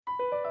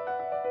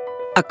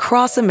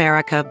Across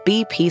America,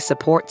 BP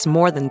supports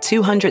more than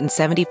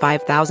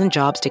 275,000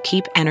 jobs to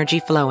keep energy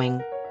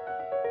flowing.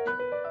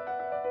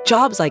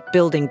 Jobs like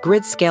building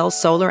grid-scale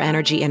solar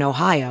energy in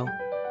Ohio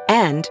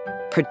and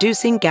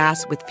producing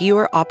gas with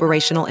fewer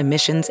operational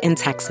emissions in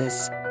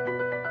Texas.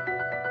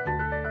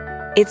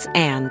 It's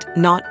and,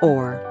 not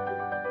or.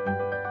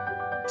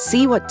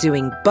 See what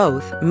doing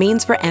both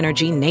means for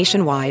energy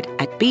nationwide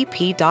at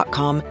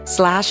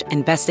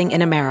bp.com/investing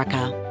in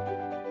America.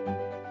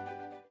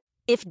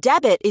 If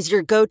debit is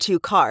your go-to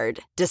card,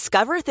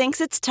 Discover thinks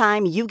it's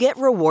time you get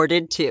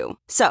rewarded too.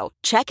 So,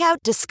 check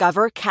out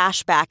Discover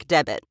Cashback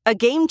Debit, a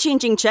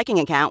game-changing checking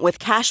account with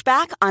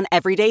cashback on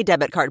everyday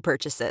debit card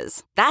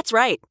purchases. That's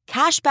right,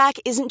 cashback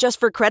isn't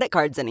just for credit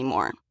cards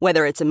anymore.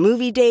 Whether it's a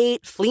movie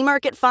date, flea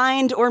market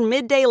find, or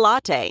midday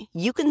latte,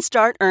 you can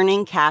start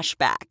earning cash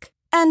back.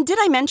 And did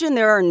I mention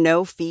there are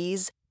no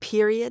fees,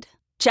 period?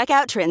 Check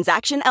out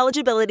transaction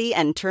eligibility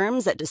and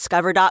terms at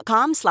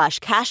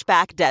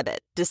discover.com/cashbackdebit.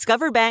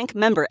 Discover Bank,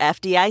 member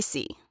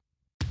FDIC.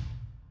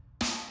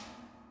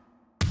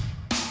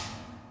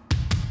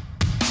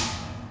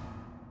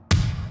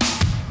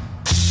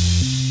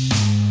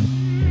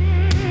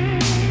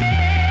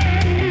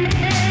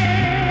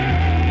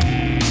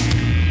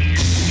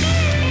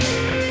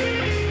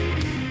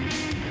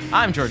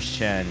 I'm George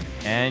Chen,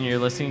 and you're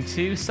listening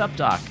to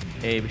Subdoc,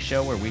 a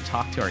show where we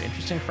talk to our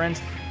interesting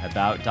friends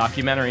about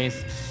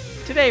documentaries.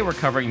 Today we're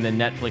covering the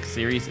Netflix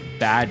series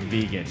Bad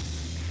Vegan,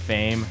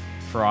 Fame,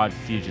 Fraud,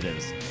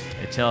 Fugitives,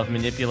 a tale of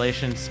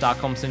manipulation,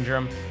 Stockholm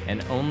Syndrome,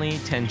 and only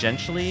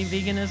tangentially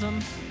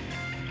veganism.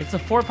 It's a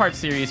 4-part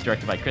series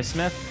directed by Chris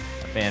Smith,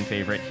 a fan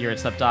favorite here at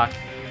Subdoc.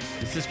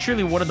 This is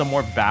truly one of the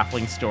more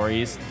baffling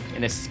stories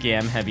in a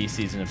scam-heavy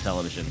season of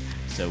television,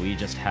 so we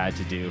just had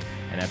to do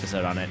an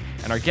episode on it.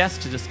 And our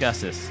guest to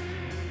discuss this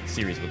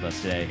series with us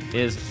today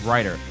is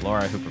writer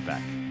Laura Hooper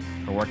Beck.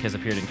 Her work has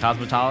appeared in her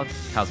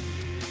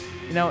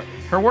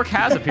work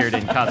has appeared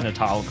in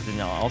Cosmopolitan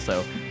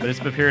also, but it's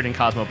appeared in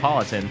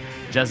Cosmopolitan,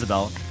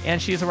 Jezebel,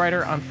 and she's a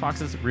writer on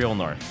Fox's Real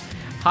North.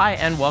 Hi,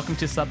 and welcome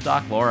to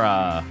Subdoc,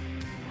 Laura.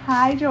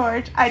 Hi,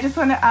 George. I just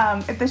want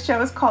to, the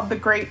show is called The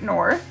Great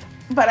North,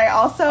 but I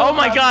also... Oh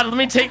my God, let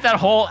me take that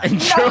whole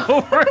intro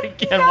over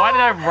again. Why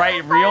did I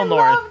write Real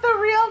North? I love the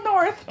Real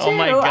North, too. Oh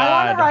my God.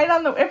 I want to write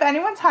on if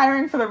anyone's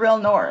hiring for the Real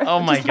North,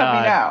 oh my just God.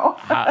 let me know.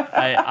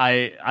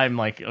 I'm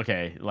like,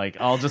 okay, like,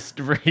 I'll just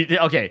read,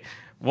 okay.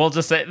 We'll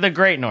just say The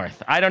Great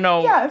North. I don't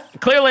know. Yes.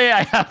 Clearly,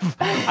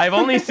 I've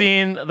only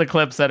seen the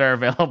clips that are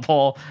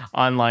available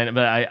online.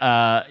 But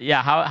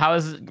how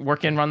is it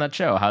working on that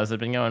show? How has it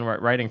been going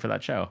writing for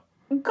that show?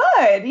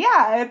 Good.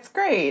 Yeah, it's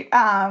great.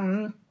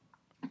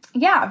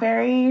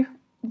 Very,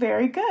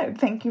 very good.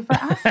 Thank you for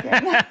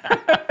asking.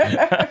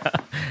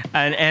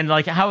 and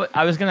like how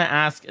I was gonna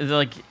ask is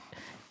like,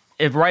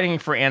 if writing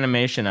for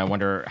animation, I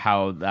wonder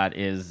how that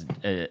is,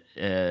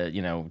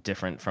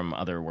 different from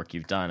other work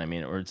you've done. I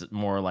mean, or is it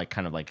more like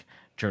kind of like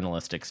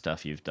journalistic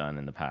stuff you've done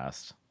in the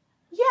past?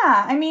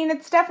 Yeah, I mean,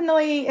 it's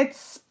definitely, I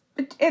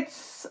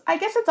guess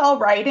it's all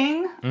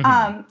writing.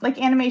 Mm-hmm. Like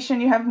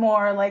animation, you have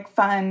more like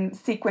fun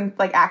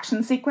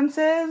action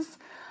sequences.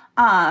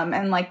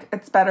 And like,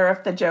 it's better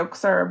if the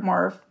jokes are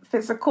more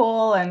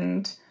physical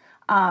and,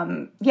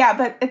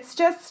 but it's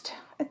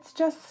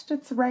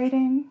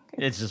writing.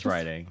 It's just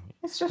writing.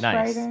 It's just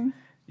nice. writing.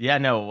 Yeah,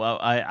 no. Well,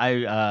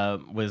 I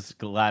was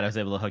glad I was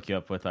able to hook you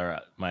up with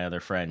my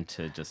other friend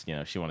to just,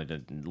 she wanted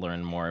to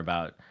learn more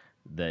about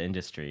the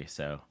industry.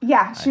 So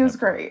yeah, she was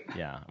great.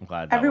 Yeah, I'm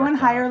glad. Everyone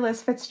hire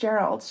Liz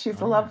Fitzgerald.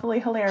 She's a lovely,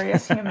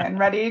 hilarious human,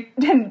 ready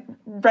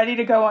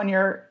to go on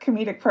your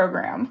comedic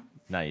program.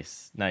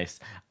 Nice.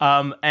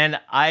 And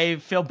I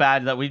feel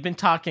bad that we've been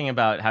talking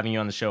about having you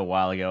on the show a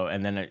while ago,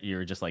 and then you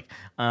were just like,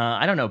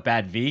 I don't know,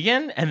 Bad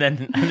Vegan? And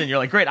then you're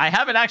like, great, I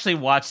haven't actually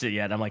watched it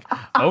yet. I'm like,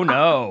 oh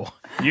no,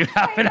 you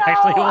haven't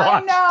actually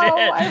watched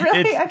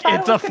it.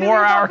 It's a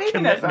 4-hour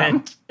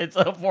commitment. It's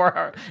a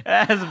 4-hour.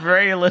 It has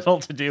very little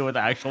to do with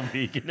actual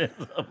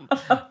veganism.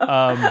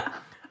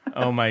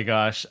 Oh my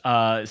gosh.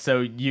 I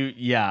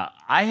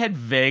had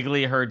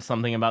vaguely heard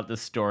something about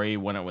this story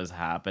when it was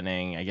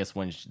happening. I guess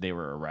when they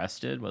were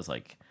arrested was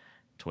like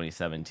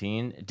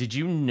 2017. Did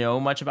you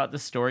know much about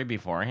this story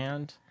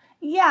beforehand?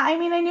 Yeah, I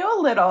mean, I knew a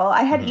little.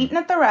 I had eaten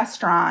at the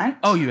restaurant.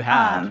 Oh, you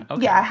had?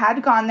 Okay. Yeah, I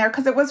had gone there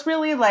because it was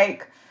really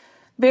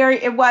very,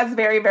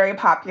 very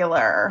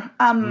popular.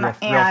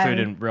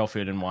 Real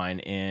food and wine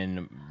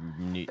in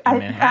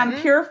Manhattan?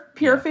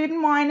 Pure food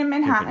and wine in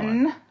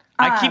Manhattan.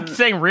 I keep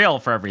saying real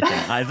for everything.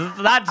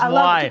 That's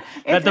why.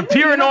 The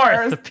Pure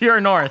North. The Pure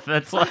North.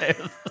 That's why.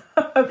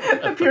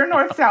 The Pure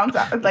North sounds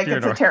like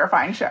it's a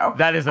terrifying show.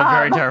 That is a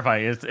very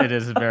terrifying. It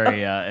is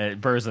very.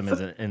 Burzum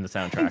is in the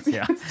soundtrack.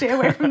 Yeah. Stay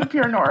away from the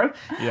Pure North.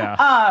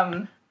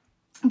 Yeah.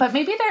 But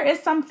maybe there is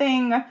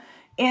something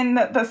in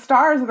the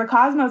stars or the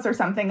cosmos or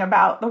something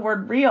about the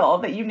word real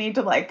that you need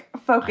to like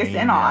focus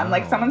in on.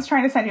 Like someone's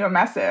trying to send you a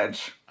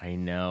message. I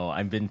know.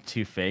 I've been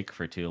too fake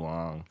for too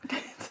long.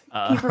 Keep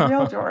it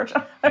real, George.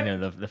 I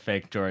know, the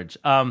fake George.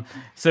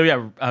 So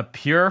yeah,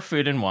 Pure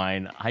Food and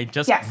Wine. I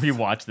just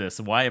rewatched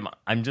this.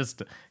 I'm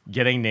just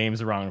getting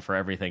names wrong for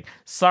everything.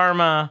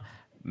 Sarma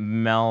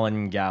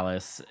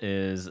Melngailis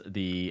is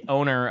the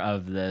owner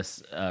of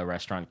this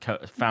restaurant.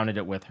 Founded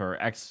it with her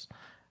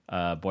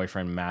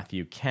boyfriend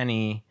Matthew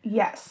Kenny.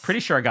 Yes. Pretty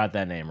sure I got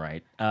that name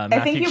right.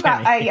 I think you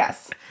got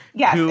yes.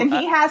 Who, and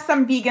he has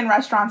some vegan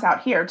restaurants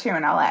out here too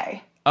in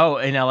LA. Oh,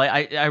 in LA,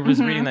 I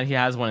was reading that he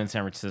has one in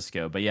San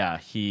Francisco, but yeah,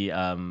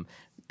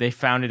 they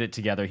founded it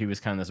together. He was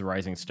kind of this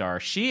rising star.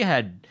 She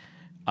had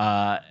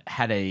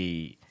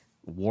a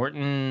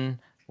Wharton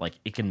like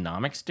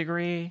economics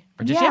degree,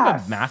 or did she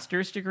have a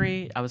master's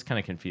degree? I was kind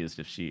of confused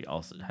if she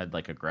also had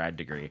like a grad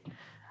degree.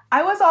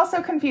 I was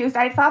also confused.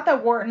 I thought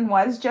that Wharton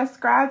was just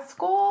grad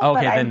school.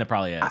 Okay, then it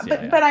probably is.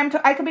 But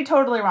I could be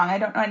totally wrong. I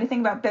don't know anything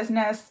about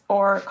business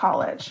or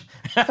college,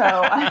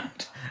 so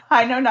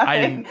I know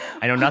nothing.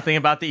 I know nothing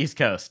about the East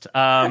Coast.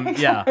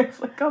 Yeah, it's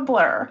like a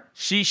blur.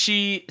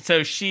 She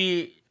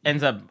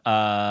ends up.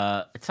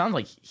 It sounds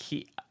like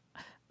he.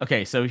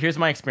 Okay, so here's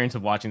my experience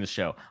of watching the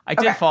show. I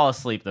did fall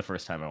asleep the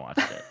first time I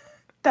watched it.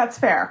 That's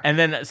fair. And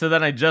then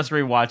I just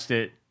rewatched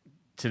it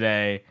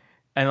today.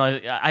 And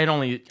like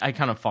I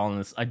kind of fallen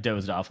this. I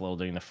dozed off a little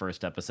during the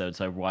first episode,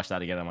 so I watched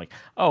that again. I'm like,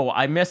 oh,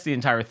 I missed the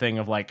entire thing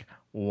of like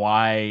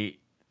why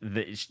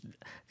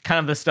kind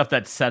of the stuff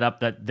that set up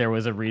that there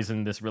was a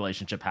reason this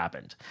relationship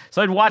happened.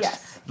 So I'd watched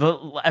the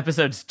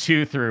episodes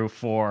 2 through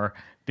 4,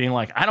 being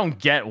like, I don't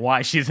get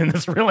why she's in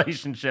this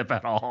relationship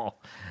at all.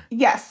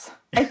 Yes,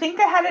 I think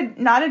I had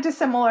not a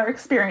dissimilar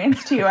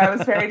experience to you. I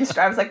was very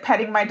I was like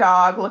petting my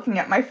dog, looking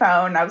at my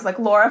phone. I was like,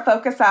 Laura,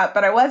 focus up.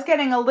 But I was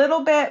getting a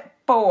little bit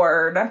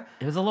bored.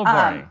 It was a little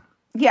boring.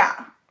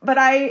 Yeah, but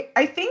I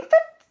think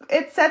that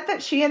it said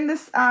that she and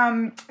this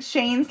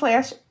Shane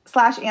slash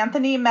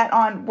Anthony met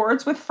on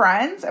Words with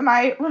Friends. Am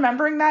I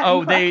remembering that?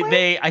 Oh,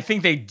 incorrectly? I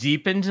think they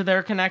deepened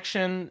their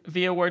connection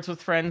via Words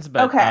with Friends.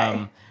 But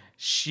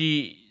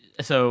Shane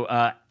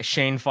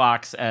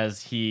Fox,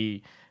 as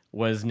he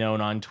was known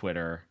on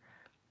Twitter,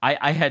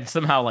 I had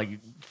somehow like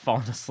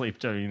fallen asleep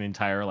during the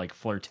entire like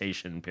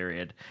flirtation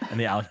period and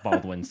the Alec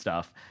Baldwin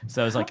stuff.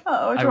 So I was like,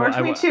 oh, George,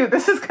 me too.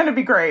 This is going to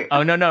be great.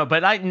 Oh no,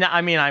 but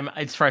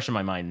it's fresh in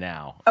my mind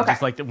now. Okay.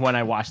 Just like when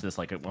I watched this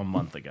like a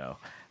month ago.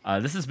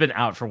 This has been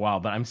out for a while,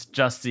 but I'm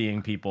just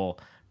seeing people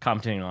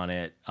commenting on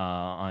it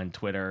on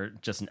Twitter.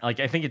 Just like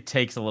I think it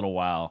takes a little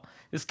while.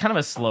 It's kind of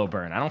a slow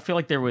burn. I don't feel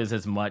like there was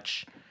as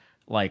much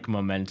like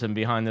momentum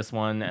behind this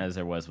one as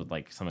there was with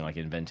like something like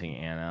Inventing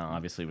Anna,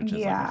 obviously, which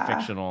is like a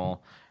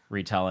fictional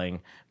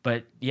retelling.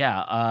 But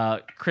yeah,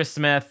 Chris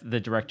Smith, the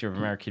director of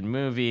American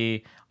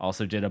Movie,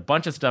 also did a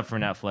bunch of stuff for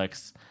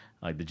Netflix,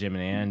 like the Jim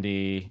and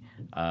Andy.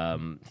 I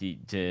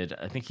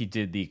think he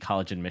did the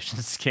college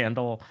admissions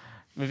scandal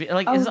movie.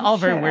 Like it's all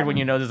very weird when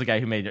you know there's a guy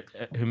who made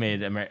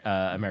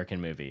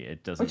American Movie.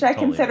 It doesn't, which I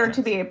consider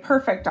to be a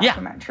perfect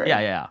documentary.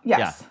 Yeah.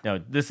 No,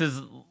 this is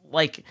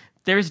like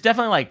there's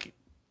definitely like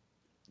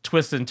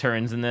twists and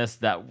turns in this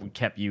that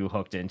kept you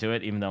hooked into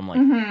it, even though I'm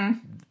like,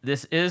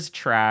 this is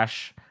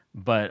trash.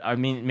 But I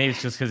mean, maybe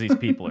it's just because these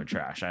people are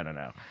trash. I don't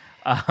know.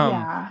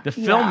 The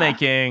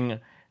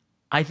filmmaking,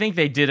 I think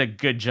they did a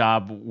good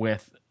job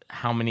with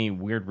how many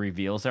weird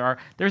reveals there are.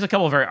 There's a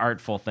couple of very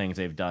artful things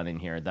they've done in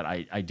here that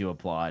I do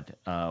applaud.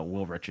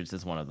 Will Richards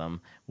is one of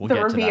them. We'll get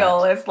to that. The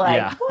reveal is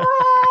like,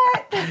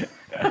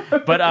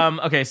 what? But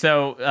okay,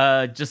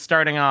 so just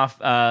starting off,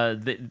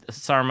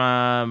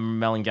 Sarma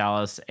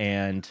Melngailis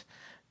and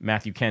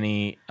Matthew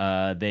Kenny,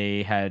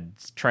 they had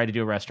tried to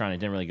do a restaurant. It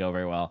didn't really go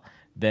very well.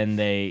 Then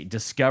they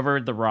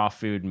discovered the raw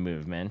food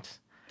movement.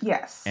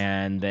 Yes.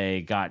 And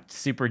they got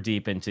super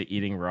deep into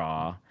eating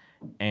raw.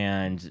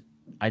 And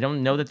I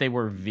don't know that they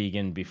were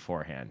vegan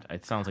beforehand.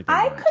 It sounds like they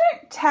weren't.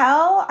 Couldn't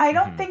tell. I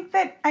don't think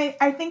that...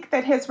 I think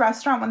that his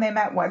restaurant when they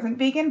met wasn't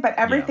vegan, but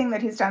everything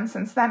that he's done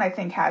since then I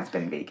think has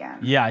been vegan.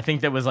 Yeah, I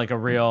think that was like a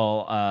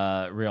real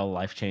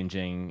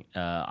life-changing,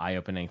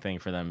 eye-opening thing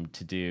for them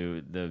to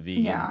do, the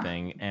vegan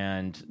thing.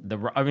 And the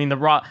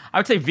raw... I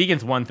would say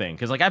vegan's one thing,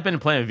 because like I've been to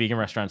plenty of vegan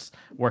restaurants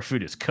where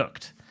food is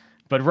cooked.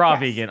 But raw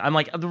vegan, I'm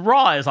like, the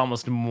raw is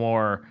almost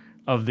more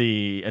of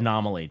the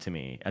anomaly to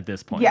me at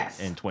this point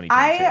in 2022.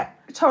 I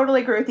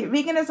totally agree with you.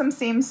 Veganism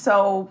seems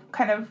so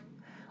kind of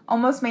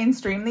almost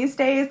mainstream these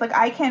days. Like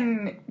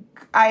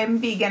I'm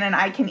vegan and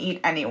I can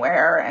eat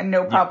anywhere and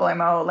no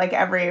problemo. Like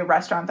every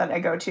restaurant that I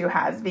go to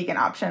has vegan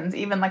options.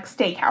 Even like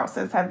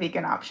steakhouses have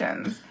vegan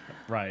options.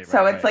 Right.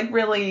 So it's like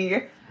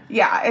really,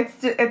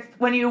 it's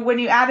when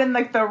you add in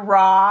like the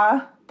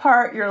raw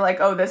part, you're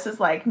like, oh, this is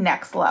like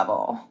next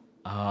level.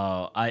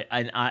 Oh,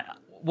 I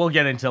we'll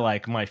get into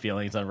like my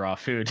feelings on raw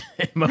food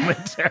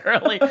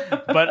momentarily.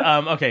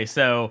 But okay,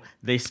 so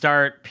they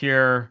start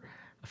Pure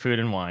Food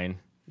and Wine,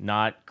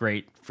 not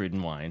Great Food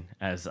and Wine,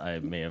 as I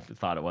may have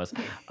thought it was.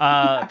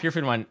 Pure Food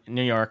and Wine,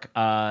 New York.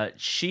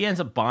 She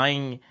ends up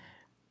buying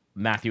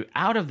Matthew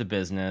out of the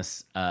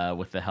business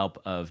with the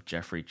help of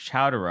Jeffrey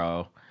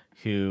Chowderow,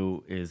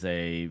 who is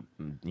a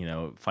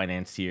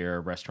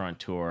financier,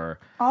 restaurateur,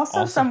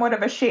 also somewhat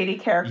of a shady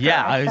character.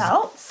 Yeah, I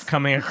felt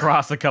coming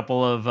across a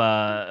couple of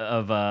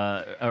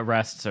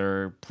arrests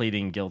or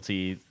pleading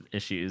guilty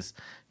issues.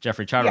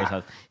 Jeffrey Chowderow's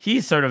house.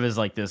 He sort of is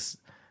like this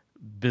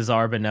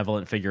bizarre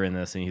benevolent figure in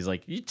this, and he's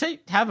like, "You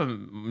have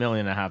 $1.5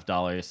 million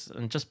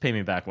and just pay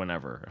me back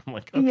whenever." I'm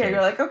like, okay. Yeah,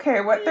 you're like,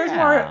 okay, what? There's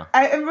more.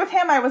 And with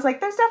him, I was like,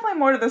 there's definitely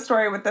more to the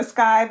story with this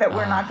guy that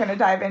we're not going to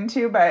dive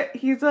into, but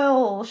he's a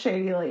little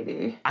shady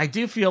lady. I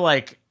do feel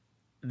like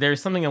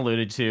there's something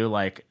alluded to,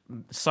 like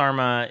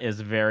Sarma is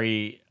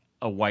very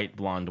a white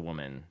blonde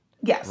woman.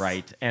 Yes.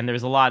 Right. And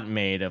there's a lot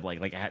made of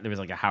like there was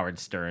like a Howard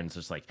Stern's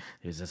just like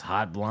there's this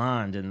hot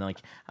blonde and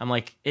like I'm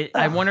like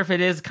I wonder if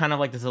it is kind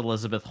of like this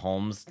Elizabeth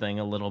Holmes thing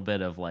a little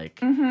bit of like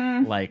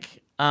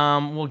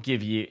we'll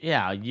give you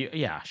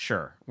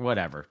sure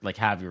whatever, like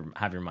have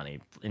your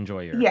money,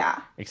 enjoy your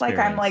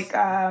experience. Like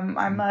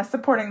I'm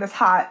supporting this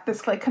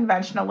like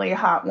conventionally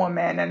hot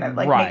woman and it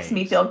like makes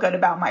me feel good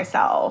about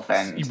myself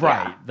and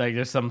like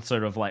there's some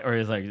sort of like, or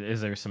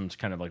is there some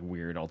kind of like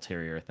weird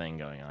ulterior thing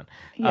going on?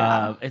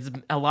 It's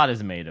a lot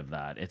is made of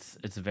that.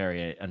 It's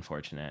very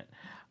unfortunate,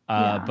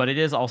 but it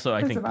is also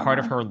I think part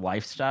of her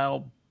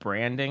lifestyle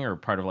branding or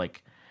part of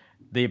like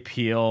the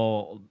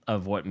appeal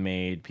of what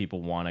made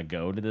people want to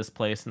go to this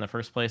place in the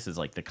first place is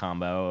like the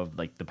combo of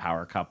like the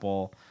power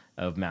couple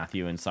of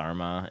Matthew and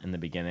Sarma in the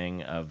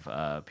beginning of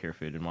Pure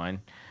Food and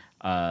Wine.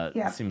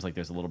 It seems like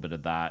there's a little bit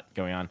of that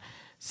going on.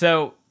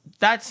 So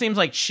that seems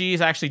like she's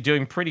actually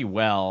doing pretty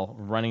well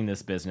running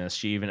this business.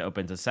 She even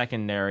opens a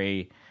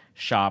secondary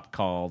shop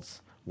called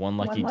One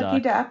Lucky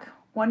Duck.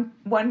 One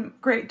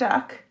Great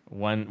Duck.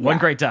 One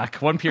Great Duck.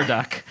 One Pure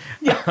Duck.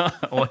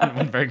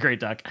 one very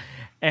great duck.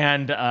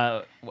 And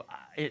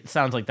it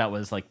sounds like that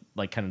was like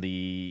kind of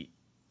the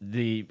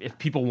if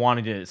people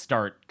wanted to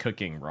start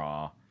cooking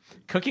raw,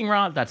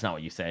 that's not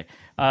what you say.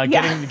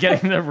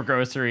 Getting the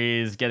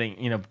groceries,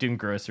 doing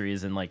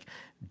groceries and like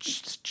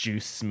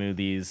juice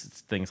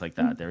smoothies, things like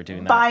that. They were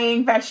doing that.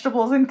 Buying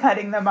vegetables and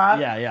cutting them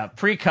up.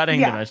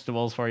 Pre-cutting the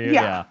vegetables for you.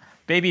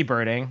 Baby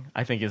birding,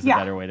 I think, is the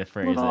better way to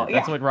phrase it.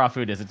 That's what raw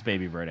food is. It's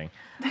baby birding.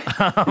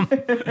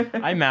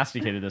 I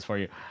masticated this for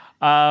you.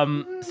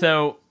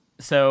 Somewhere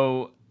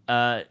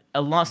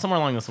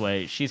along this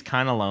way, she's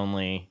kind of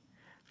lonely.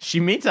 She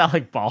meets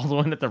Alec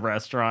Baldwin at the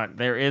restaurant.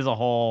 There is a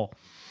whole...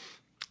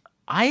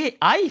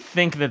 I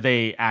think that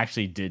they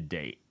actually did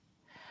date.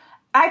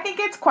 I think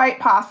it's quite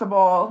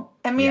possible.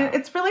 I mean,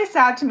 it's really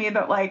sad to me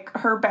that, like,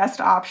 her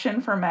best option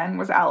for men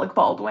was Alec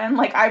Baldwin.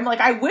 Like,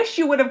 I wish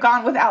you would have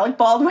gone with Alec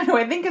Baldwin, who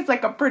I think is,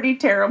 like, a pretty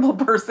terrible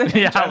person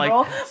in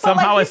general. Like,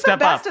 somehow he's the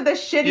best of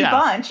this shitty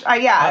bunch.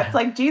 It's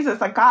like, Jesus,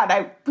 like,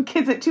 God,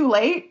 is it too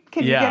late?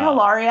 Can you get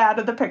Hilaria out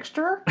of the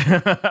picture?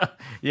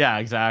 Yeah,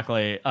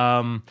 exactly.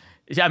 I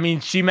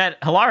mean, she met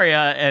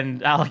Hilaria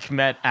and Alec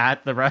met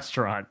at the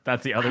restaurant.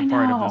 That's the other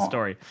part of the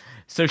story.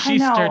 So she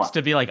starts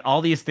to be like,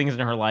 all these things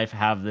in her life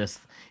have this.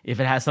 If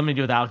it has something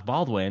to do with Alec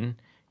Baldwin,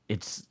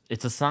 it's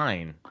a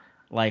sign.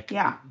 Like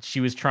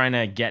she was trying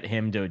to get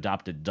him to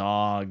adopt a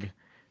dog,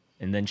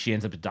 and then she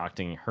ends up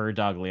adopting her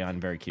dog, Leon.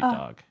 Very cute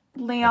dog.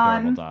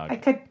 Leon, adorable dog.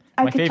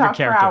 I could talk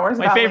for hours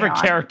about my favorite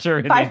Leon. character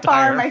in by the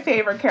entire far my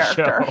favorite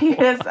character. Show.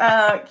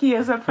 He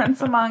is a prince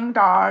among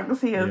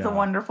dogs. He is a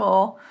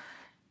wonderful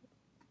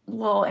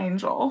little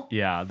angel.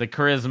 Yeah, the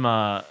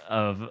charisma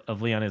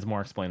of Leon is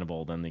more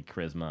explainable than the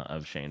charisma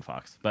of Shane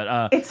Fox.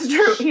 But it's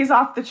true. He's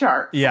off the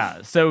charts.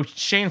 Yeah. So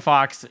Shane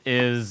Fox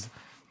is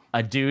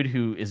a dude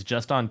who is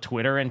just on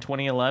Twitter in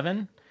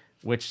 2011,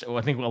 which I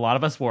think a lot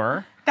of us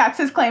were. That's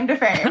his claim to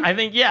fame. I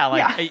think,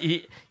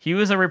 he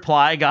was a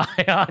reply guy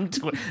on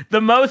Twitter. The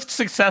most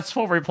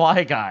successful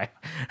reply guy.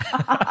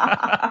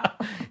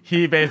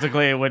 He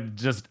basically would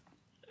just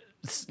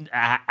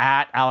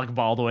at Alec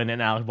Baldwin,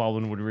 and Alec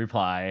Baldwin would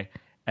reply.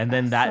 And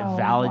then that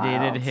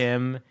validated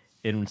him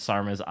in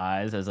Sarma's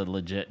eyes as a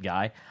legit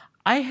guy.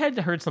 I had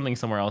heard something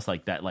somewhere else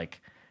like that,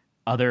 like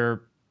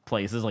other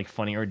places like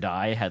Funny or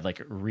Die had like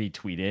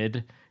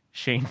retweeted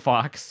Shane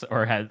Fox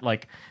or had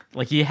like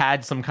he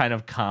had some kind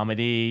of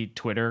comedy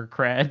Twitter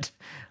cred.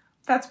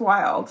 That's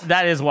wild.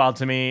 That is wild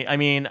to me. I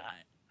mean,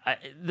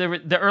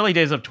 the early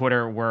days of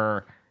Twitter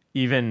were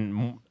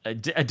even a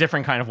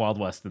different kind of Wild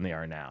West than they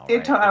are now.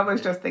 Right? I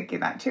was just thinking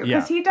that too.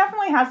 Because he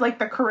definitely has like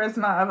the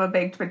charisma of a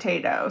baked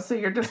potato. So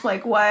you're just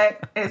like,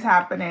 what is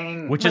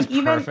happening? Which is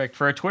perfect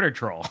for a Twitter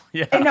troll.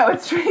 Yeah. No,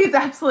 it's true. He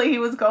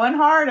was going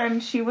hard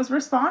and she was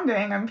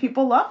responding and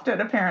people loved it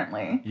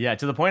apparently. Yeah,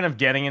 to the point of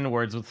getting into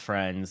Words with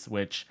Friends,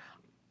 which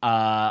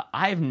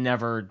I've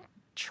never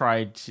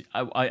tried to,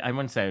 I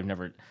wouldn't say I've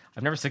never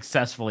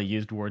successfully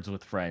used Words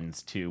with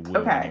Friends to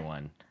woo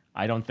anyone.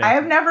 I don't think... I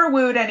have never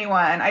wooed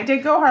anyone. I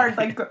did go hard,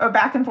 like,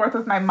 back and forth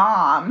with my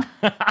mom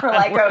for,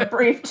 like, a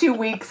brief 2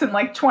 weeks in,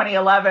 like,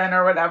 2011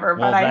 or whatever,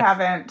 but I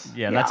haven't...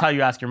 Yeah, that's how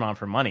you ask your mom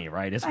for money,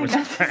 right? This is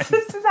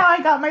how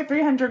I got my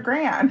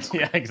 $300,000.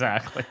 Yeah,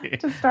 exactly.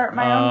 To start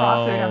my own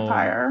raw food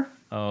empire.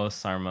 Oh,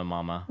 Sarma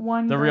Mama.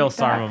 The real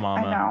Sarma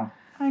Mama. I know.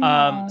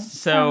 I know.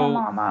 So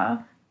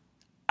Mama.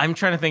 I'm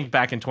trying to think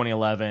back in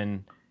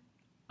 2011.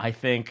 I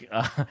think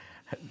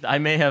I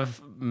may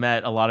have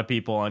met a lot of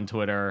people on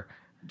Twitter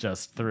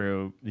just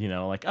through,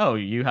 like, oh,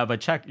 you have a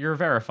check, you're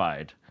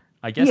verified.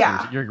 I guess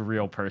you're a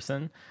real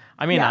person.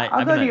 I mean,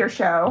 I'll go to your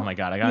show. Oh my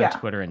God, I got on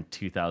Twitter in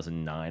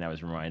 2009. I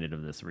was reminded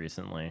of this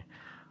recently.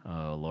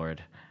 Oh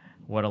Lord,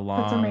 what a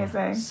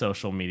long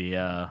social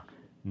media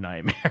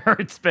nightmare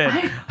it's been.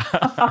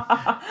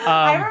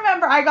 I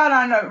remember I got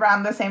on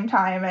around the same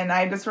time, and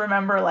I just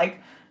remember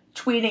like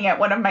tweeting at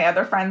one of my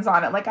other friends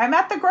on it, like, I'm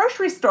at the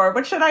grocery store,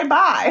 what should I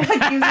buy?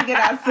 Like using it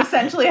as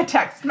essentially a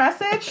text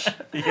message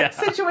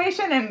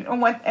situation,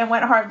 and went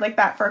hard like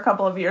that for a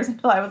couple of years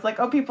until I was like,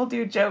 oh, people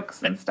do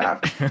jokes and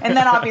stuff. And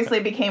then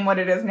obviously became what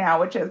it is now,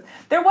 which is,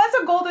 there was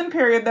a golden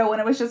period though when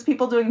it was just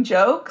people doing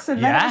jokes,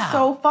 and then it was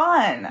so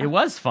fun. It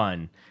was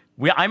fun.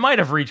 I might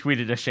have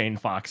retweeted a Shane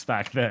Fox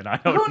back then. I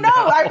don't know.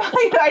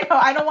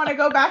 I don't want to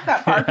go back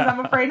that far because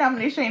I'm afraid how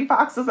many Shane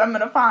Foxes I'm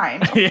going to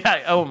find.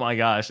 Yeah. Oh my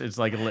gosh. It's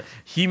like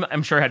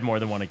I'm sure had more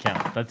than one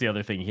account. That's the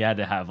other thing. He had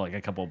to have like a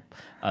couple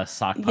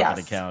sock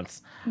puppet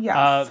accounts.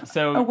 Yes.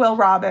 So Will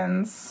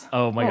Robbins.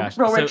 Oh my gosh.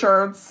 Will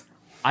Richards.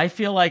 I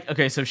feel like,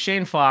 okay, so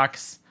Shane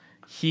Fox,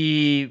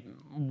 he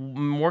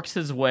works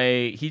his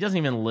way. He doesn't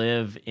even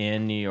live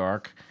in New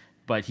York,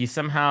 but he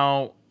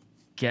somehow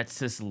gets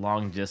this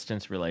long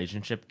distance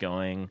relationship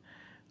going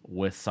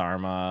with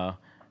Sarma.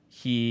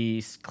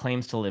 He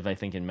claims to live, I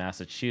think, in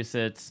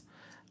Massachusetts.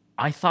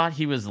 I thought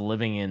he was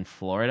living in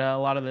Florida a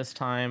lot of this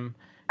time.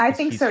 I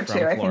think so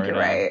too. I think you're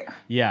right.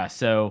 Yeah,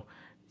 so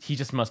he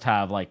just must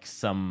have like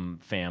some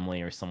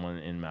family or someone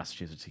in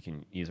Massachusetts he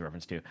can use a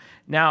reference to.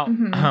 Now,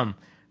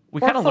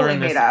 we kind of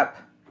learned this. Up.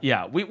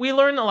 Yeah, we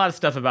learned a lot of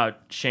stuff about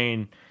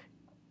Shane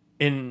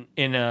in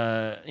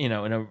a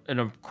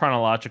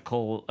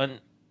chronological.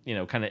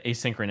 Kind of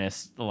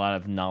asynchronous. A lot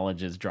of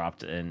knowledge is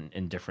dropped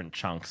in different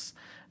chunks.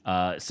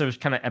 So it's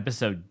kind of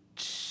episode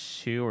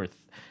 2 or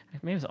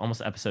maybe it's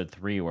almost episode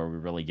 3 where we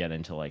really get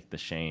into like the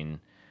Shane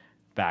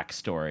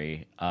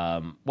backstory.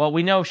 Well,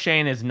 we know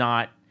Shane is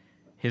not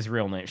his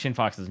real name. Shane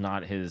Fox is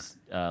not his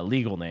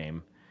legal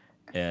name.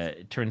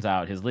 It turns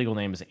out his legal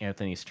name is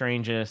Anthony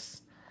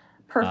Strangis.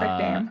 Perfect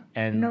name.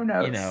 And no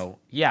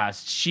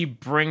notes. She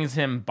brings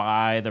him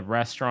by the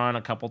restaurant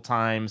a couple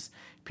times.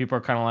 People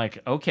are kind of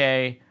like,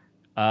 okay.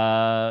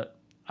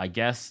 I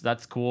guess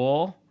that's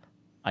cool.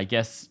 I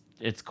guess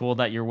it's cool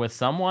that you're with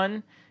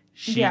someone.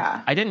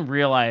 I didn't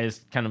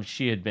realize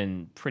she had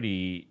been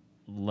pretty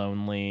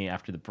lonely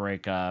after the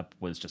breakup,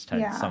 had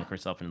sunk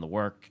herself into the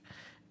work.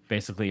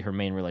 Basically, her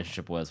main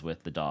relationship was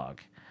with the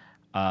dog.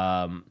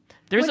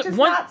 Which is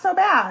not so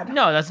bad.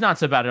 No, that's not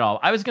so bad at all.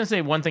 I was going to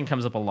say one thing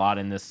comes up a lot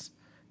in this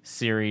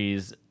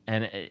series,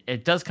 and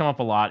it does come up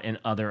a lot in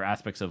other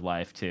aspects of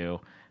life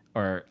too.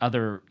 Or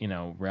other,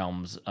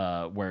 realms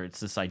where it's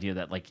this idea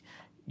that like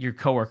your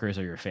coworkers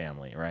are your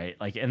family, right?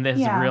 Like, and this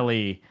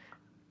really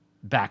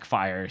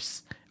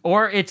backfires,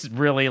 or it's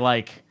really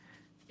like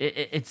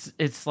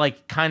it's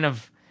like kind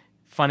of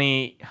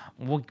funny.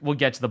 We'll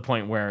get to the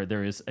point where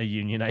there is a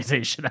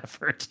unionization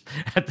effort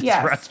at this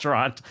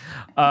restaurant,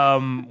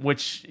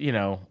 which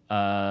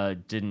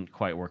didn't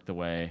quite work the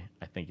way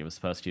I think it was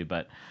supposed to,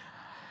 but.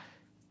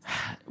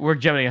 We're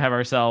going to have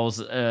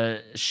ourselves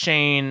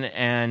Shane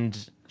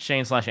 /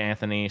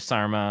 Anthony,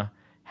 Sarma,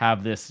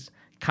 have this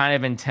kind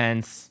of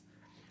intense,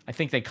 I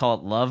think they call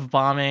it love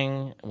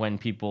bombing, when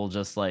people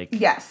just like,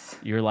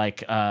 you're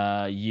like,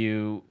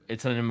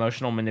 it's an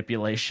emotional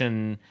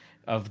manipulation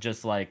of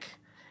just like,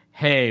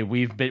 hey,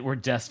 we're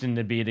destined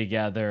to be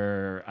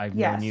together. I've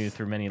known you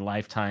through many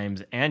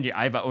lifetimes, and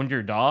I've owned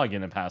your dog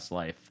in a past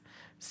life.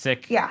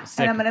 Sick, and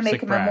I'm going to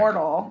make him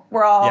immortal.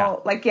 We're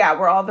all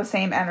we're all the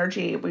same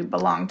energy. We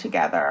belong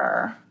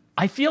together.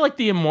 I feel like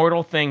the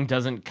immortal thing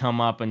doesn't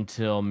come up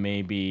until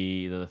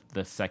maybe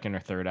the second or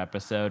third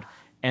episode.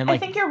 And I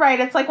think you're right.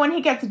 It's like when he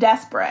gets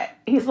desperate.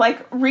 He's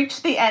like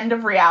reached the end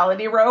of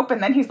reality rope,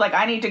 and then he's like,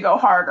 I need to go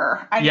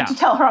harder. I need to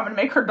tell her I'm going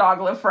to make her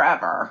dog live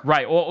forever.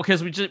 Right. Well,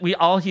 because we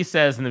all he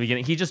says in the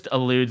beginning, he just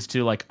alludes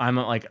to like I'm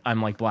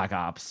like Black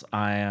Ops.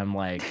 I am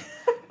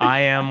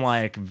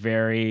like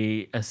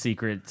very a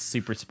secret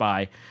super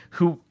spy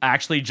who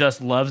actually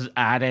just loves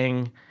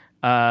adding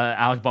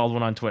Alec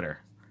Baldwin on Twitter.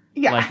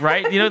 Yeah. Like,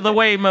 right? The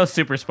way most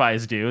super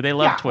spies do. They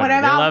love Twitter.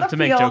 When I'm out in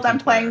the field, I'm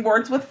playing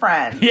Words with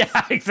Friends. Yeah,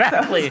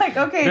 exactly. So it's like,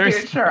 okay,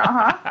 dude, sure,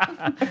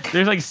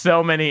 There's like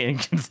so many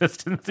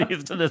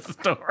inconsistencies to this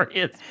story.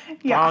 It's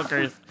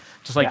bonkers.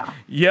 Just like,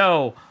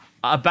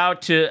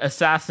 about to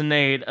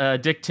assassinate a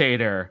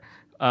dictator.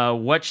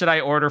 What should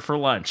I order for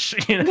lunch?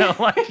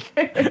 Totally.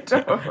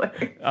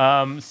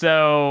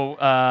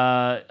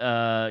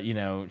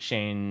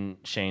 Shane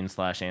 /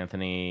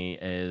 Anthony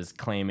is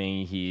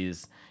claiming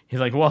he's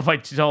like, well, if I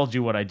told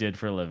you what I did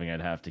for a living, I'd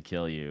have to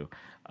kill you.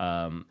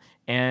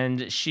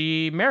 And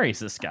she marries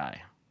this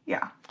guy.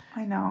 Yeah,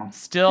 I know.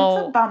 Still,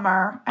 it's a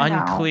bummer.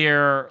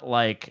 Unclear,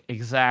 like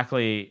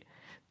exactly.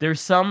 There's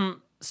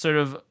some sort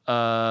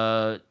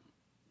of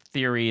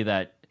theory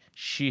that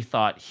she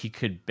thought he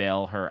could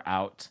bail her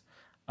out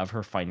of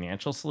her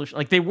financial solution.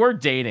 Like, they were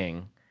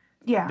dating.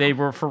 Yeah. They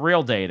were for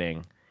real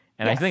dating.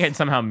 And Yes. I think I'd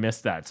somehow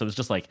missed that. So it was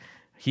just like,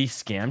 he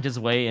scammed his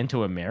way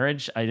into a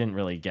marriage. I didn't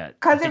really get.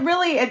 Because it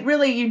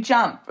really, you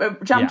jumped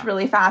Yeah.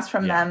 really fast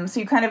from Yeah. them.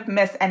 So you kind of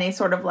miss any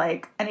sort of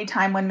like, any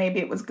time when maybe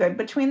it was good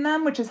between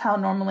them, which is how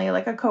normally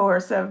like a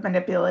coercive,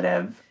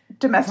 manipulative,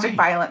 domestic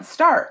violence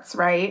starts,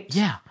 right?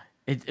 Yeah.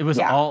 It was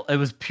Yeah. all, it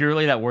was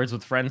purely that Words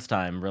with Friends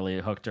time really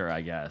hooked her,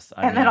 I guess.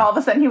 And then all of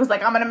a sudden he was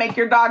like, I'm going to make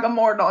your dog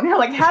immortal. And you're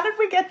like, how did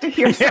we get to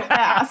here so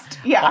fast?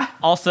 Yeah.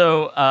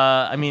 Also,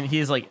 I mean,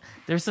 he's like,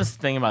 there's this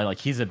thing about like,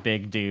 he's a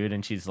big dude,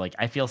 and she's like,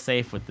 I feel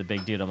safe with the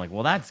big dude. I'm like,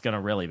 well, that's going to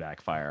really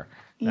backfire.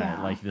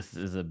 Yeah. Like, this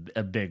is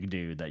a big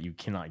dude that you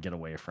cannot get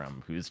away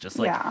from, who's just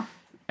like, Yeah.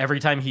 every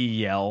time he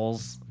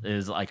yells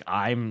is like,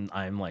 I'm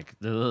like,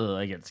 ugh,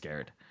 I get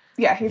scared.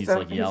 Yeah, he's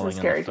like a yelling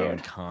scary on the phone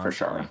dude, constantly. for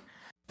sure.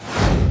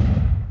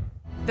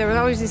 There was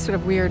always these sort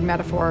of weird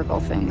metaphorical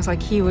things,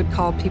 like he would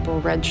call people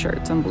red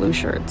shirts and blue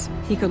shirts.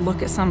 He could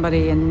look at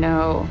somebody and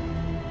know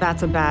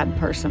that's a bad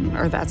person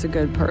or that's a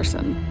good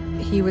person.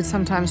 He would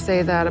sometimes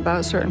say that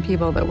about certain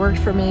people that worked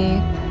for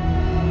me.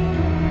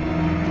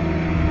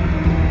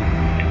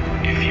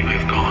 If you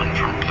have gone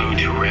from blue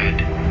to red,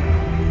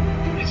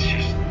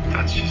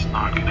 that's just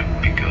not gonna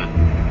be good.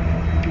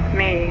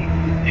 Me.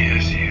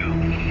 Yes, you.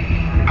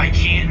 I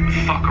can't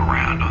fuck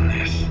around on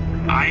this.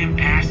 I am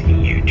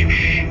asking you to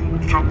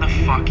shoot from the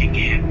fucking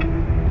hip.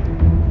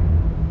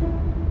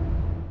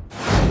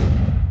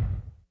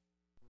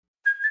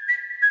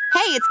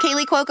 Hey, it's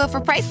Kaylee Cuoco for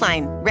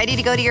Priceline. Ready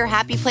to go to your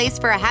happy place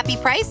for a happy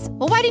price?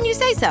 Well, why didn't you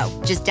say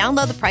so? Just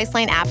download the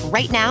Priceline app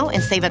right now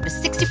and save up to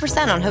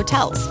 60% on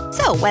hotels.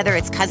 So whether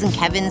it's Cousin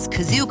Kevin's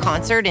Kazoo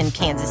Concert in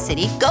Kansas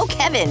City, go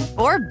Kevin,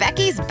 or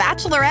Becky's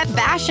Bachelorette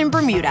Bash in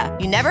Bermuda,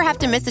 you never have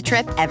to miss a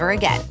trip ever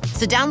again.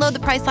 So download the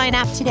Priceline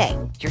app today.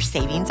 Your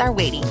savings are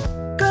waiting.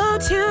 Go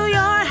to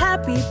your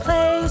happy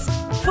place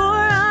for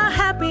a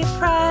happy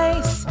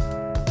price.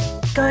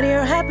 Go to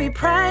your happy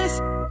price,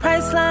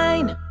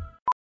 Priceline.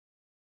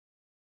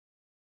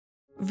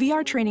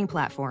 VR training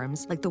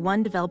platforms, like the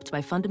one developed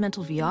by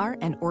Fundamental VR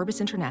and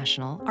Orbis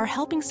International, are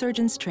helping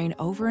surgeons train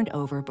over and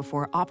over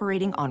before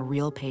operating on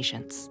real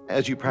patients.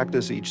 As you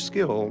practice each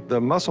skill,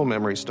 the muscle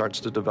memory starts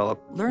to develop.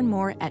 Learn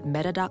more at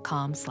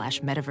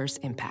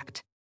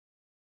meta.com/metaverseimpact.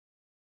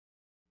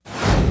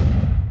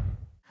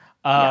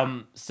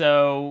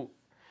 So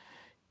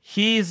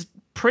he's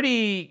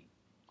pretty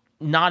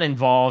not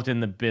involved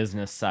in the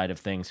business side of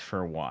things for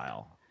a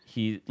while.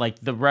 He, like,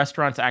 the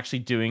restaurant's actually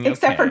doing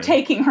Except okay. for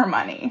taking her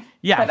money.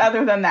 Yeah. But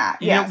other than that,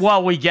 yes.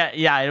 Well,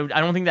 I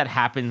don't think that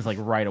happens, like,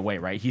 right away,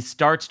 right? He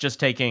starts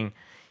just asking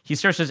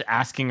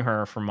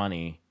her for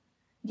money.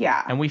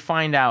 Yeah. And we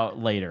find out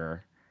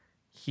later,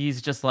 he's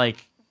just,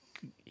 like,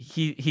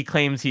 he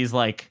claims he's,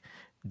 like,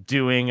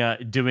 doing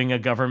a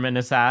government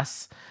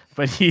assess,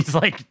 but he's,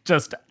 like,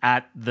 just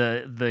at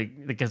the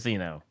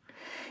casino.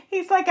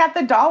 He's like at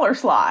the dollar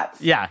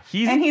slots. Yeah.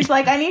 He's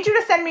like, I need you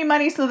to send me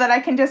money so that I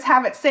can just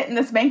have it sit in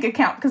this bank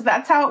account because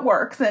that's how it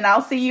works. And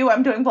I'll see you.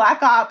 I'm doing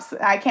Black Ops.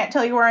 I can't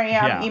tell you where I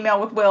am. Yeah. Email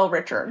with Will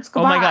Richards.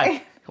 Goodbye. Oh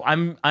my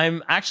God.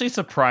 I'm actually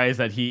surprised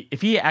that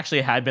if he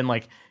actually had been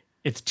like,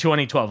 it's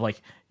 2012, like,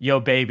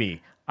 yo,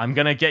 baby, I'm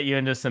going to get you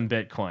into some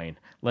Bitcoin.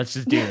 Let's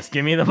just do this.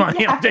 Give me the money.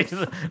 Yes. I'll take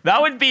this.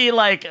 That would be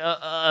like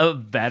a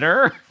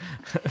better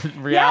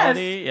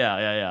reality.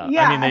 Yes.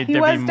 Yeah. I mean, he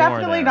was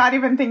definitely not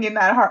even thinking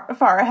that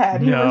far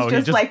ahead. He was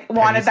just like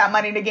wanted that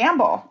money to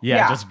gamble.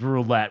 Yeah, just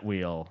roulette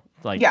wheel.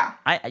 Like, yeah.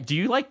 Do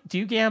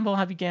you gamble?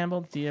 Have you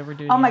gambled? Do you ever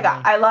do? Oh my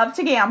God, I love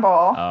to gamble.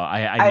 Oh,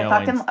 I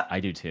know. I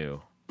do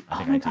too.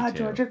 Oh my God,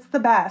 George, it's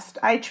the best.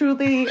 I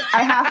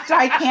cannot.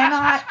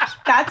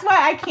 That's why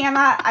I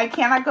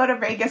cannot go to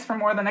Vegas for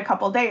more than a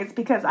couple days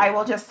because I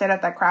will just sit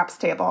at that craps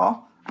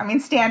table. I mean,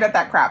 stand at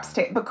that craps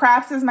table. But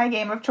craps is my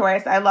game of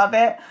choice. I love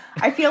it.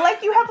 I feel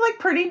like you have like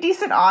pretty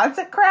decent odds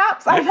at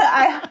craps. And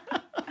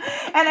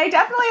I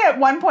definitely at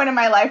one point in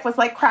my life was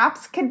like,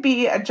 craps could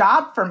be a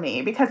job for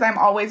me because I'm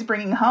always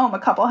bringing home a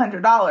couple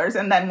 $100s.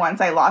 And then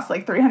once I lost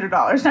like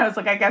 $300, and I was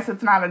like, I guess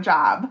it's not a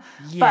job.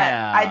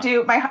 Yeah. But I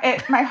do.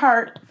 My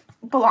heart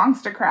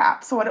belongs to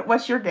craps. So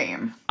what's your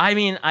game? I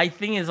mean, I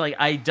think is like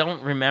I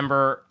don't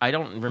remember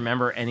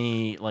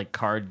any like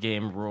card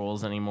game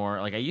rules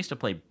anymore. Like I used to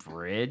play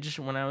bridge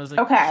when I was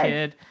a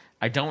kid.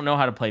 I don't know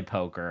how to play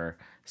poker.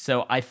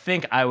 So I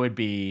think I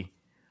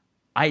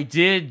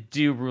did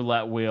do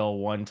roulette wheel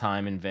one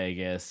time in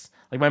Vegas.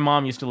 Like my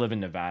mom used to live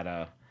in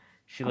Nevada.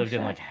 She lived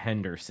in like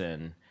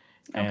Henderson.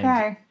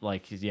 And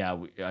like, yeah,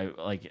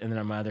 and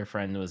then my other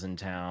friend was in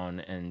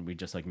town and we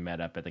just like met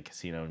up at the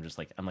casino and just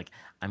like, I'm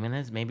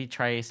going to maybe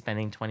try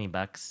spending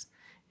 $20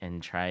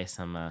 and try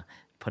some,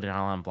 put it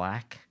all on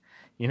black,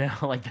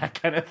 like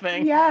that kind of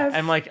thing. Yes.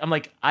 I'm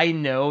like, I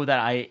know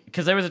that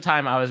cause there was a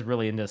time I was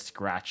really into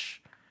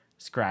scratchers,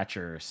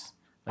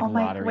 like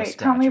lottery wait, scratchers.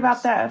 tell me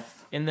about this.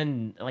 And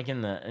then like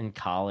in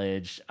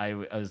college, I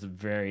was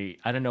very,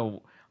 I don't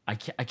know. I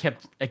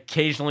kept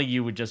occasionally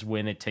you would just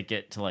win a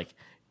ticket to like,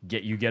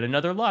 get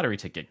another lottery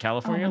ticket,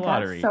 California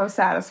lottery. So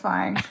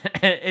satisfying.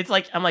 It's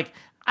like I'm like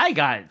I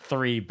got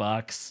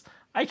 $3.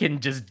 I can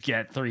just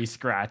get 3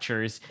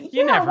 scratchers.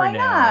 You never why know.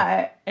 Not?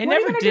 I what never are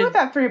you gonna do with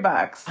that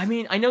 $3? I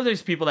mean, I know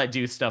there's people that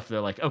do stuff.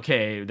 They're like,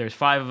 okay, there's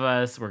 5 of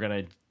us. We're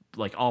gonna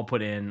like all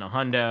put in a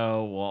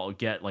hundo. We'll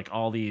get like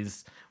all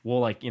these. We'll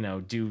like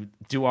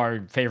do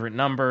our favorite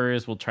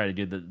numbers. We'll try to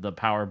do the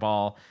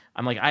Powerball.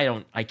 I'm like,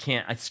 I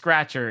can't. A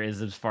scratcher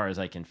is as far as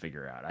I can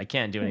figure out. I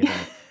can't do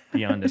anything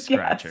beyond a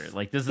scratcher. Yes.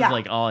 Like this is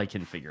like all I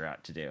can figure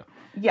out to do.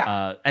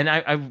 Yeah. And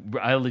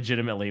I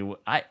legitimately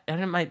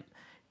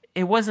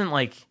it wasn't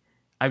like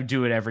I would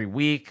do it every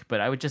week, but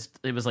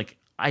it was like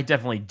I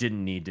definitely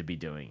didn't need to be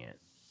doing it,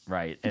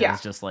 right? And it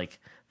was just like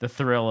the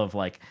thrill of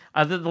like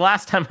the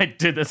last time I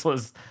did this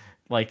was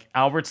like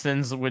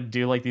Albertsons would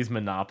do like these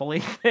Monopoly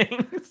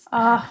things,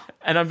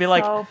 and I'd be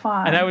like, so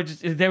fun. and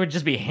they would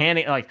just be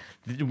handing like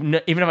even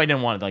if I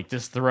didn't want to like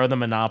just throw the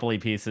Monopoly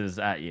pieces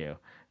at you.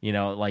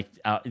 Like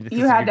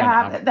you had to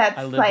have it.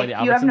 That's like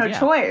you have no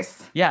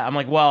choice. Yeah, I'm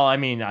like, well, I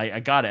mean,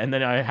 I got it, and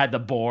then I had the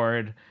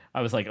board.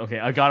 I was like, okay,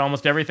 I got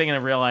almost everything, and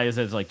I realized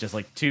there's like just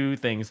like 2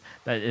 things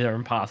that are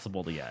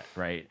impossible to get,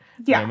 right?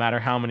 Yeah. No matter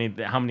how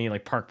many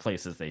like park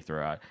places they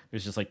throw out,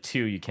 there's just like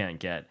 2 you can't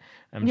get.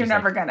 You're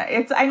never gonna.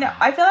 I know.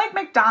 I feel like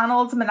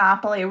McDonald's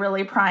Monopoly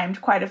really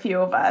primed quite a few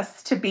of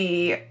us to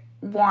be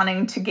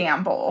wanting to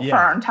gamble for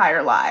our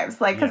entire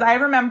lives. Like, because I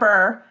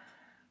remember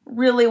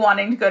really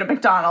wanting to go to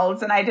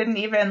McDonald's, and I didn't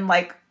even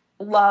like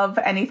love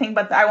anything,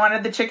 but I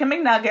wanted the chicken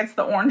McNuggets,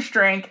 the orange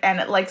drink,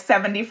 and like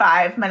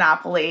 75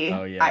 Monopoly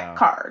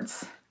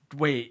cards.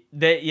 Wait,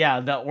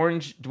 the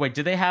orange. Wait,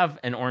 did they have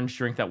an orange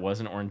drink that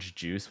wasn't orange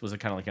juice? Was it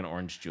kind of like an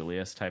Orange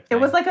Julius type thing? It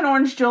was like an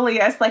Orange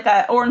Julius, like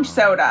a orange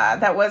soda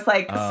that was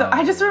like. So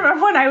I just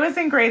remember when I was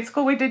in grade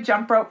school, we did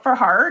jump rope for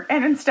heart,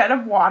 and instead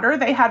of water,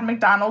 they had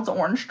McDonald's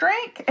orange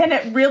drink, and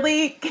it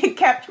really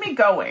kept me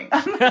going.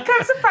 I'm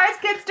surprised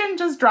kids didn't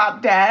just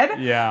drop dead.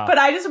 Yeah. But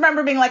I just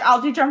remember being like,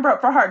 I'll do jump rope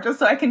for heart just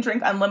so I can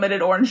drink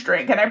unlimited orange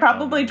drink, and I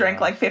probably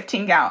drank like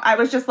 15 gallons. I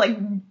was just like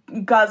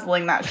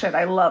guzzling that shit.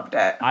 I loved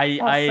it.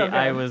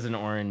 I was an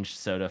orange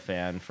soda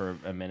fan for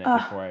a minute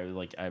before I was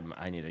like,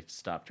 I need to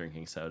stop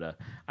drinking soda.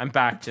 I'm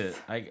back to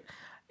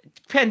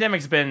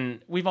pandemic's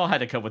been, we've all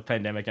had to cope with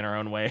pandemic in our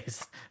own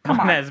ways. Mine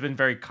has been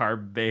very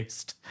carb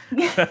based,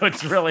 so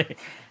it's really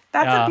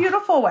that's a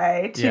beautiful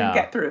way to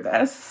get through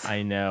this.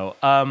 I know.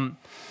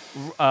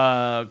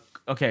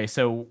 Okay,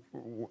 so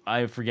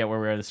I forget where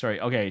we are in the story.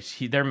 Okay,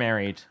 they're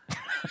married.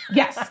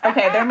 Yes.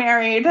 Okay, they're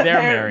married.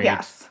 They're married.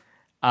 Yes.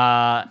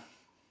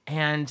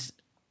 And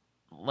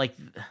like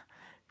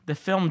the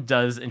film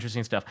does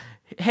interesting stuff.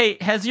 Hey,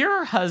 has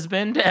your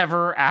husband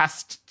ever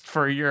asked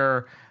for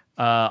your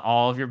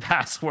all of your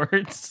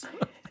passwords?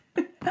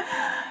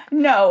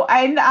 No,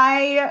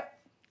 I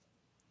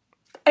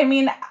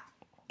mean,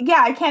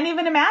 yeah, I can't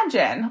even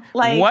imagine.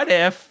 Like, what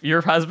if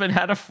your husband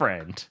had a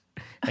friend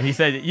and he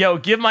said, "Yo,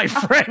 give my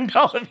friend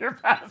all of your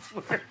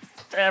passwords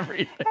to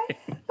everything"?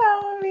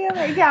 That would be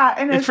amazing. Yeah,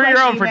 and it's for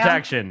your own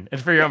protection.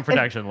 It's for your own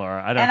protection,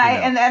 Laura. I don't.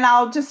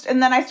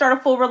 And then I start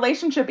a full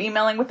relationship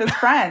emailing with his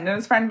friend, and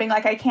his friend being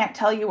like, "I can't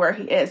tell you where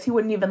he is. He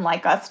wouldn't even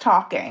like us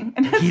talking."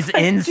 And he's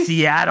like, in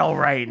Seattle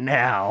right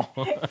now.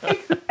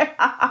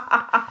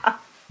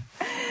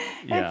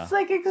 It's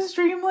like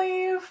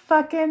extremely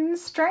fucking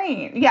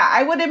strange. Yeah,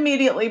 I would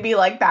immediately be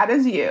like, "That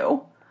is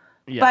you."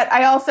 Yeah. But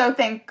I also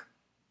think,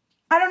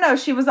 I don't know.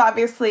 She was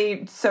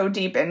obviously so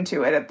deep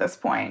into it at this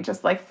point,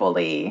 just like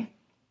fully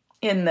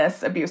in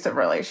this abusive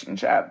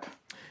relationship.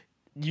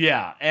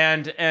 Yeah,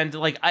 and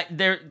like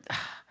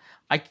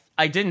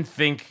I didn't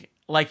think,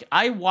 like,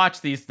 I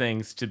watch these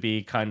things to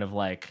be kind of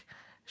like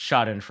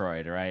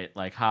Schadenfreude, right?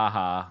 Like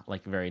haha,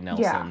 like very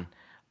Nelson.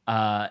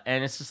 Yeah.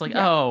 And it's just like,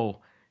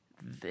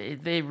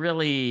 they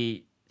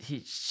really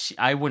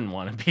I wouldn't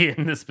want to be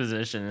in this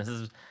position. This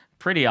is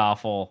pretty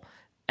awful.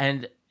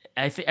 And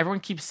I think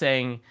everyone keeps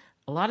saying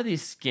a lot of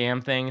these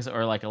scam things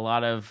or like a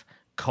lot of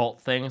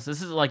cult things.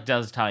 This is like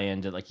does tie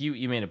into like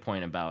you made a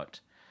point about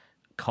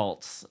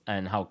cults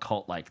and how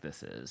cult like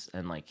this is,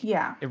 and like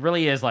it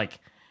really is like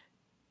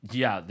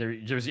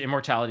there's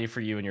immortality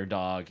for you and your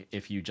dog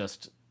if you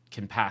just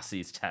can pass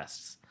these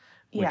tests,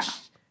 which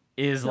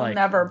is like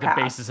the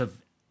basis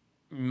of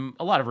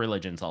a lot of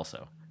religions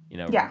also,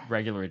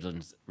 regular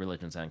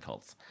religions and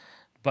cults.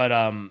 But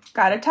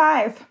gotta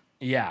tithe.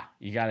 Yeah,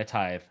 you gotta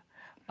tithe.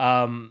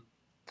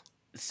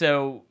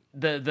 So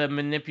the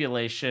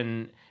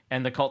manipulation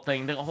and the cult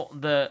thing,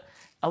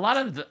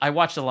 I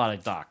watched a lot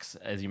of docs,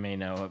 as you may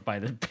know, by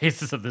the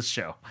basis of this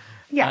show.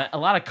 Yeah. A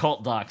lot of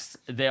cult docs,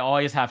 they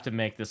always have to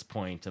make this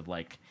point of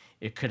like,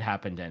 it could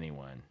happen to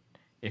anyone.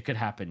 It could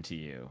happen to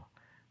you.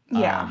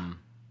 Yeah.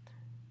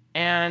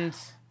 And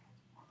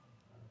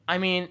I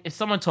mean, if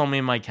someone told me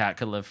my cat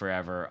could live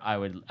forever, I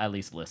would at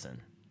least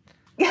listen.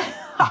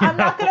 I'm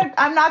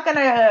not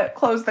gonna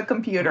close the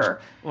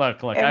computer. Look.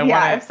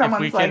 If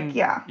someone's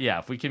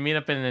if we can meet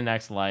up in the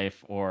next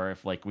life, or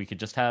if like we could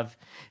just have.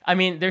 I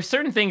mean, there's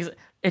certain things.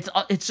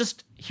 It's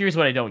just, here's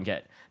what I don't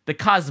get: the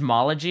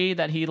cosmology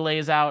that he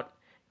lays out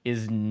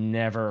is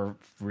never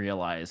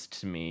realized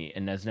to me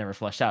and has never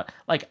fleshed out.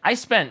 Like, I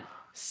spent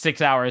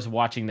 6 hours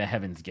watching the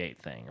Heaven's Gate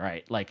thing,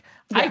 right? Like,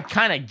 I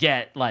kind of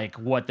get, like,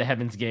 what the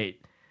Heaven's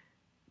Gate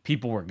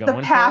people were going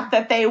for. The path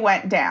that they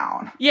went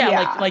down.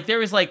 Yeah, like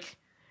there is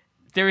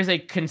a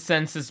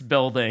consensus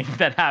building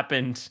that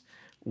happened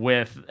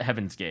with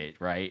Heaven's Gate,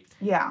 right?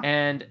 Yeah.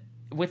 And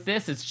with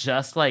this, it's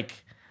just,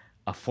 like,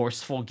 a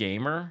forceful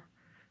gamer.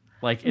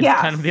 Like, it's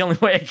kind of the only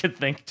way I could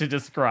think to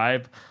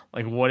describe,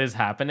 like, what is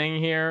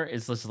happening here.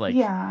 Is just, like...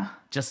 Yeah.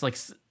 Just, like,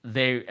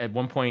 they... At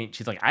one point,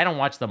 she's like, I don't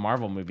watch the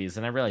Marvel movies.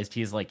 And I realized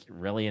he's, like,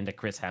 really into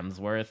Chris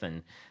Hemsworth.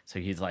 And so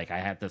he's like, I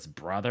have this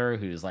brother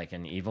who's, like,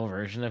 an evil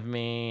version of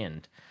me.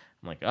 And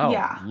I'm like,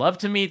 oh, love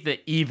to meet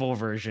the evil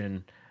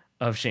version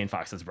of Shane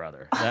Fox's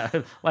brother.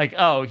 Like,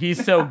 oh,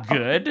 he's so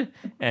good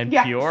and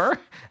pure.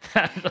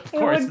 Of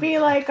course. It would be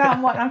like,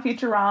 what, on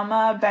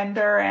Futurama,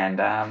 Bender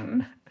and...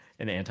 An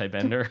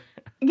anti-Bender.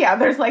 Yeah,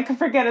 there's like, I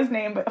forget his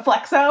name, but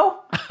Flexo.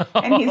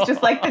 And he's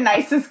just like the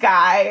nicest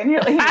guy. And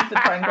he's the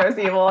friend goes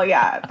evil.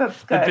 Yeah,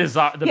 that's good.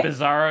 The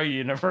Bizarro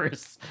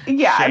universe.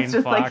 Yeah, Shane it's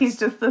just Fox. like, he's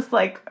just this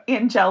like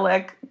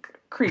angelic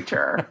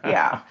creature.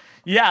 Yeah.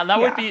 Yeah,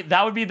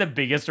 that would be the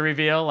biggest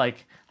reveal.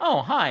 Like,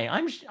 oh, hi,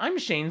 I'm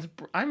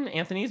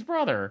Anthony's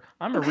brother.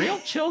 I'm a real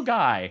chill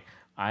guy.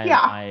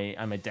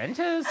 I'm a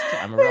dentist.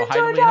 I'm a real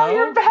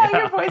hidey-ho.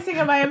 You're voicing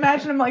him. I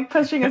imagine him like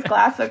pushing his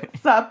glasses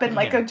up and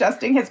like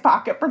adjusting his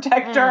pocket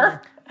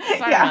protector.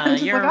 Sarma,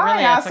 you're like,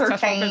 really a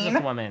successful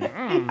businesswoman.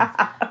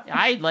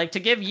 I'd like to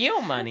give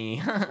you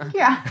money. Can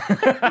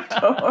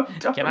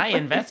I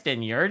invest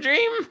in your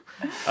dream?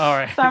 All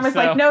right. Sarma's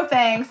like, no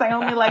thanks. I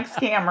only like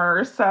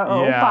scammers. So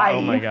bye.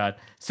 Oh my god.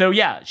 So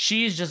yeah,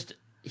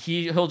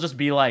 he'll just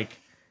be like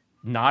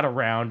not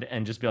around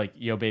and just be like,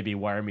 yo baby,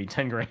 wire me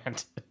 10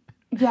 grand.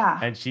 Yeah.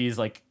 And she's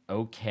like,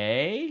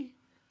 okay,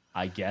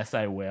 I guess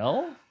I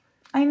will.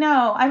 I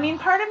know. I mean,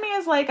 part of me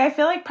is like, I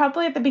feel like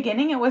probably at the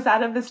beginning it was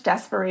out of this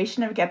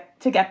desperation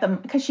to get them,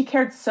 because she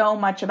cared so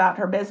much about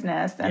her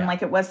business and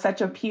like it was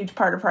such a huge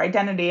part of her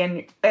identity.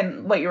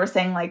 And what you were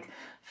saying, like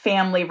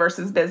family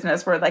versus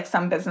business, where like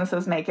some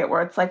businesses make it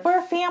where it's like, we're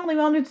a family,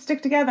 we all need to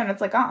stick together. And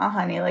it's like,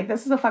 honey, like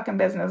this is a fucking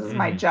business. This is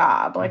my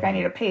job. Like I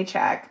need a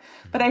paycheck.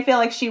 But I feel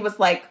like she was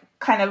like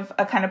kind of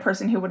a kind of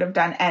person who would have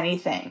done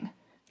anything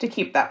to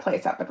keep that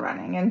place up and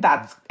running.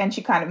 And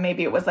she kind of,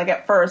 maybe it was like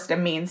at first a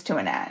means to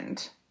an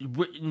end.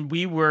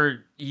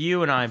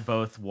 You and I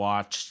both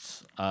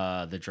watched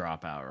The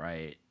Dropout,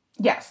 right?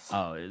 Yes.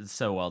 Oh, it's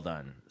so well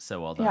done.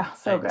 So well done. Yeah,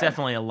 so good.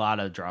 Definitely a lot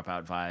of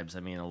Dropout vibes. I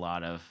mean, a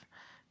lot of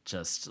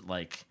just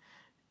like,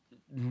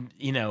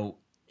 you know,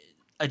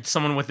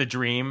 someone with a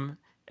dream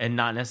and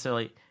not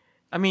necessarily,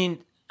 I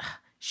mean,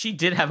 she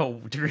did have a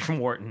degree from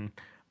Wharton,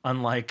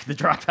 unlike The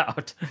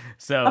Dropout.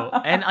 So,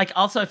 and like,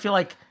 also I feel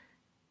like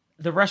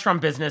the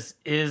restaurant business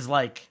is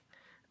like,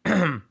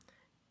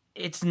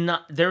 it's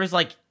not, there is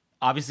like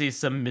obviously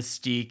some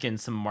mystique and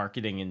some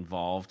marketing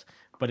involved,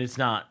 but it's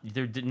not,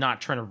 they're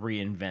not trying to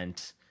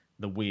reinvent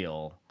the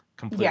wheel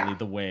completely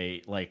the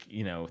way, like,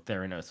 you know,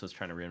 Theranos was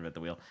trying to reinvent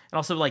the wheel. And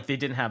also like they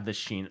didn't have the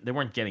sheen, they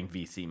weren't getting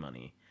VC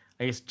money.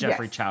 I guess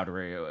Jeffrey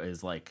Chowdhury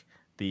is like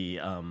the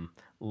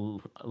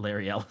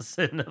Larry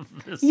Ellison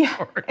of this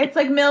story. It's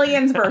like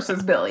millions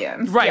versus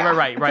billions. Right.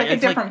 It's like a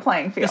different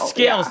playing field. The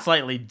scale is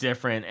slightly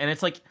different, and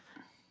it's like,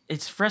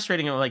 it's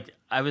frustrating. Like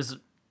I was,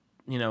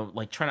 you know,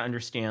 like trying to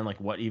understand like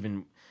what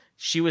even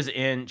she was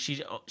in.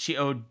 She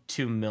owed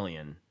 $2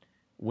 million,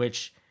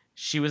 which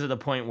she was at the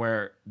point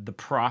where the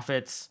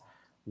profits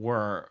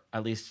were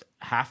at least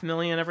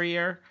 $500,000 every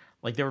year.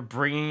 Like they were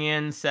bringing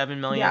in $7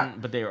 million,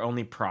 but they were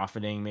only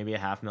profiting maybe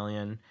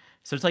 $500,000.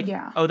 So it's like,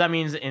 oh, that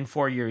means in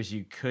 4 years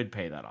you could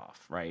pay that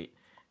off, right?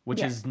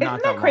 Which is not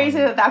Isn't that crazy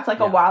that that's like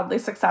a wildly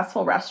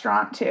successful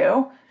restaurant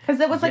too? Because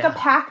it was like a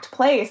packed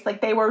place. Like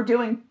they were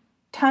doing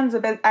tons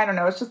of it. I don't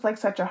know. It's just like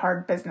such a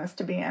hard business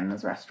to be in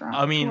as restaurants.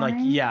 I mean, like,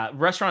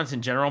 restaurants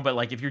in general, but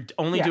like if you're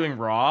only doing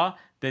raw,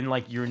 then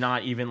like you're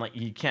not even like,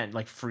 you can't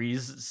like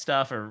freeze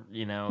stuff or,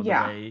 you know, the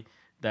way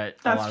that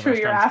a lot of restaurants do. That's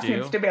true. Your ass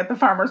needs to be at the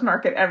farmer's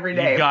market every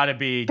day. You gotta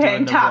be paying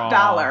doing the top raw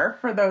dollar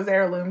for those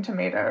heirloom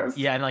tomatoes.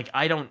 Yeah, and like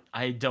I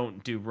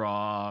don't do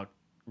raw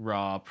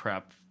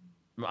prep.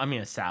 I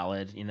mean a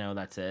salad, you know,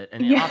 that's it.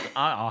 And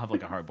I'll have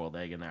like a hard boiled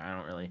egg in there.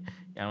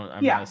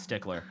 I'm not a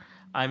stickler.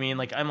 I mean,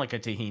 like I'm like a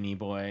tahini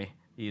boy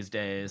these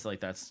days. Like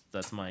that's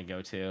my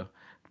go-to.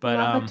 But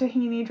love a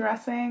tahini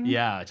dressing.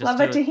 Yeah, just love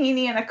a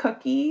tahini and a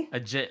cookie.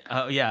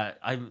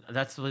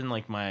 That's been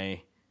like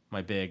my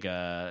big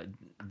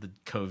the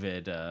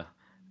COVID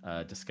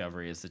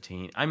discovery is the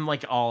tahini. I'm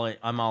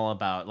all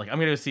about, like, I'm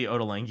gonna go see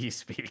Ottolenghi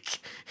speak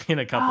in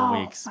a couple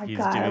weeks. He's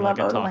doing like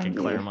a talk in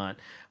Claremont.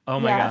 Oh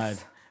my god.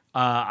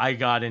 I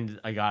got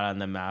on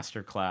the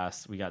master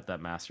class. We got that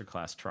master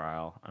class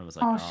trial. I was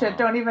like, oh shit!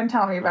 Don't even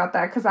tell me about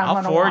that because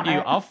I'll forward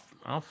you.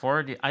 I'll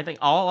forward you. I think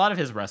a lot of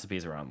his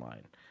recipes are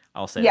online.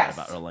 I'll say that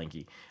about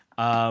Ottolenghi.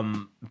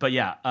 But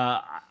yeah,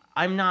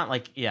 I'm not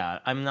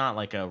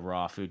like a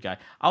raw food guy.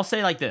 I'll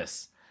say like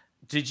this: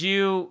 did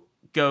you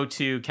go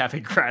to Cafe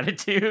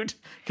Gratitude?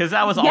 Because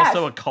that was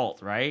also a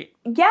cult, right?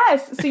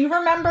 Yes. So you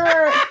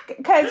remember,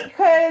 because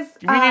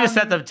we need to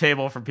set the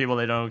table for people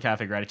that don't know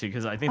Cafe Gratitude,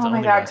 because I think it's oh my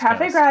only God, West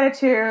Cafe Coast.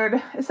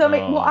 Gratitude. So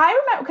well,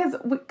 I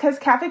remember because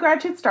Cafe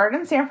Gratitude started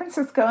in San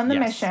Francisco in the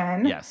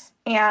Mission. Yes.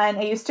 And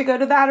I used to go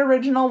to that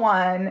original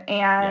one,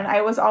 and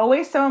I was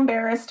always so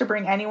embarrassed to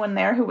bring anyone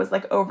there who was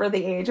like over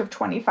the age of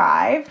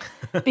 25,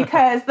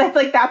 because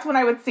that's when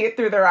I would see it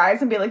through their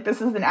eyes and be like, this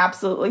is an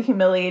absolutely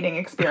humiliating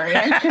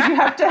experience, because you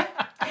have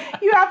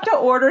to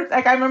order.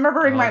 Like, I remember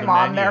bringing my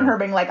mom there and her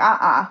being like,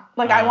 I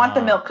want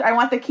the milk, I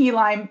want the key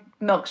lime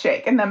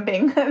milkshake, and then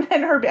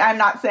I'm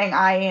not saying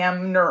I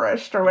am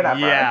nourished or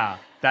whatever. Yeah,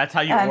 that's how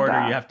you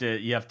order.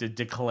 You have to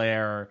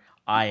declare,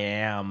 I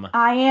am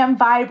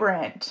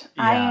vibrant.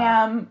 Yeah. I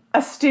am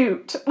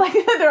astute. Like,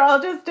 they're all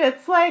just,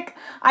 it's like,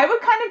 I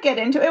would kind of get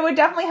into it. It would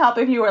definitely help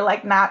if you were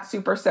like not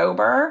super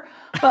sober,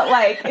 but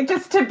like,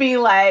 just to be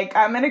like,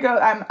 I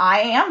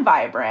am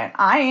vibrant.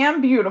 I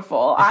am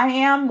beautiful. I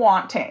am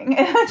wanting.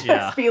 And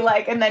just be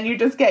like, and then you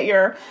just get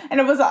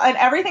and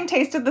everything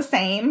tasted the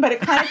same, but it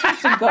kind of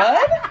tasted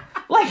good.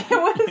 Like, it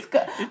was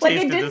good.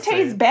 It didn't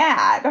taste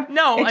bad.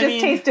 No, it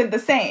just tasted the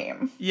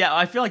same. Yeah,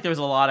 I feel like there was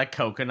a lot of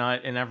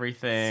coconut and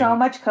everything. So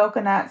much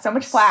coconut, so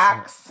much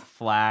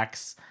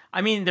flax.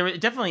 I mean, they were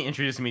definitely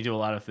introduced me to a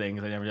lot of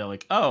things. I never did,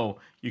 like, oh,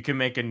 you can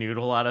make a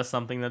noodle out of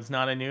something that's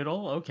not a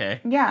noodle? Okay.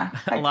 Yeah.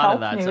 Like a lot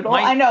of that. Noodle.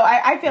 I know.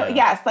 I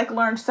feel,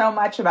 learned so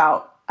much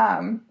about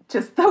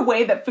just the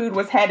way that food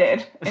was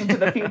headed into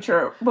the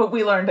future, but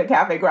we learned at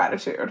Cafe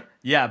Gratitude.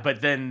 Yeah, but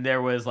then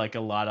there was like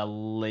a lot of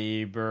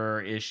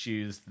labor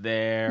issues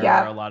there.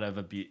 Yeah. A lot of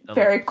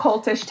very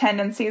cultish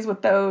tendencies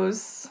with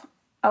those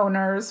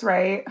owners,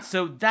 right?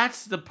 So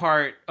that's the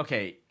part.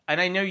 Okay.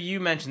 And I know you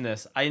mentioned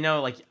this. I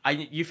know,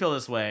 you feel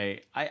this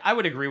way. I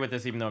would agree with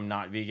this, even though I'm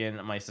not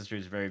vegan. My sister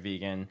is very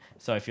vegan,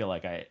 so I feel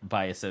like I,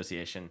 by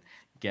association,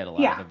 get a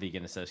lot of the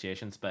vegan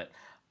associations. But,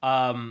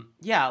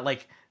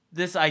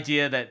 this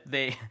idea that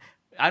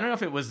I don't know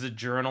if it was the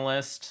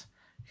journalist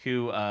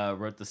who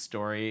wrote the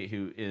story,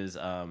 who is,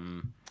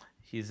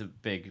 he's a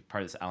big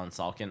part of this, Alan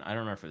Salkin. I don't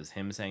remember if it was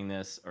him saying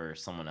this or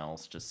someone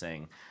else just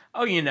saying,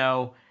 oh,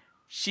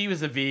 she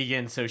was a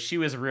vegan, so she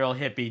was real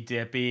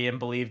hippy-dippy and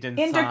believed in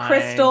into signs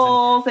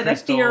crystals and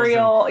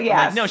ethereal.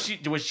 Yes. No,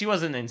 she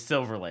wasn't in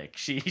Silver Lake.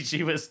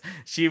 She was.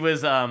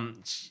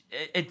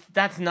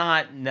 That's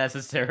not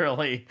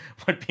necessarily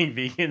what being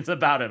vegan's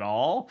about at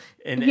all.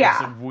 And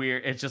it's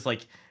weird. It's just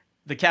like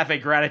the Cafe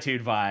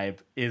Gratitude vibe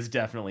is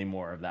definitely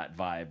more of that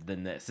vibe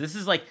than this. This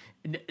is like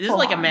a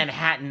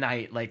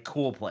Manhattanite, like,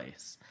 cool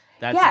place.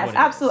 That's yes,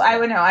 absolutely. I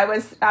would know. I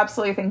was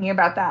absolutely thinking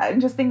about that, and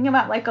just thinking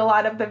about like a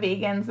lot of the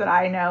vegans that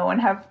I know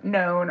and have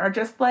known are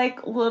just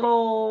like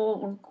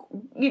little.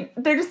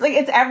 They're just like,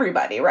 it's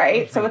everybody,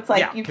 right? So it's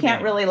like you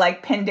can't really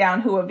like pin down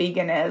who a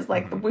vegan is.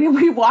 Like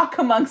we walk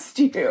amongst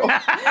you,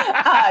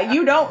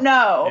 you don't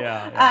know,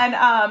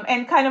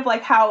 and kind of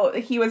like how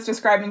he was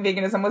describing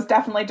veganism was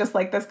definitely just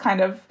like this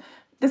kind of.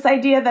 This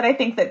idea that I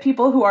think that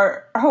people who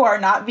are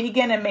not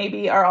vegan and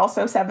maybe are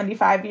also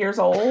 75 years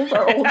old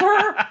or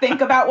older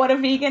think about what a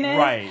vegan is.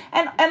 Right.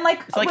 And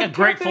like it's like a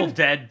Grateful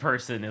Dead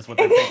person is what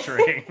they're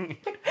picturing.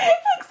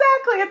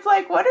 Exactly. It's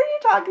like, what are you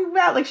talking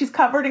about? Like, she's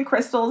covered in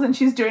crystals and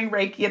she's doing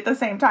Reiki at the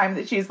same time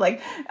that she's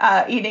like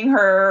eating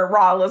her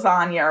raw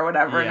lasagna or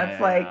whatever. And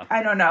it's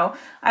I don't know.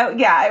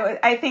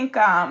 I think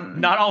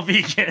not all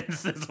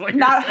vegans is what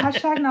you're saying.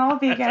 Hashtag not all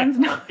vegans.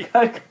 No,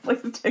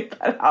 please take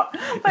that out.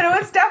 But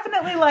it was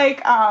definitely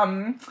like what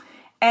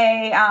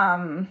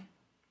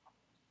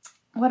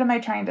am I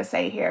trying to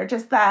say here?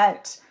 Just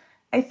that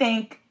I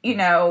think,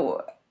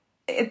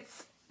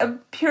 it's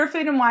Pure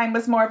Food and Wine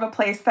was more of a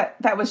place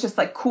that was just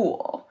like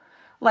cool.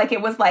 Like,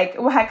 it was like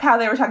how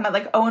they were talking about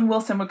like Owen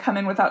Wilson would come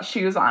in without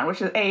shoes on,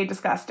 which is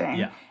disgusting.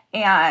 Yeah.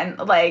 And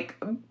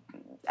like,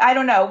 I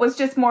don't know, it was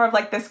just more of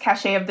like this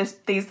cachet of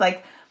these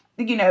like,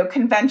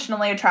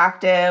 conventionally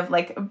attractive,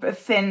 like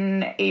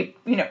thin,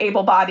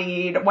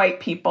 able-bodied white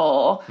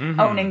people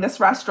owning this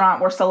restaurant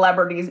where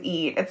celebrities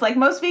eat. It's like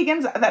most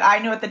vegans that I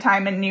knew at the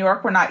time in New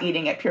York were not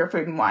eating at Pure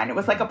Food and Wine. It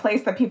was like a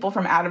place that people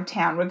from out of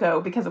town would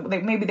go because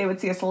maybe they would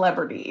see a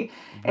celebrity.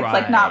 It's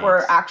like not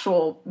where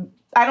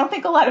I don't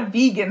think a lot of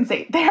vegans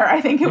ate there.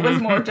 I think it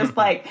was more just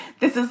like,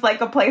 this is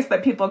like a place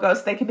that people go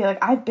so they can be like,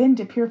 I've been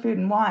to Pure Food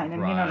and Wine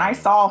and, and I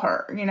saw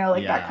her,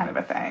 that kind of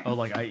a thing. Oh,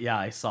 like,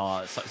 I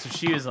saw. So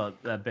she was a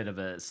bit of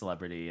a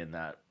celebrity in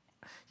that.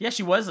 Yeah,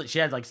 she was. She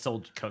had like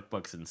sold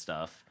cookbooks and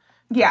stuff.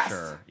 Yes.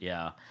 Sure.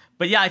 Yeah.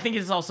 But yeah, I think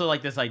it's also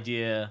like this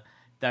idea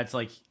that's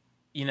like,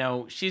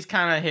 she's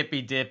kind of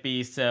hippy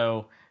dippy.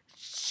 So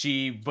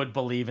she would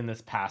believe in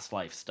this past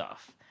life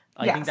stuff.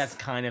 I think that's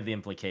kind of the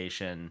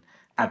implication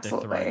that they're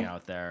throwing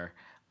out there.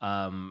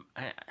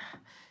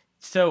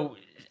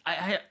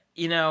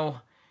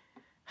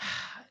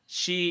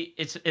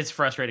 It's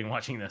frustrating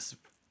watching this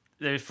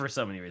for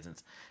so many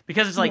reasons,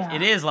 because it's like,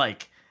 it is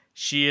like,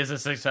 she is a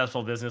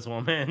successful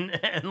businesswoman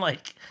and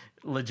like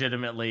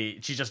legitimately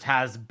she just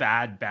has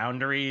bad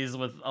boundaries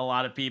with a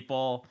lot of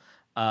people.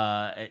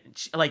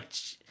 It's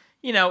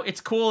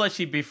cool that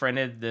she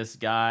befriended this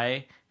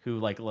guy who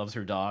like loves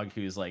her dog,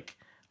 who's like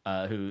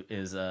who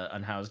is an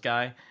unhoused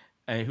guy,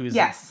 who's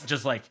Yes.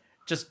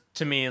 just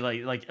to me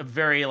like a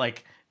very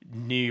like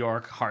New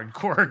York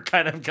hardcore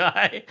kind of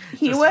guy.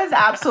 He was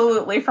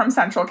absolutely from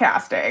Central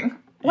Casting.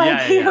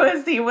 Like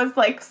he was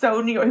like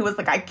so New York. He was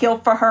like, I kill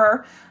for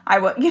her. I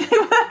would, and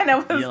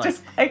it was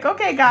just like,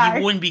 okay, guy.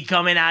 He wouldn't be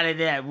coming out of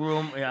that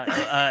room.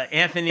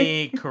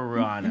 Anthony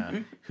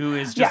Carana, who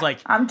is just like,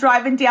 I'm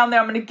driving down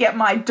there. I'm going to get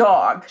my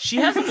dog. She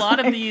has a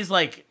lot of these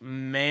like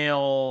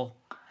male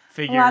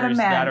figures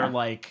that are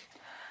like,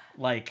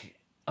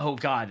 oh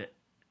God,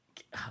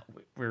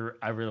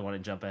 I really want to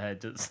jump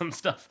ahead to some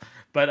stuff,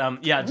 but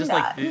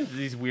like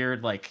these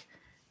weird like.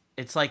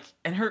 It's like,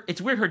 and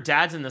it's weird. Her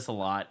dad's in this a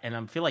lot, and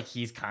I feel like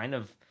he's kind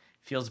of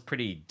feels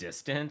pretty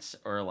distant,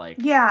 or like,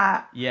 maybe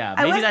I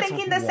was that's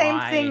thinking the same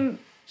thing.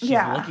 She's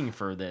looking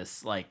for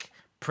this like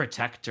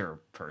protector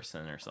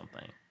person or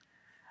something.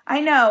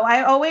 I know.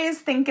 I always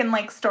think in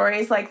like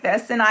stories like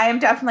this, and I am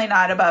definitely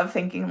not above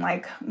thinking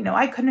like,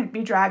 I couldn't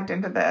be dragged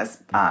into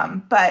this.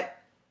 But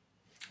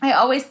I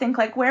always think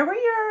like, where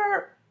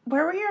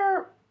were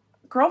your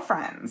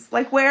girlfriends?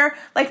 Like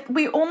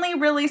we only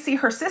really see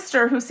her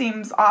sister, who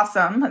seems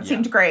awesome. It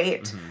seemed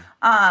great.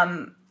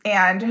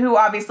 And who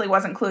obviously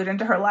wasn't clued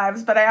into her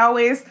lives. But I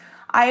always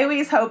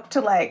hope to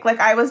like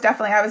I was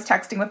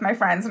texting with my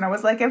friends, and I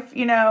was like, if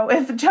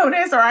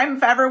Jonas, or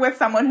I'm ever with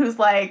someone who's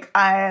like,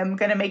 I'm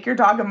going to make your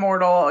dog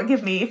immortal,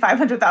 give me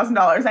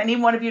 $500,000. I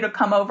need one of you to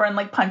come over and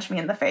like punch me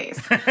in the face.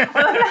 Or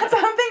like,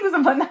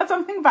 not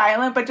something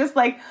violent, but just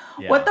like,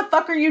 what the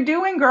fuck are you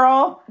doing,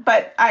 girl?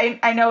 But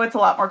I know it's a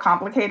lot more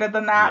complicated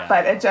than that,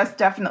 but it just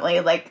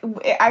definitely like,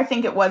 I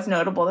think it was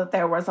notable that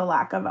there was a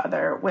lack of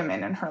other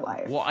women in her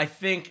life. Well, I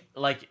think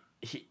like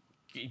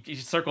he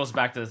circles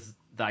back to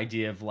the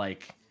idea of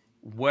like,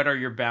 what are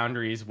your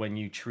boundaries when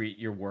you treat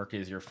your work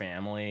as your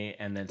family?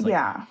 And then it's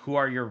like, who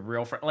are your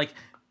real friends? Like,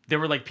 there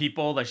were like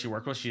people that she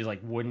worked with, she like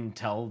wouldn't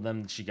tell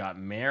them she got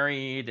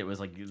married. It was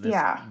like this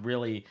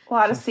really a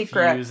lot of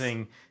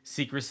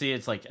secrecy.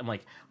 It's like, I'm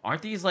like,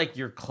 aren't these like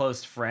your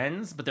close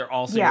friends? But they're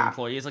also your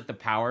employees. Like the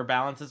power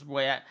balance is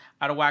way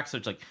out of whack. So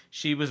it's like,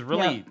 she was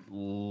really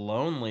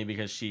lonely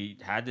because she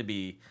had to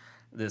be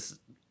this,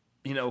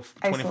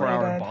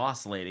 24-hour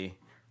boss lady.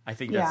 I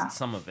think that's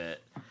some of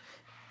it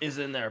is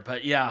in there.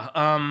 But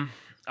all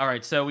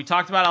right. So we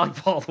talked about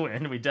Alec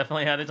Baldwin. We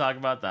definitely had to talk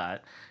about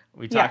that.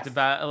 We talked a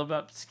little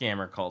about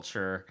scammer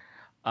culture,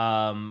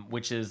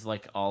 which is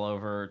like all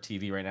over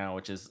TV right now,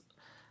 which is,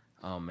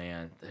 oh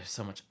man, there's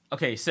so much.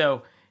 Okay.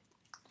 So,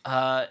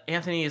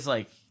 Anthony is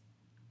like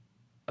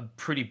a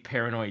pretty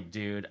paranoid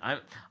dude.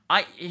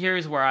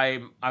 Here's where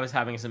I was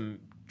having some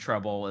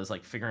trouble is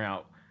like figuring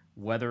out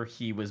whether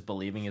he was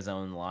believing his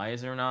own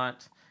lies or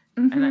not.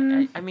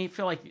 And I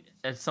feel like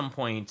at some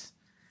point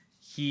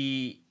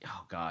we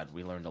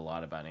learned a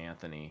lot about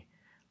Anthony.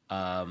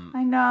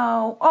 I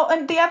know. Oh,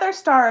 and the other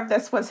star of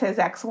this was his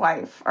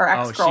ex-wife or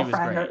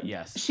ex-girlfriend.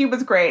 She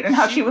was great. And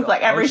how she was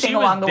like everything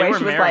along the way.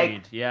 She was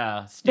like,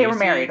 Stacey, they were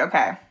married.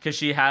 Okay. Because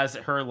she has,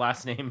 her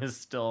last name is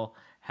still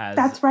has.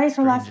 That's right.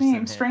 Her last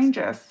name,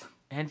 Strangis.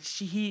 And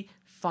he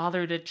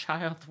fathered a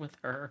child with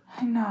her.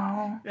 I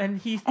know. And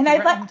he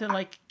threatened to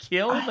like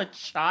kill the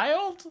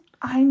child.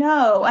 I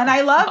know. And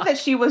I love that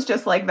she was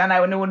just like, then I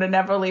would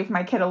never leave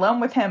my kid alone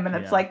with him. And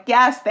it's like,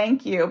 yes,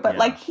 thank you. But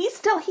like he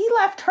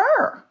left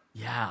her.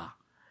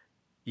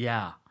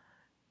 Yeah.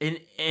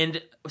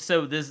 And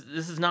so this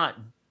is not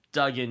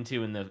dug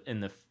into in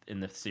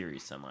the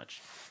series so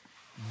much.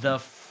 The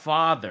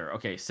father.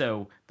 Okay,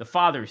 so the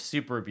father's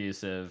super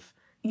abusive.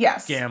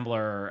 Yes.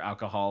 Gambler,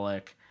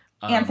 alcoholic.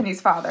 Anthony's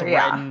father,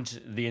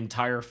 threatened the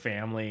entire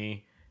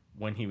family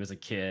when he was a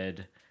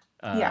kid.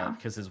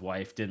 Because his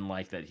wife didn't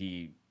like that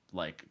he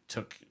like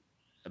took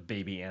a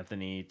baby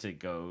Anthony to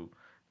go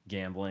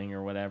gambling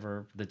or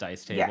whatever, the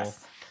dice table.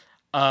 Yes.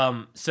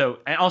 So,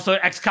 and also an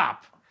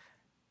ex-cop,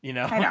 I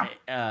know.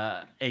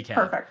 ACAB.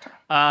 Perfect.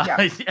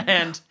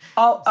 And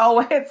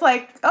it's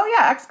like,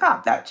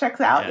 ex-cop, that checks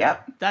out.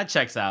 Yep. That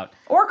checks out.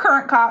 Or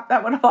current cop,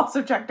 that would have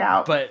also checked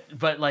out.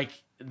 But like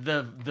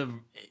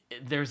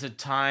there's a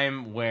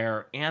time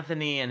where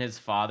Anthony and his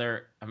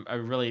father, I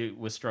really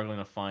was struggling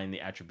to find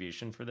the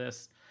attribution for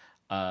this.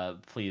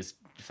 Please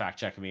fact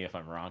check me if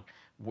I'm wrong.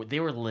 They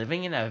were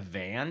living in a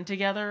van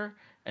together.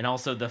 And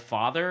also the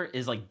father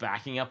is like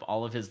backing up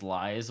all of his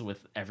lies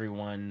with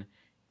everyone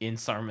in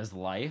Sarma's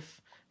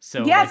life.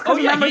 So yes,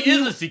 he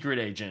is a secret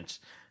agent.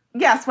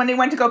 Yes, when they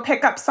went to go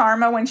pick up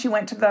Sarma when she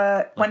went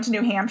to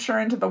New Hampshire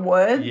into the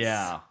woods.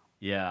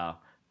 Yeah.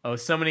 Oh,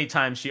 so many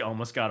times she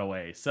almost got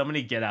away. So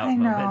many get out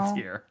moments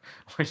here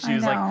where she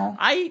was like,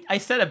 I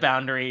set a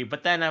boundary,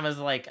 but then I was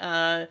like,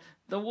 the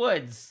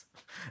woods.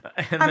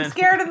 And I'm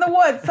scared in the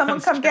woods.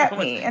 Someone come get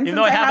me. And even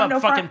though I have a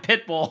fucking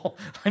pit bull.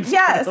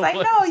 Yes, I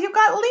know. You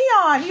got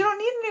Leon. You don't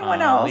need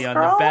anyone else, Leon,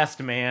 girl. the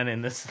best man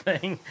in this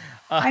thing.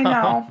 I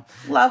know.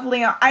 Love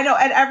Leon. I know.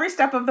 At every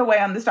step of the way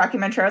on this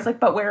documentary, I was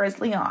like, but where is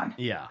Leon?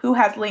 Yeah. Who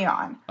has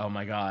Leon? Oh,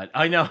 my God.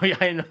 I know.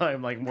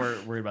 I'm like more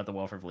worried about the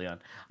welfare of Leon.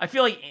 I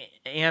feel like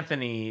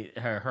Anthony,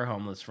 her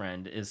homeless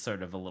friend, is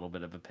sort of a little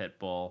bit of a pit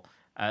bull.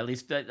 At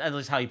least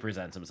how he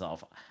presents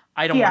himself.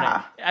 I don't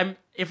want to.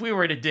 If we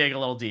were to dig a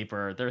little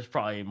deeper, there's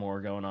probably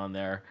more going on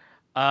there.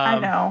 I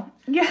know.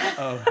 Yeah.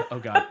 Oh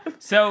God.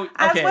 So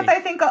okay.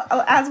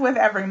 As with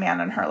every man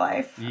in her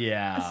life.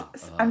 Yeah.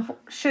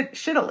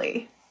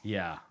 Shittily.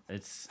 Yeah.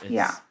 It's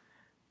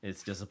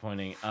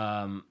disappointing.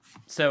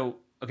 So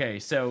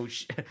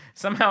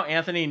somehow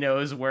Anthony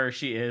knows where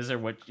she is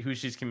or who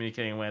she's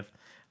communicating with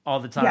all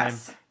the time.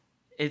 Yes.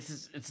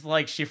 It's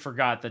like she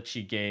forgot that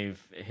she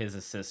gave his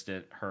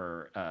assistant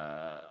her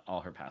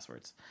all her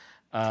passwords.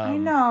 I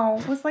know.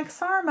 It was like,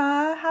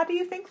 Sarma, how do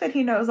you think that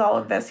he knows all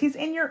of this? He's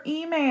in your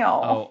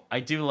email. Oh,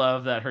 I do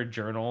love that her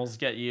journals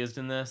get used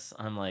in this.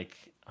 I'm like,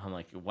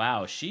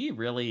 wow, she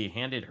really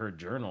handed her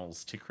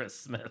journals to Chris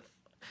Smith.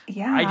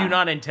 Yeah. I do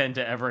not intend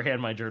to ever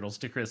hand my journals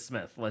to Chris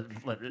Smith. Let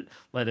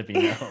it be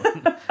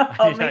known.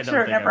 I'll make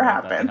sure it never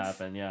happens. That to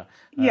happen. Yeah.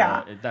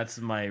 Yeah. That's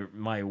my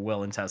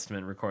will and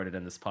testament recorded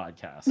in this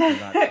podcast.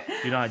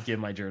 Do not give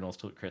my journals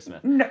to Chris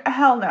Smith. No,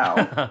 hell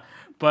no.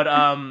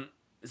 But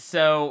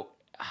so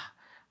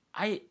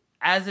I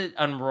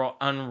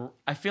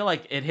feel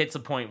like it hits a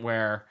point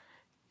where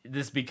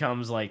this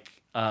becomes like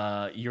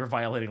you're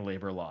violating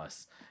labor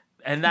laws,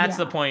 and that's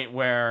the point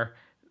where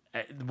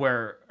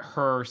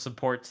her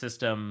support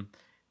system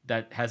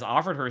that has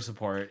offered her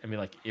support and be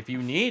like, if you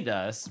need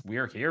us,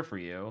 we're here for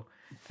you.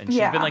 And she's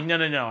been like,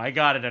 no, I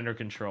got it under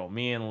control.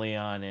 Me and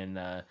Leon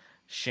and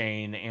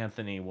Shane,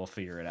 Anthony will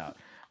figure it out.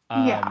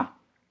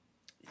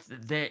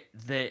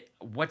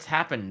 What's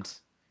happened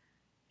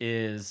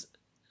is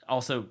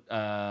also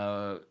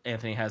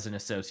Anthony has an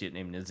associate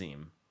named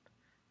Nazim,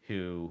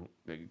 who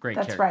great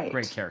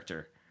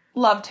character.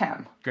 Loved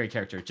him. Great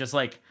character. Just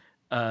like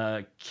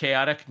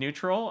chaotic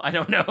neutral. I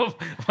don't know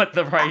what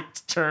the right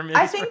term is.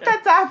 I think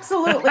that's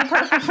absolutely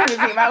perfect for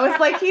Nazim. I was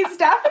like, he's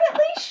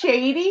definitely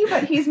shady,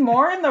 but he's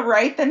more in the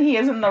right than he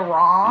is in the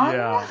wrong.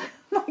 Yeah.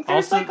 Like,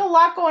 there's a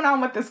lot going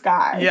on with this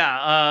guy.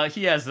 Yeah,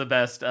 he has the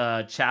best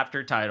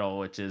chapter title,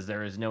 which is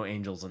 "There is no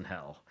angels in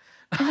hell."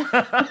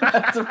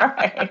 That's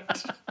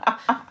right.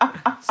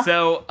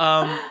 So,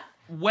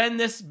 when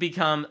this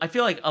becomes, I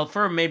feel like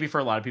for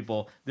a lot of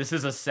people, this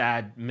is a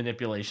sad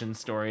manipulation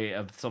story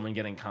of someone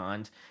getting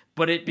conned,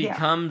 but it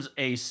becomes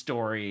a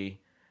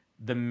story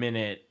the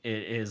minute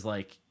it is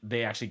like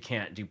they actually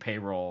can't do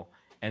payroll,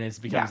 and it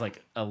becomes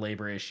like a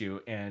labor issue,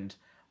 and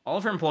all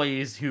of her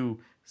employees who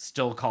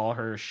still call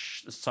her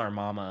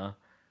Sarmama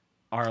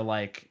are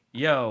like,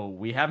 yo,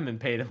 we haven't been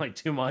paid in like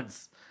 2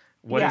 months.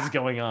 What is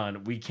going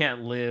on? We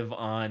can't live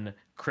on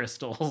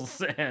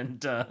crystals and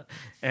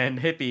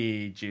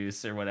hippie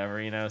juice or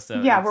whatever, you know?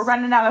 So we're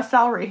running out of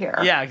celery here.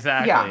 Yeah,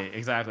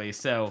 exactly.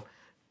 So,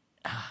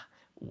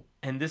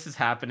 and this is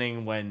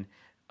happening when,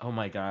 oh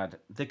my God,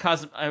 we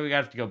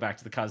have to go back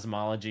to the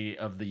cosmology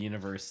of the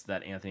universe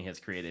that Anthony has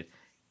created.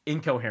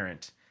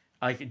 Incoherent.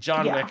 Like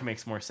John Wick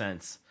makes more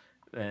sense.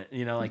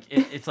 You know, like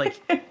it's like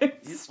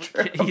it's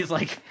true. He's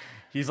like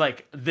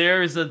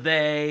there's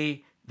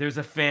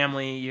a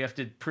family, you have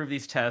to prove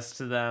these tests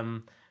to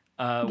them,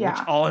 which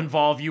all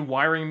involve you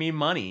wiring me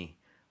money.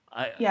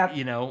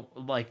 You know,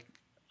 like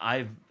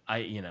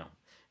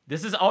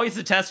this is always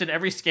the test in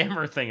every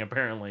scammer thing.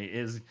 Apparently,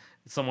 is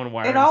someone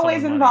wiring. It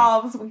always money.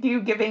 involves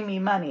you giving me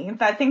money.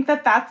 I think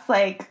that's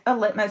like a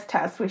litmus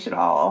test we should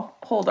all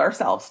hold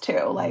ourselves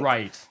to. Like,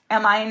 right?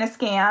 Am I in a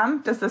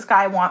scam? Does this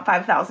guy want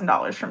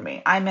 $5,000 from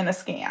me? I'm in a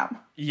scam.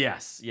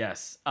 Yes.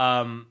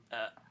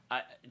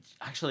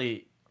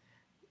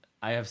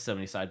 I have so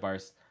many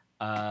sidebars.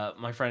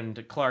 My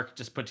friend Clark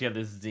just put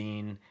together this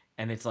zine,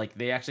 and it's like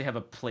they actually have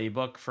a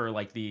playbook for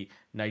like the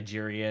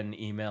Nigerian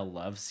email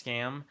love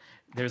scam.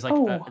 There's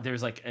like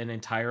there's like an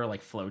entire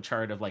like flow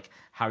chart of like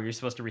how you're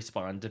supposed to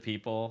respond to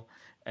people,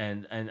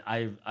 and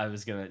I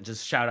was gonna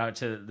just shout out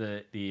to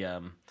the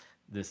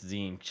this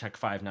zine, Check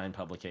 59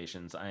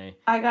 Publications. I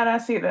gotta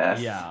see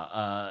this.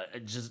 Yeah,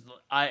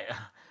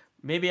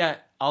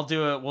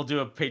 we'll do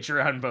a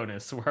Patreon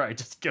bonus where I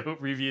just go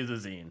review the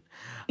zine.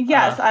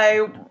 Yes,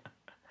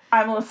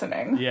 I'm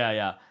listening.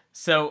 Yeah.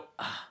 So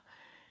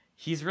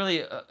he's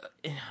really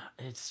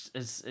it's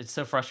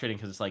so frustrating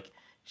because it's like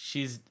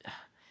she's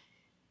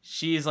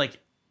like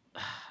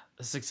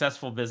a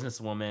successful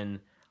businesswoman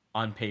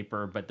on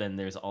paper, but then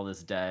there's all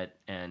this debt,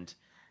 and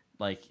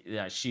like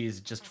she's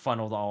just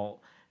funneled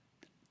all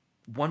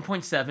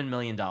 $1.7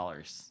 million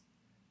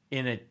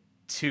in a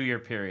 2-year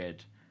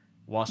period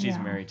while she's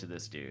married to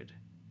this dude.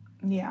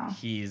 Yeah.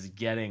 He's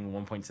getting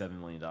 $1.7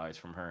 million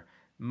from her,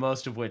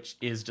 most of which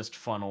is just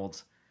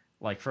funneled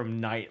like from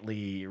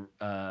nightly,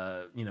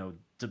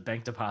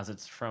 bank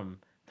deposits from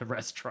the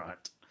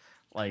restaurant.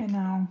 Like, I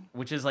know.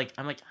 Which is like,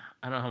 I'm like,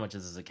 I don't know how much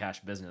this is a cash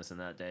business in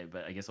that day,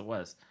 but I guess it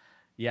was.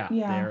 Yeah.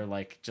 They're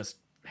like just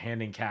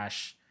handing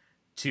cash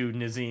to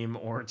Nazim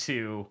or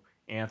to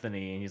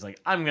Anthony, and he's like,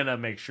 I'm going to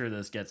make sure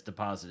this gets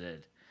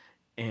deposited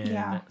in,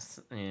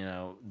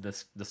 the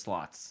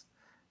slots,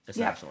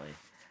 essentially. Yep.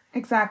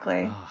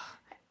 Exactly. Ugh.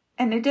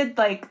 And it did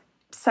like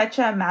such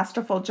a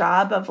masterful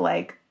job of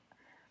like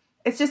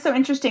it's just so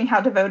interesting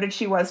how devoted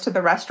she was to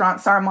the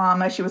restaurant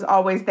Sarma. She was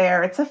always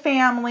there. It's a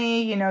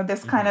family, you know,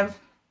 this kind of,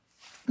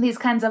 these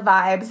kinds of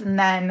vibes. And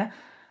then,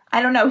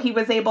 I don't know, he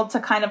was able to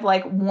kind of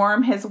like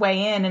warm his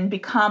way in and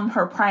become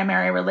her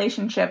primary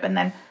relationship and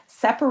then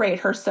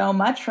separate her so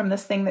much from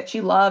this thing that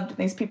she loved, and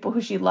these people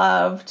who she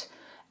loved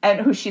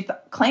and who she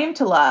claimed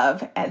to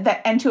love,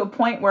 and to a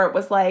point where it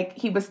was like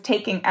he was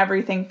taking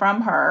everything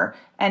from her,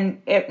 and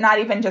it, not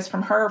even just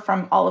from her,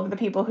 from all of the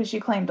people who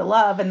she claimed to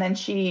love. And then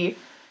she,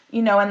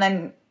 you know, and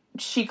then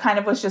she kind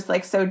of was just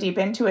like so deep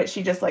into it,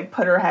 she just like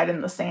put her head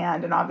in the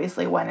sand and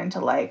obviously went into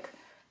like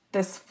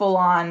this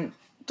full-on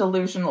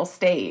delusional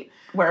state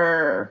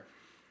where,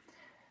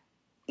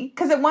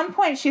 because at one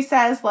point she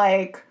says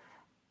like,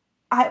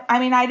 I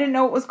mean, I didn't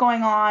know what was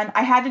going on.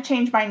 I had to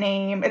change my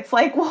name. It's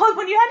like, well,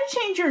 when you had to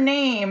change your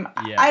name,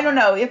 I don't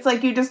know. It's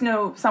like you just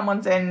know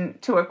someone's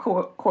into a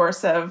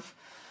course of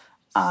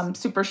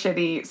super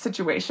shitty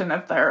situation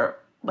if they're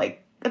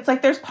like, it's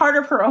like there's part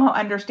of her who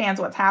understands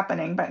what's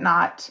happening, but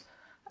not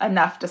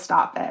enough to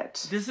stop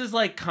it. This is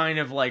like kind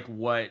of like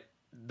what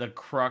the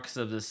crux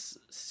of this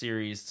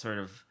series sort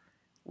of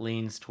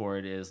leans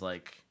toward is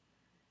like,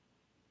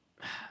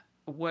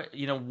 what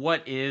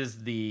is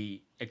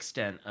the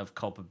extent of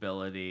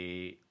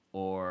culpability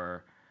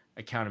or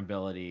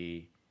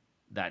accountability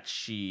that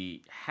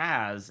she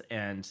has.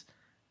 And,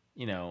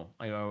 you know,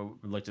 I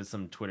looked at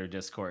some Twitter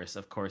discourse.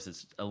 Of course,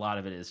 it's a lot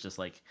of it is just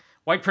like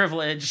white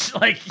privilege.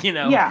 Like, you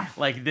know,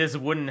 like this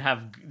wouldn't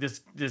have,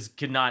 this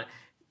could not,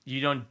 you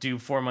don't do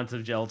 4 months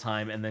of jail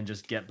time and then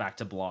just get back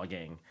to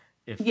blogging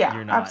if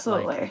you're not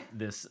like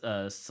this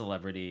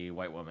celebrity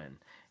white woman.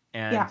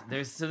 And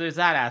there's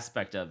that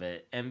aspect of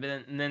it. And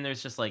then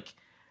there's just like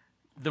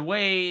the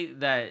way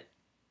that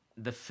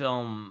the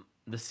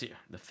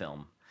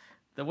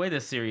way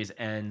this series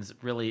ends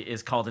really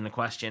is called into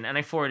question. And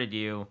I forwarded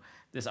you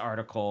this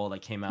article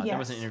that came out. There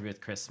was an interview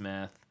with Chris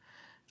Smith.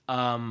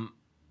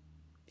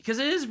 Because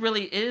it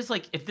is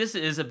like, if this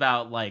is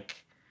about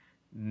like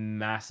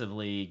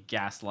massively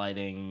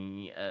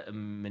gaslighting,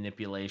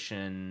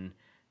 manipulation,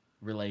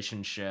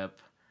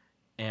 relationship,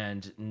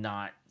 and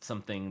not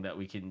something that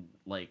we can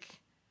like,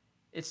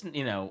 it's,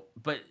 you know,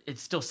 but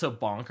it's still so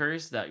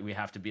bonkers that we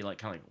have to be like,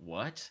 kind of like,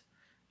 what?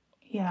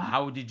 Yeah.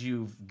 How did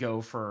you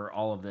go for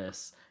all of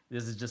this?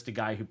 This is just a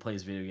guy who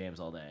plays video games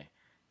all day.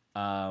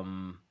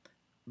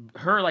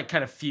 Her like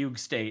kind of fugue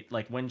state,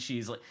 like when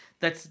she's like,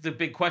 that's the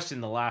big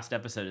question. The last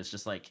episode is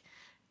just like,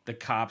 the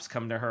cops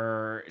come to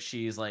her.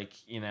 She's like,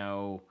 you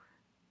know,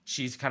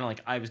 she's kind of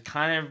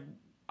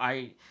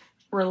like,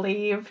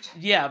 relieved.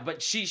 Yeah.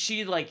 But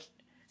she like,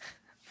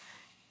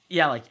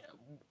 yeah, like,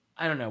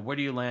 I don't know. Where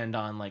do you land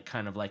on like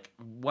kind of like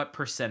what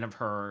percent of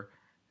her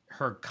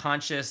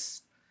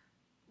conscious,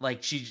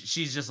 like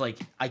she's just like,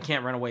 I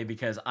can't run away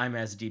because I'm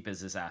as deep as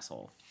this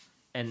asshole,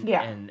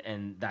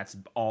 and that's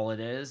all it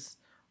is,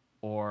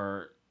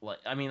 or like,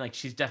 I mean, like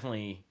she's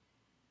definitely.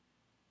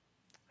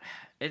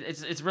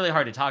 It's really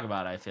hard to talk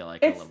about. I feel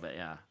like a little bit,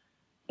 yeah.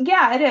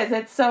 Yeah, it is.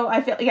 It's so,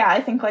 I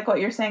think like what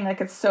you're saying,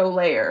 like it's so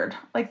layered.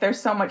 Like there's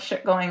so much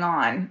shit going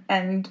on.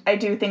 And I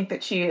do think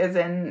that she's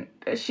in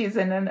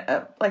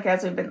like,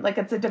 as we've been, like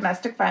it's a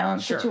domestic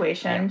violence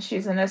situation. Yeah.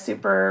 She's an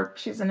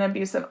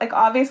abusive, like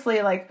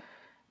obviously like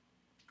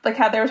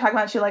how they were talking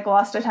about, she like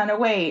lost a ton of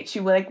weight. She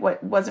like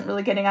wasn't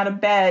really getting out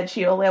of bed.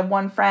 She only had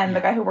one friend,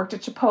 the guy who worked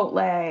at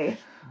Chipotle.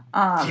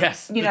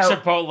 Yes, the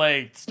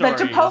Chipotle story. The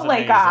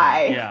Chipotle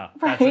guy. Yeah.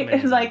 Right.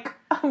 And like,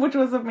 which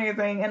was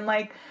amazing. And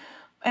like,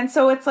 and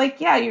so it's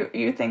like, yeah,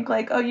 you think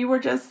like, oh, you were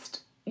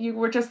just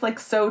like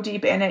so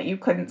deep in it, you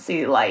couldn't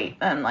see light,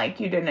 and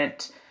like you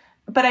didn't.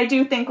 But I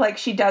do think like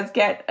she does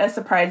get a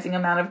surprising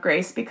amount of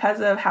grace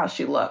because of how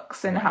she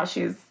looks and how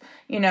she's,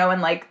 you know,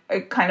 and like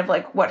kind of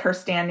like what her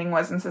standing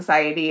was in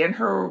society and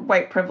her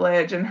white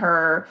privilege and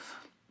her,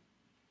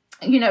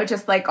 you know,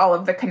 just like all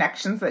of the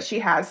connections that she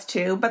has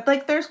too. But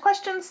like there's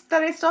questions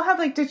that I still have,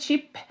 like, did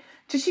she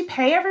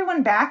pay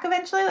everyone back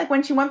eventually? Like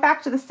when she went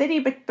back to the city,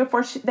 but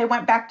before they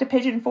went back to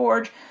Pigeon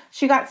Forge,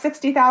 she got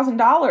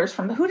 $60,000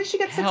 from. Who did she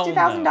get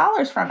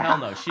 $60,000 from? Hell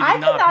no, she did I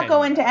could not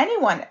go into them.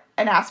 anyone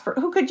and ask for.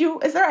 Who could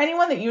you? Is there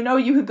anyone that you know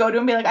you could go to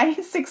and be like, I need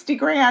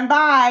 $60,000,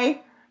 bye?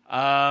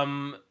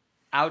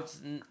 I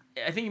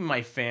think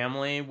my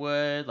family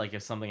would, like,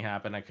 if something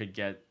happened, I could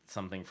get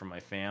something from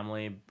my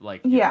family,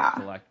 like,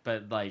 collect.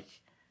 But like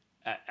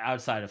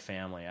outside of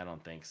family, I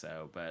don't think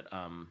so. But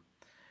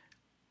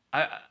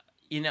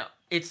you know,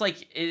 it's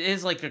like, it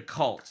is like a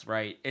cult,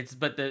 right?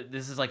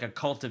 This is like a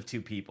cult of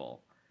two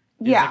people.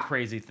 It's a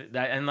crazy thing.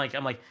 And like,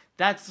 I'm like,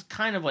 that's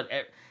kind of what,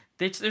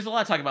 there's a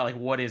lot of talk about like,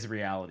 what is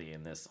reality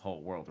in this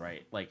whole world,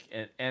 right? Like,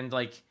 and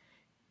like,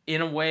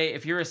 in a way,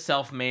 if you're a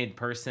self-made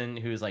person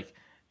who's like,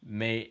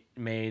 made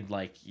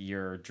like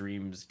your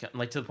dreams,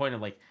 like to the point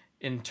of like,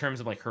 in terms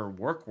of like her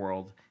work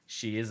world,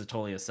 she is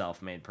totally a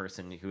self-made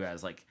person who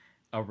has like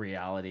a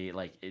reality.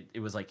 Like, it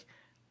was like,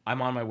 I'm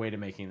on my way to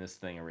making this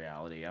thing a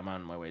reality. I'm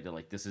on my way to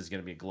like, this is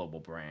going to be a global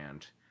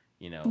brand,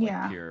 you know,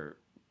 like pure,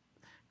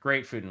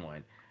 great food and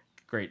wine,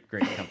 great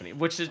company,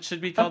 which it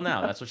should be called now.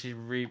 That's what she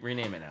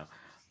rename it now.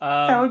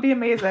 That would be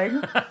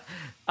amazing.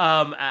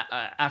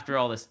 After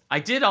all this, I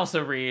did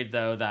also read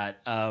though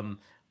that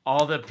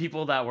all the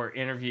people that were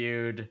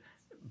interviewed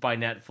by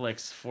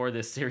Netflix for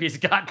this series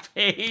got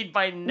paid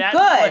by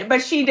Netflix. Good,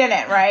 but she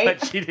didn't, right?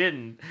 But she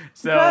didn't.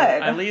 So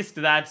Good. At least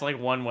that's like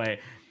one way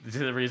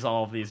to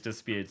resolve these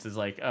disputes is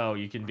like, oh,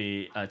 you can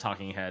be a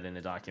talking head in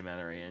a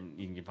documentary and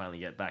you can finally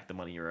get back the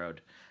money you're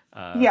owed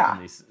from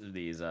these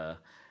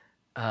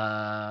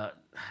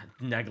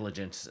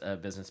negligent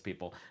business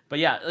people. But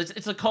yeah,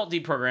 it's a cult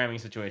deprogramming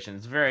situation.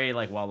 It's very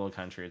like Wild Wild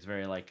Country. It's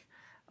very like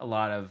a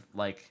lot of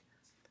like,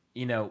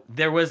 you know,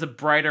 there was a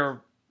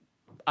brighter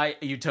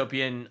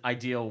utopian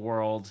ideal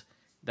world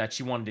that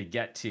she wanted to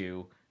get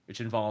to,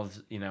 which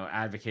involved, you know,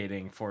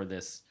 advocating for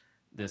this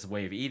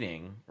way of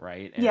eating,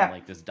 right? And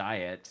like this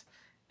diet,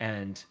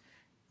 and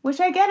which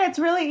I get. It's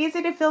really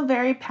easy to feel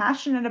very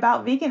passionate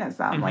about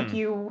veganism. Mm-hmm. Like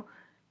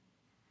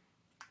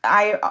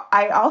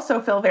I also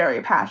feel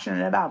very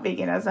passionate about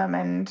veganism,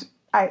 and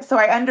I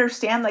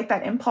understand like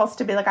that impulse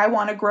to be like, I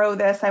want to grow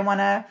this, I want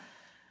to,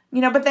 you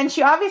know, but then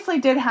she obviously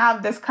did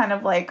have this kind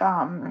of like,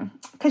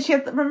 because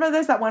remember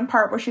there's that one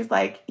part where she's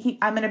like,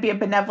 I'm going to be a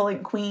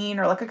benevolent queen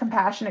or like a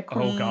compassionate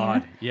queen. Oh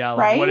God. Yeah. Like,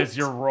 right? What is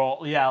your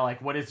role? Yeah. Like,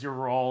 what is your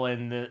role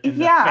in the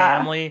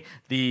family,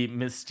 the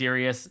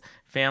mysterious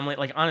family?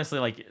 Like, honestly,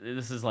 like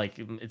this is like,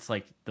 it's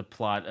like the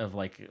plot of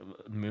like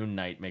Moon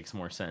Knight makes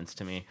more sense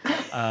to me.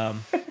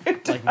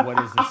 Like,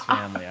 what is this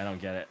family? I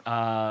don't get it.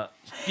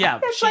 Yeah.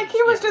 It's like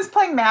he was just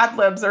playing Mad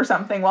Libs or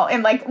something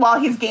while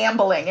he's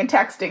gambling and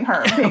texting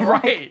her.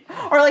 Right.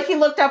 Like, or like he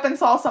looked up and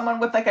saw someone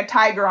with like a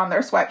tiger on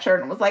their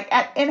sweatshirt and was like,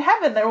 in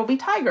heaven there will be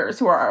tigers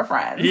who are our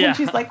friends. Yeah. And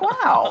she's like,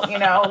 wow, you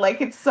know,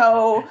 like it's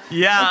so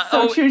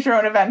choose your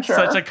own adventure.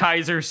 Such a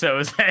Kaiser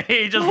Soze.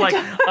 Just like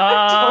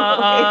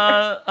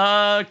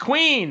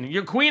queen.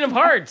 You're queen of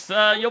hearts.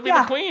 You'll be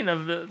the queen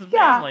of the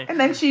family. And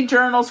then she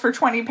journals for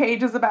 20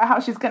 pages about how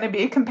she's going to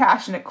be a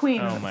compassionate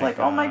queen. Oh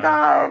my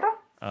God.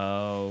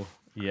 Oh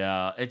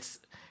yeah, it's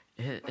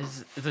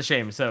a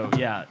shame. So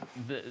yeah,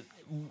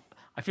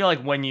 I feel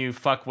like when you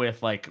fuck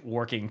with like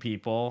working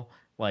people,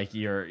 like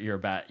you're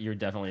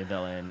definitely a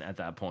villain at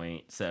that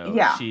point. So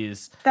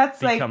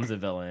becomes a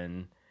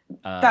villain.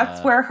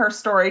 That's where her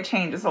story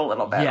changes a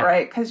little bit,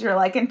 right? Because you're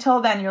like,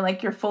 until then,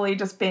 you're fully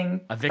just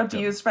being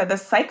abused by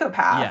this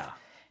psychopath. Yeah.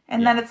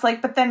 And then it's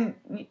like, but then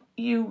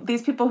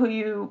these people who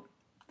you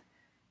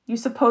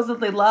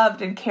supposedly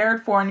loved and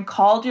cared for and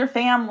called your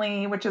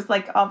family, which is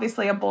like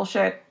obviously a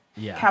bullshit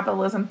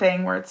capitalism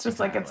thing where it's just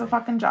like, it's a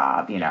fucking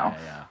job, you know?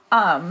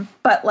 Yeah.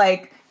 But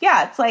like,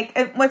 it's like,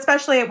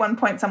 especially at one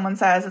point someone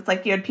says, it's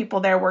like you had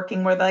people there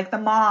working where like the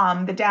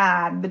mom, the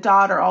dad, the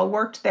daughter all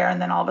worked there. And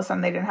then all of a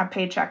sudden they didn't have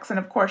paychecks. And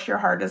of course your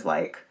heart is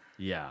like,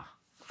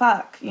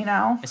 fuck, you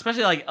know?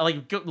 Especially like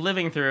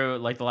living through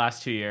like the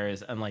last 2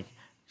 years and like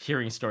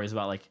hearing stories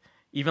about like,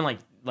 even like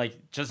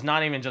just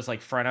not even just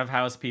like front of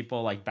house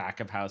people, like back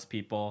of house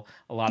people.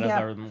 A lot of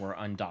them were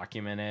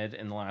undocumented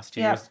in the last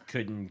 2 years.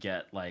 Couldn't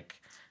get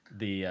like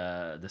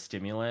the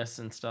stimulus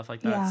and stuff like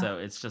that. Yeah. So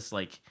it's just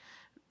like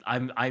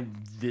I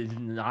did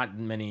not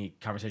many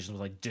conversations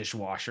with like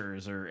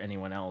dishwashers or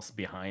anyone else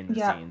behind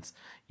the scenes.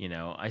 You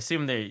know, I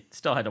assume they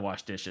still had to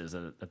wash dishes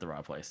at the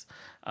raw place.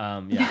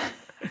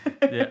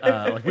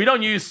 Like we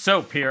don't use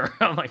soap here.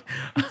 I'm like,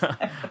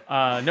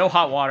 no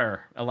hot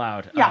water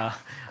allowed. Yeah,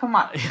 come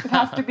on, it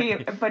has to be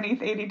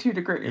beneath 82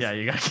 degrees. Yeah,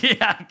 you got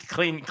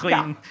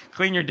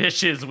clean your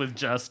dishes with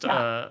just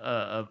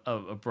a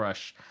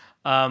brush.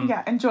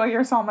 Enjoy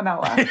your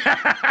salmonella.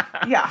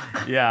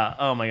 Yeah.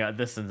 Oh my God,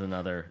 this is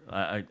another.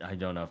 I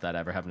don't know if that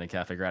ever happened in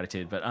Cafe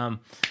Gratitude, but I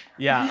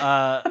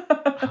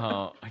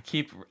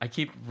keep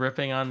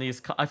ripping on these.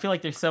 I feel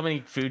like there's so many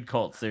food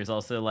cults. There's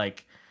also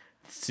like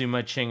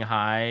Suma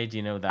Qinghai. Do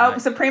you know that? Oh,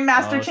 Supreme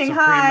Master Qinghai. Supreme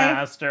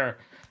Master.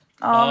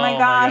 Oh my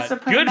gosh,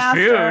 Supreme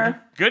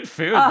Master. Good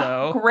food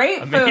though.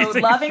 Great Amazing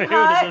food. Loving food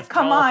Hut.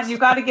 Come on, you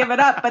got to give it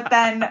up. But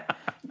then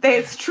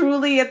it's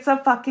a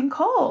fucking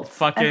cult.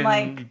 Fucking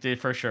like,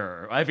 for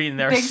sure. I mean,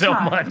 there's so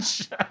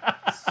much.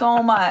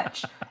 So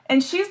much.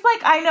 And she's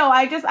like, I know,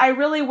 I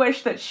really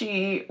wish that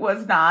she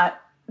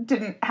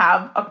didn't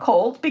have a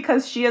cult,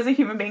 because she as a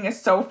human being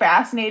is so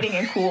fascinating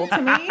and cool to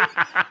me.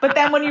 But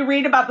then when you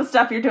read about the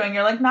stuff you're doing,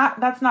 you're like,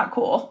 that's not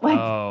cool. Like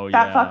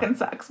that fucking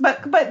sucks.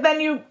 But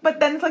then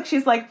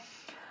it's like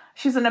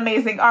she's an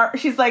amazing art.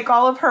 She's like,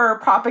 all of her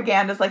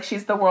propaganda is like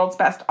she's the world's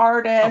best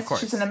artist.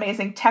 She's an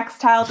amazing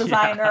textile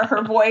designer. Yeah.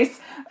 Her voice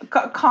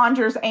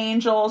conjures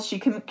angels. She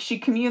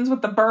communes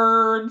with the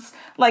birds.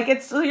 Like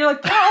you're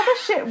like, all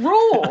this shit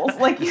rules.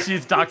 Like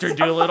she's Dr.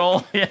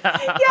 Dolittle. Yeah.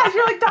 Yeah,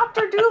 you're like,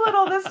 Dr.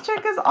 Dolittle. This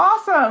chick is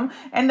awesome.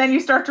 And then you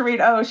start to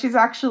read, she's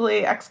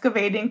actually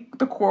excavating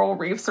the coral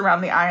reefs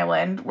around the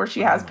island where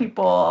she has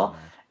people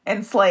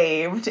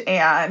enslaved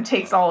and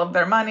takes all of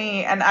their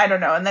money. And I don't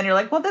know. And then you're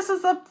like, well, this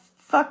is a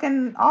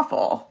fucking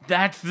awful.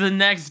 That's the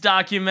next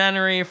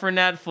documentary for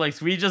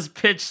Netflix. We just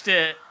pitched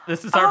it.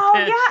 This is our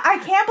pitch. Oh yeah, I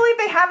can't believe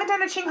they haven't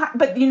done a Qinghai.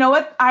 But you know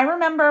what? I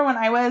remember when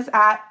I was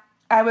at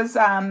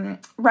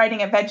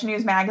writing at Veg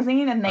News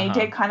magazine, and they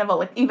did kind of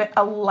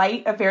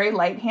a very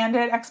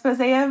light-handed expose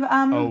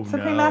of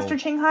Supreme Master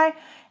Ching Hai,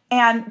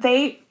 and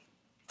they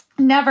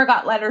never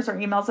got letters or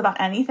emails about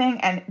anything,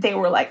 and they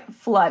were like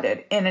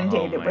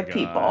inundated with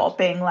people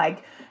being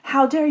like,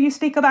 how dare you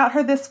speak about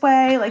her this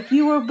way? Like,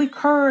 you will be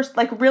cursed.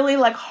 Like, really,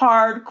 like,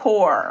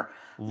 hardcore.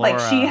 Laura, like,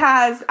 she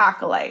has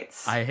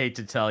acolytes. I hate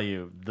to tell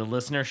you, the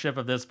listenership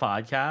of this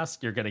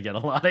podcast, you're going to get a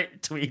lot of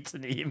tweets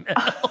and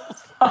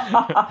emails.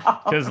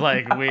 Because,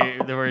 like,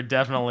 they were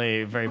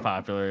definitely very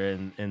popular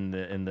in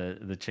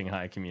the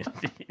Qinghai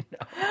community.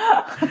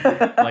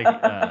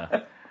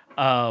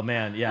 Oh,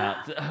 man,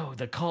 yeah. Oh,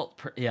 the cult.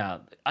 Yeah.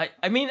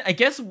 I mean, I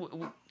guess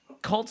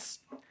cults...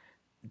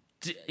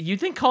 You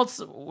think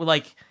cults,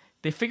 like...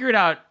 They figured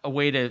out a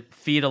way to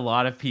feed a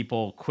lot of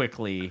people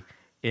quickly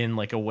in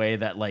like a way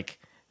that like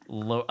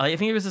I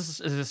think it was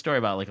a story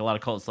about like a lot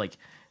of cults like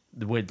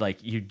would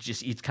like you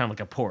just eat kind of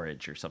like a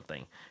porridge or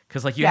something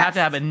because like you have to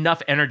have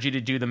enough energy to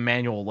do the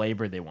manual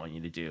labor they want you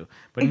to do,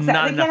 but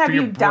not enough for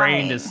your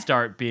brain to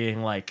start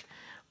being like,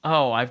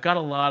 oh, I've got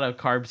a lot of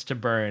carbs to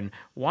burn.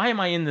 Why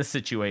am I in this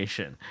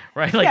situation?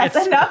 Right? Like,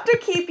 yes, enough to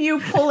keep you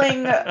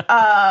pulling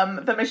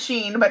the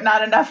machine, but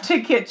not enough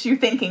to get you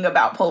thinking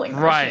about pulling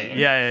the machine.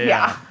 Right.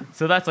 Yeah.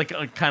 So that's like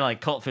kind of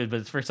like cult food,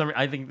 but for some reason,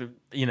 I think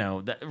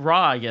that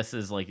raw, I guess,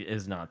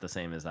 is not the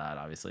same as that.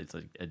 Obviously, it's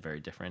a very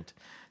different.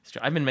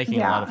 I've been making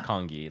a lot of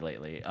congee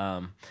lately.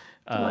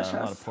 Delicious. A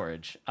lot of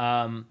porridge.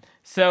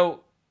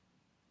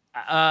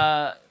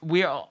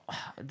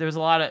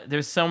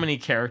 There's so many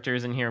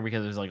characters in here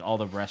because there's like all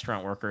the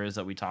restaurant workers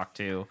that we talked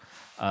to.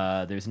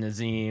 There's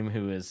Nazim,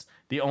 who is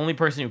the only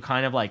person who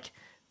kind of like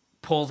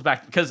pulls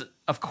back because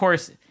of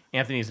course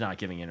Anthony's not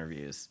giving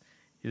interviews.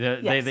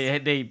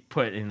 They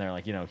put in there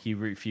like, he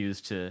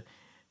refused to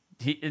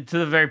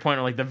the very point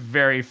of like the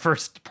very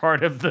first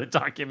part of the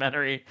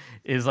documentary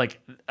is like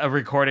a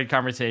recorded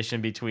conversation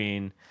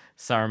between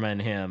Sarma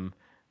and him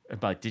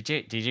about did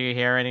you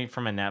hear any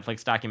from a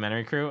Netflix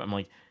documentary crew? I'm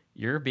like,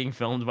 you're being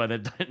filmed by the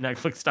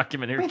Netflix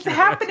documentary. It's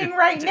happening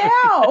right now.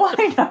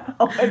 I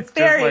know. It's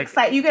very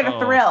exciting. You get a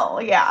thrill.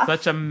 Yeah.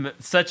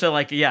 Such a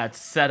like, it's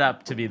set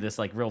up to be this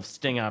like real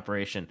sting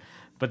operation.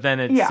 But then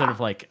it's sort of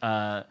like,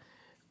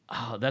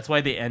 that's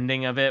why the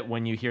ending of it,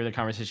 when you hear the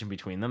conversation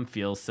between them,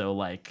 feels so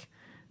like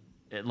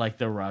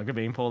the rug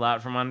being pulled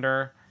out from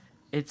under.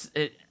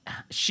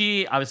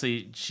 She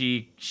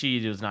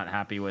was not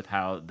happy with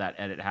how that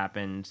edit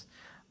happened.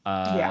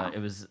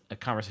 It was a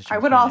conversation. I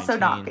would also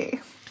not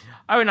be.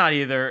 I would not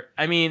either.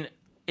 I mean,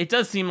 it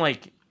does seem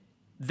like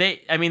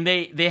they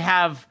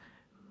have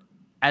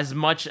as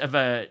much of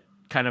a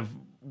kind of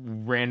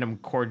random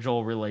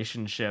cordial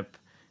relationship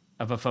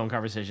of a phone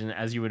conversation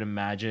as you would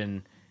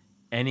imagine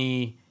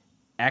any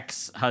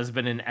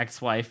ex-husband and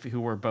ex-wife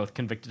who were both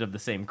convicted of the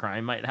same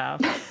crime might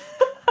have.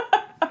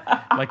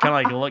 Like, kind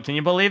of like, look, can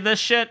you believe this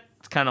shit?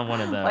 It's kind of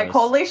one of those. Like,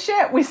 holy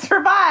shit, we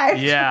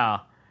survived. Yeah,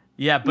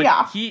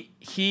 but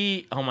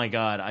he, oh my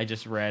God, I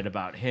just read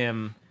about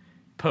him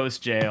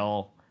post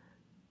jail.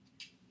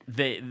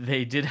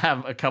 They did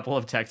have a couple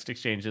of text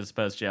exchanges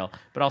post jail,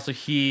 but also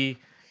he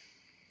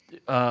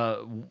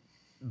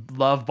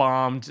love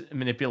bombed,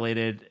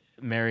 manipulated,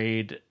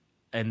 married,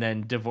 and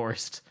then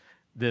divorced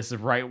this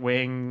right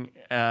wing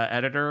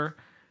editor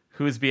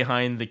who's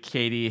behind the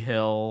Katie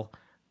Hill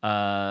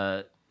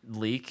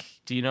leak.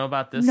 Do you know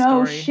about this story?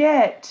 No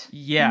shit.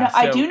 Yeah, no,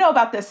 I do know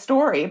about this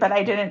story, but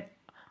I didn't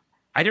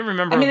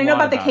remember. I mean, I know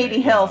about the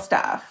Katie Hill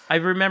stuff. I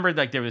remembered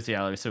like there was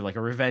sort of like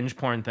a revenge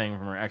porn thing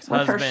from her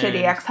ex-husband. With her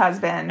shitty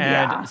ex-husband,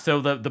 and so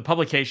the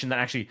publication that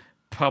actually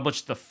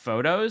published the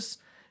photos,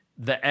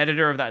 the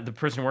editor of that, the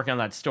person working on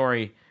that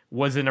story,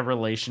 was in a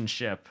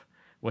relationship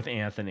with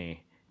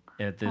Anthony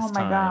at this time.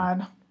 Oh my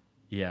God.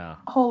 Yeah.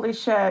 Holy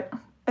shit.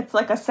 It's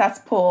like a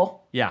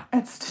cesspool. Yeah.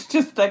 It's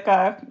just like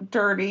a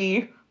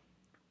dirty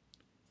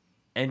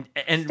and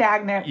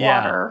stagnant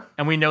water.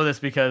 And we know this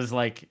because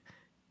like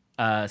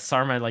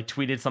Sarma like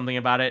tweeted something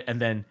about it, and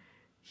then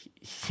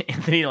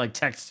Anthony like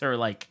texts her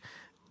like,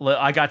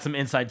 I got some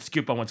inside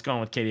scoop on what's going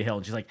on with Katie Hill,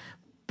 and she's like,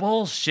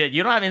 bullshit,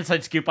 you don't have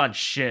inside scoop on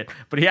shit.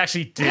 But he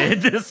actually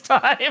did this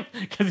time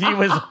because he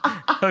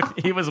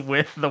was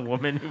with the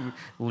woman who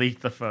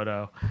leaked the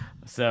photo.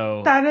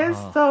 So that is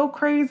so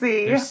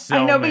crazy.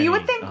 I know, but you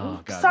would think,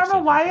 Sarma,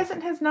 why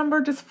isn't his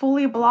number just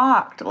fully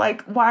blocked?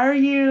 Like, why are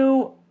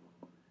you?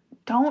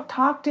 Don't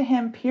talk to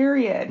him,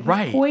 period. He's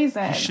right.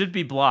 Poison. He should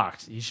be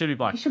blocked. He should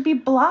be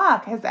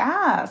blocked. His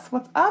ass.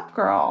 What's up,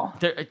 girl?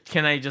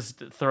 Can I just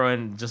throw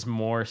in just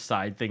more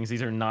side things?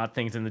 These are not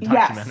things in the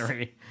documentary.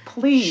 Yes,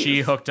 please. She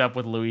hooked up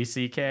with Louis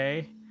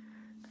C.K.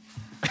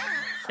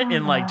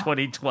 in like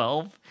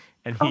 2012.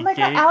 And oh my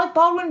God, Alec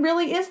Baldwin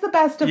really is the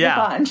best of the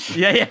bunch.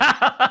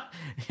 Yeah.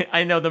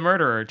 I know, the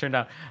murderer, turned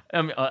out.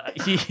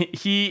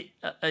 He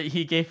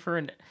gave her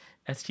an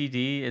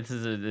STD.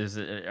 There's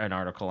an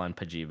article on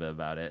Pajiba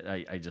about it.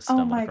 I just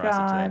stumbled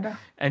across it today.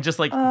 And just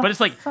like, but it's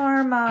like,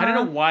 Sarma. I don't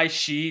know why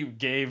she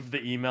gave the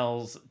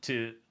emails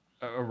to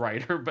a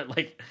writer, but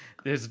like,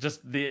 there's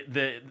just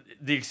the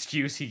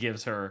excuse he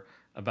gives her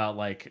about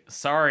like,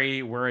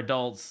 sorry, we're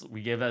adults.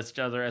 We give each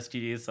other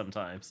STDs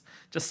sometimes.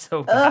 Just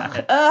so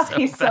bad.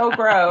 He's so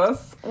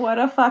gross. What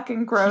a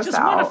fucking gross He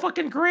just won a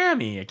fucking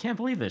Grammy. I can't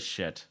believe this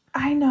shit.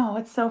 I know,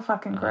 it's so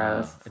fucking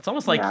gross. It's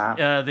almost like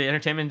the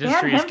entertainment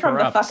industry is corrupt. From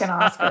the fucking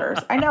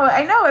Oscars. I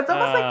know. It's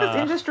almost like this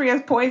industry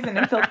is poison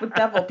and filled with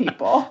devil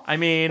people. I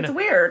mean, it's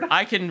weird.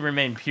 I can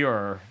remain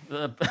pure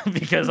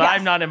because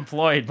I'm not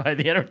employed by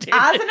the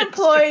entertainment As an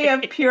employee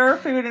of Pure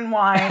Food and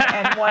Wine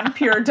and One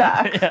Pure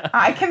Duck,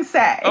 I can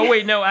say. Oh,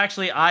 wait, no,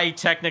 actually, I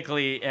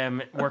technically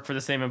work for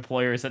the same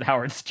employers that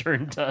Howard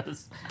Stern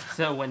does.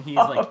 So when he's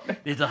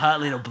like, there's a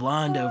hot little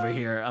blonde over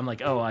here, I'm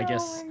like, I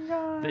guess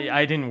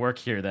I didn't work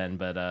here then,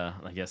 but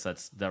I guess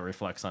that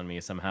reflects on me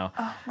somehow.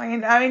 Oh,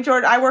 I mean,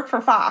 George, I work for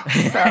Fox,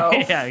 so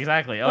yeah,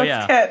 exactly.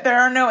 There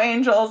are no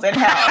angels in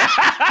hell.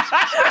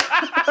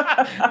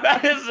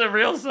 That is the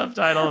real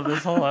subtitle of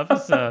this whole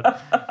episode.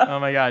 Oh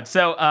my god.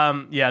 So,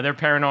 they're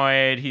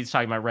paranoid. He's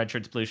talking about red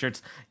shirts, blue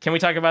shirts. Can we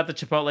talk about the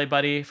Chipotle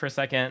buddy for a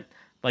second?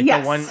 Like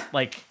the one,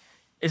 like,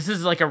 this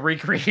is like a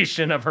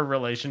recreation of her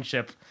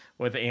relationship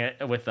with it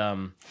was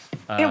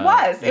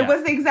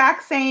the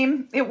exact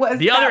same. It was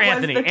the other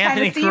Anthony, was the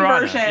Anthony Tennessee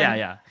Carano. version.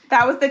 Yeah.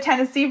 That was the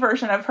Tennessee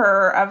version of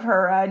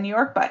her New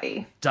York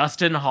buddy.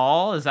 Dustin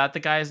Hall, is that the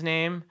guy's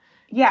name?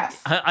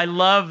 Yes. I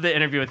love the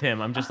interview with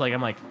him. I'm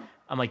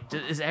like,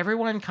 is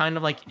everyone kind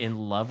of like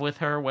in love with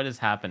her? What is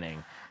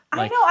happening?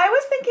 Like, I know. I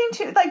was thinking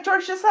too, like,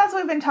 George, just as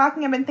we've been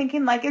talking, I've been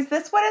thinking, like, is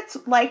this what it's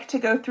like to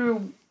go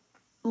through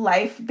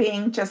life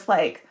being just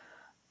like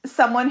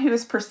someone who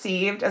is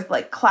perceived as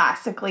like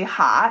classically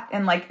hot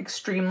and like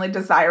extremely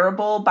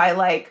desirable by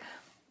the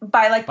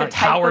type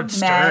Howard of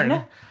Stern.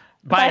 men.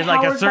 By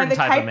a certain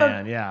type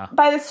of man,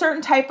 By the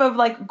certain type of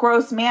like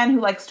gross man who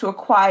likes to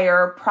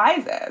acquire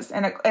prizes,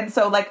 and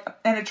so like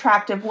an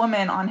attractive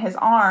woman on his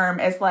arm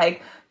is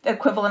like the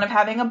equivalent of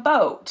having a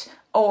boat.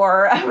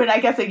 Or, I mean, I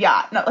guess a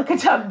yacht, not like a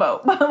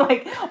tugboat, but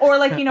like, or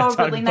like, you know, a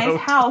really nice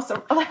house. I'm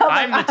with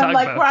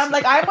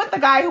the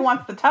guy who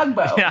wants the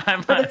tugboat. Yeah,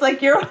 it's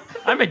like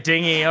I'm a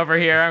dinghy over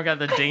here. I've got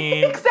the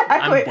dinghy. Exactly.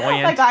 I'm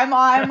buoyant. Like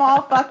I'm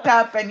all fucked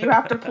up, and you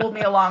have to pull me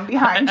along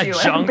behind you,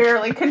 and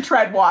barely can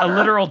tread water. A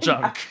literal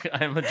junk. Yeah.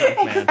 I'm a junk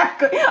man.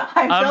 Exactly.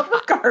 I'm filled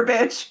with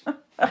garbage.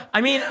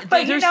 I mean,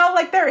 but you know,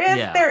 like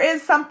there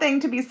is something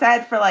to be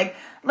said for like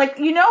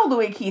you know,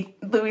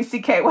 Louis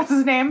C.K. what's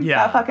his name?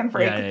 Fucking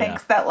freak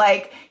thinks that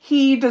like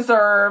he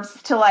deserves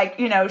to like,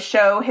 you know,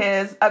 show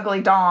his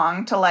ugly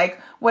dong to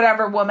like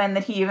whatever woman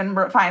that he even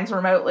finds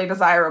remotely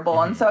desirable,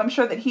 and so I'm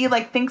sure that he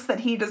like thinks that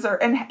he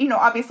deserves, and you know,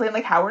 obviously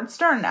like Howard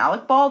Stern,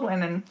 Alec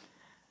Baldwin, and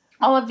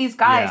all of these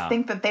guys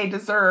think that they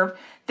deserve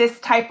this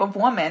type of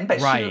woman,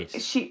 but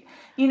she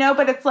you know,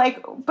 but it's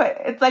like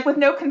with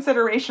no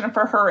consideration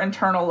for her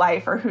internal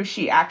life or who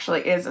she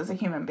actually is as a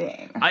human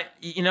being.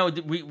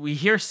 We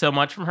hear so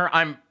much from her.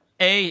 I'm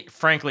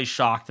frankly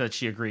shocked that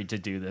she agreed to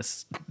do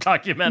this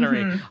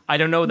documentary. Mm-hmm. I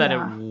don't know that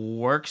it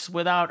works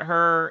without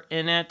her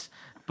in it,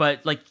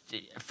 but like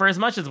for as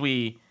much as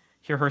we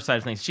hear her side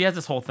of things, she has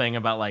this whole thing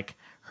about like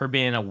her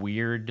being a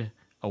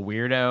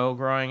weirdo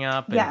growing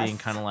up and being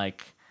kind of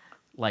like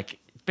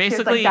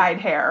basically she has, like, dyed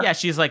hair. Yeah,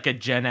 she's like a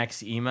Gen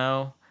X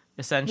emo.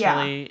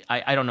 Essentially,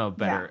 I don't know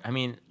better. I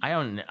mean,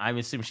 I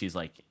assume she's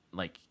like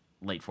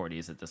late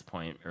 40s at this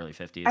point, early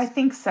 50s. I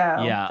think so.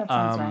 Yeah, that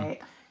sounds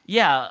right.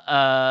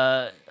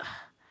 Yeah,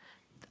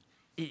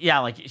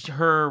 like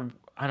her.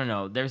 I don't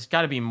know. There's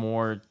got to be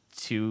more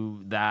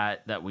to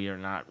that we are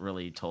not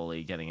really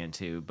totally getting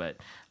into. But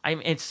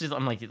I'm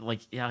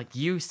like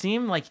you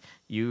seem like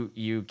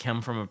you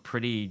come from a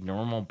pretty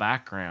normal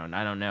background.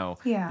 I don't know.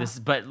 Yeah.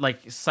 But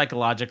like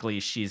psychologically,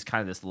 she's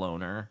kind of this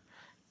loner,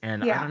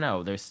 and I don't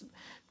know.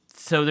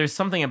 There's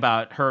something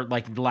about her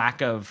like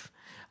lack of.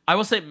 I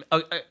will say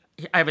I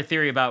have a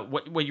theory about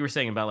what you were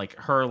saying about like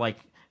her like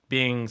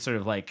being sort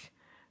of like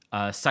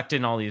sucked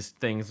in all these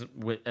things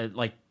with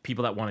like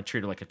people that want to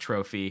treat her like a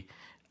trophy.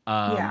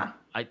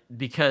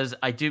 Because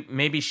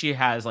maybe she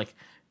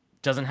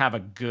doesn't have a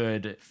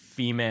good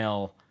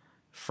female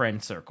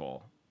friend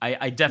circle.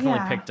 I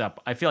definitely picked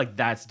up. I feel like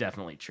that's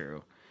definitely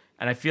true,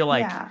 and I feel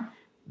like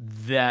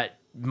that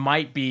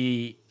might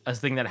be a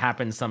thing that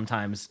happens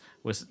sometimes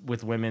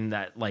with women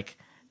that like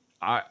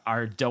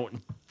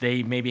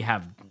they maybe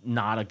have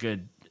not a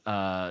good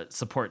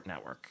support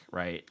network,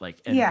 right?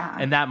 Like,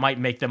 and that might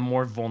make them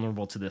more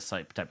vulnerable to this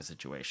type of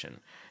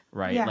situation,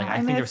 right? Yeah. Like, I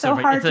mean, think it's so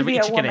hard to be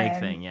a chicken woman. egg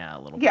thing, a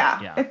little bit.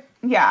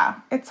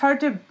 It's hard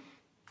to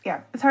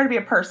be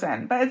a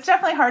person, but it's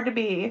definitely hard to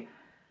be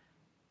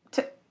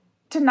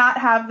to not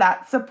have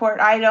that support.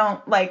 I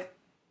don't like.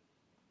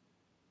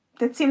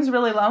 It seems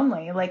really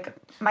lonely. Like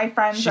my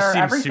friends are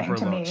everything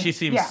to me. She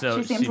seems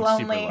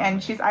lonely,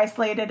 and she's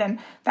isolated, and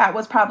that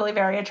was probably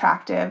very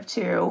attractive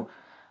to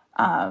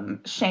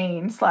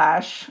Shane /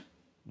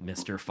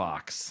 Mr.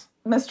 Fox.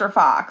 Mr.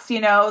 Fox,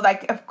 you know,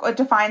 like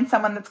to find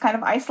someone that's kind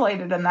of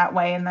isolated in that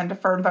way, and then to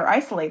further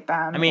isolate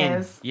them. I mean,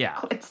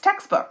 it's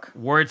textbook.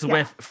 Words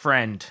with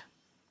friend.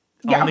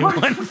 only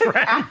one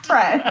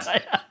friend.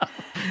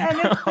 And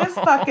it's this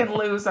fucking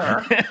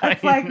loser.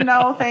 It's like,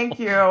 no, thank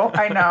you.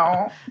 I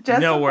know.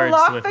 Just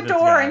lock the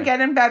door and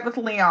get in bed with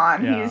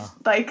Leon. Yeah. He's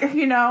like,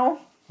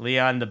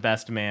 Leon, the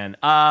best man.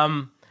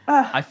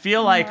 I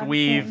feel like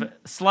we've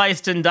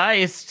sliced and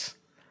diced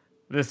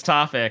this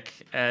topic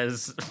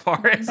as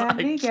far as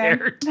I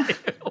care to.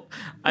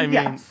 I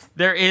mean,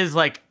 there is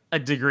like a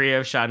degree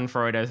of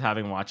schadenfreude I was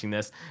having watching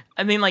this.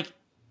 I mean, like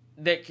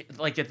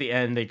at the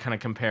end, they kind of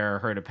compare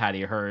her to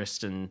Patty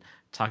Hearst and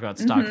talk about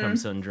Stockholm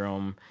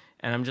Syndrome.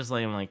 And I'm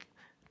like,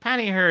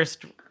 Patty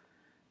Hearst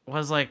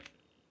was like,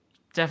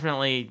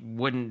 definitely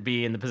wouldn't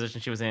be in the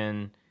position she was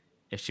in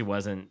if she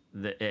wasn't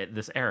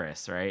this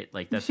heiress, right?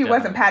 Like that's she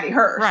wasn't Patty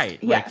Hearst. Right.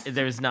 Yes. Like,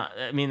 there's not,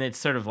 I mean, it's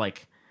sort of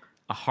like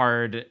a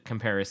hard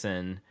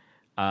comparison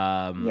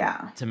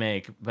to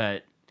make,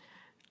 but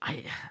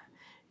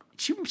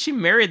she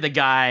married the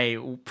guy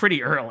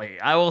pretty early.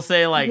 I will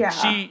say, like,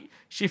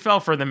 she fell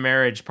for the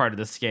marriage part of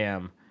the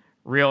scam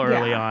real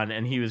early on,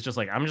 and he was just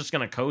like, I'm just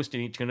gonna coast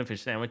and eat tuna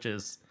fish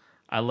sandwiches.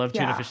 I love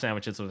tuna fish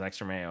sandwiches with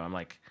extra mayo. I'm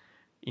like,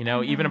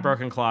 even a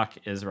broken clock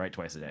is right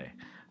twice a day.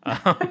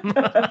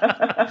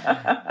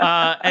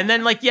 And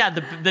then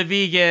the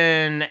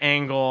vegan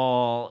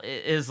angle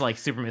is like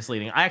super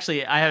misleading. I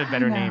have a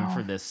better name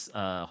for this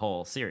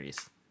whole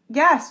series.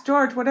 Yes,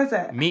 George, what is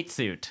it? Meat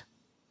Suit.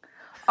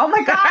 Oh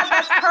my God,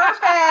 that's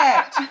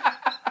perfect.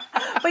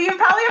 But you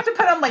probably have to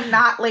put on like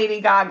not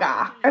Lady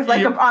Gaga as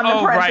like on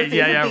the parentheses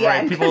at the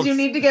end, because you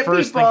need to get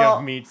first people. Think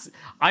of meats.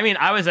 I mean,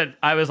 I was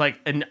like,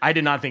 and I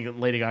did not think of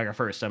Lady Gaga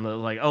first. I'm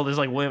like, oh, this is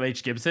like William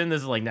H. Gibson.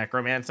 This is like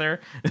Necromancer.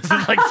 This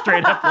is like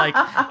straight up like,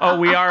 oh,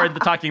 we are the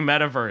talking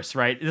metaverse,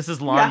 right? This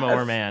is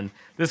Lawnmower Man.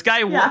 This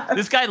guy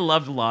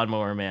loved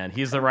Lawnmower Man.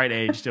 He's the right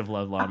age to have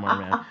loved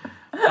Lawnmower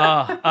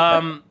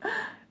Man.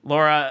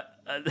 Laura,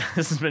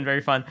 this has been very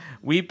fun.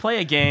 We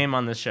play a game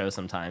on this show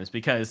sometimes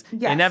because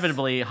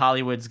inevitably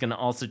Hollywood's going to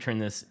also turn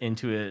this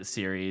into a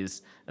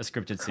series, a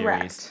scripted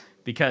series,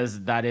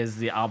 because that is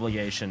the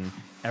obligation.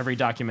 Every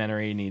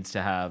documentary needs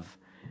to have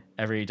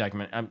if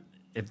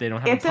they don't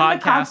have it's a podcast, in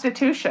the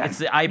Constitution. It's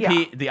the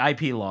IP, the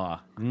IP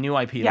law, the new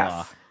IP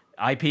law.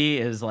 IP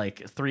is like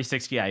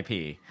 360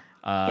 IP.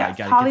 Yes,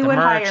 Hollywood,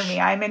 hire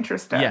me. I'm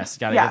interested. Yes,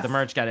 gotta get the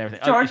merch, got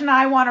everything. George and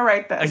I want to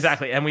write this.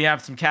 Exactly, and we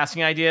have some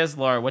casting ideas.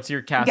 Laura, what's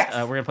your cast? Yes.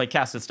 We're gonna play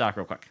Cast This Doc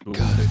real quick.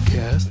 Gotta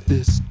cast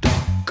this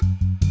doc.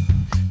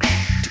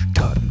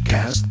 Gotta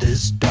cast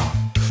this doc.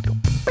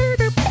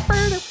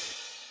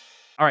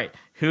 All right,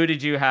 who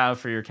did you have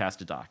for your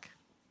Cast a Doc?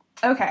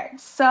 Okay,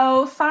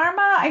 so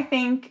Sarma, I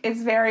think,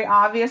 is very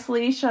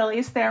obviously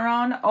Charlize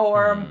Theron,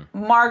 or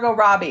Margot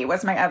Robbie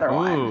was my other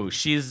one. Ooh,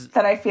 she's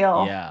that I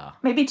feel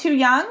maybe too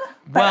young.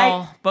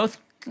 But both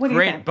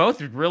great,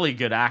 both really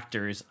good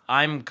actors.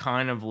 I'm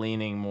kind of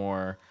leaning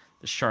more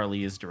the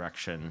Charlize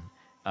direction.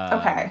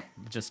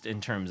 Just in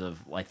terms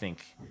of, I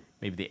think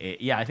maybe the age.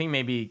 Yeah, I think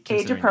maybe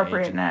age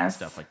appropriateness,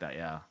 stuff like that.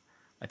 Yeah,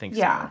 I think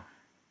so.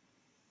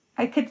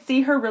 I could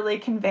see her really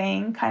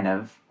conveying kind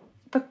of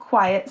the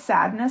quiet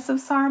sadness of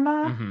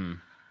Sarma.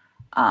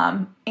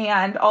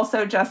 And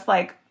also just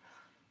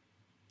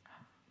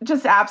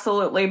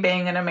absolutely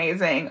being an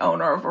amazing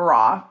owner of a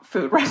raw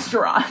food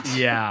restaurant.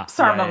 Yeah.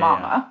 Sarma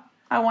Mama.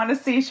 I want to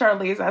see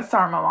Charlize as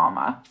Sarma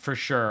Mama. For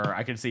sure.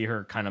 I could see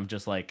her kind of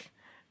just like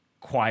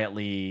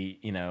quietly,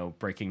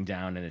 breaking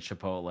down in a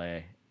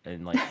Chipotle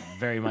and like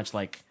very much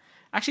like,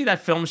 actually, that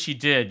film she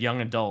did,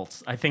 Young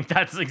Adults, I think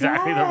that's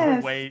exactly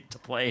the way to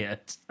play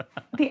it.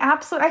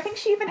 I think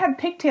she even had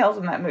pigtails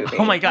in that movie.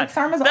 Oh my God. Like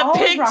Sarma's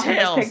always rocking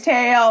his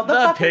pigtail. The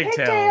fucking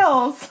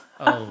pigtails.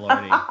 Oh,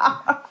 Lordy.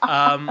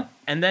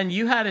 And then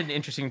you had an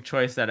interesting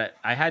choice that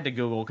I had to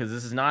Google because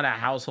this is not a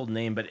household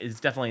name, but it's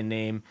definitely a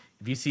name.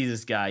 If you see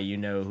this guy, you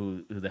know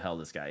who the hell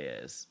this guy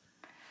is.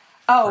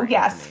 Oh,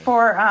 yes.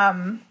 For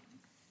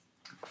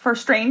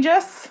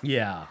Strangis.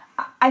 Yeah.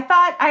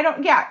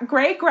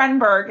 Greg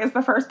Grunberg is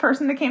the first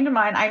person that came to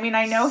mind. I mean,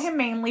 I know him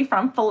mainly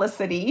from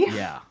Felicity.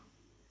 Yeah.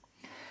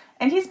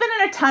 And he's been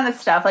in a ton of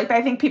stuff. Like,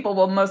 I think people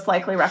will most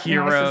likely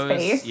recognize his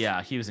face.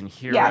 Yeah, he was in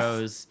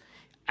Heroes.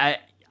 Yes.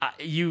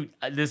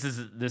 This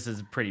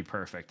is pretty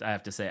perfect, I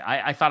have to say.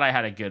 I thought I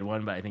had a good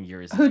one, but I think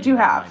yours is Who'd you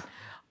have? Mine.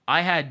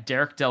 I had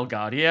Derek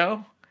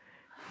Delgadio.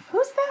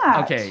 Who's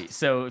that? Okay,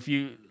 so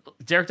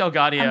Derek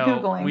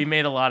Delgadio, we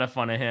made a lot of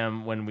fun of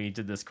him when we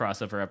did this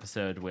crossover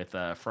episode with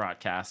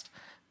Fraudcast.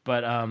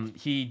 But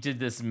he did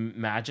this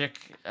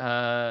Magic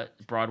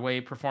Broadway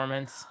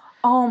performance.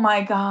 Oh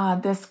my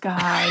God, this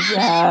guy.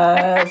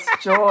 Yes,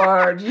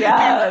 George.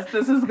 Yes,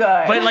 this is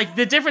good. But like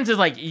the difference is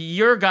like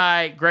your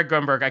guy, Greg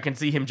Grunberg, I can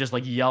see him just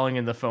like yelling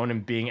in the phone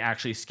and being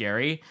actually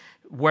scary.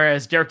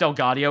 Whereas Derek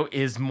Delgadio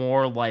is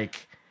more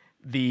like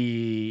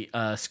the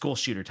school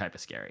shooter type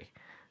of scary.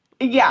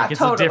 Yeah, like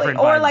totally.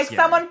 Or like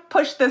someone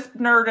pushed this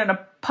nerd in a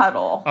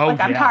puddle. I'm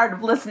tired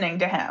of listening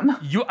to him.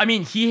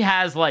 He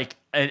has like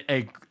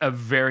a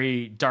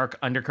very dark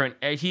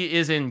undercurrent. He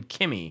is in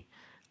Kimmy,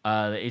 the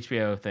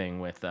HBO thing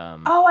with.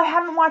 I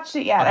haven't watched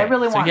it yet. Okay. I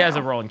really want. So he has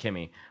a role in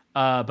Kimmy.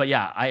 But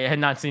yeah, I had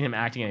not seen him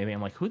acting anything.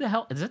 I'm like, who the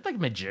hell is it? Like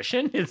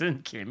magician?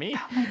 Isn't Kimmy?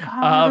 Oh my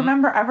god! I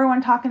remember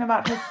everyone talking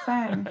about his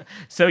thing.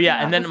 So yeah,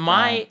 and then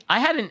I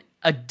had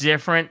a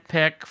different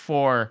pick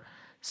for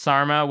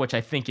Sarma, which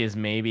I think is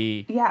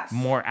maybe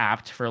more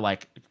apt for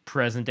like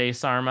present day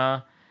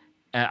Sarma.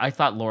 I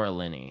thought Laura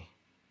Linney.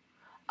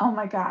 Oh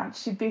my god,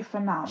 she'd be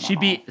phenomenal. She'd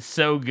be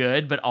so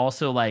good, but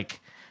also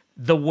like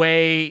the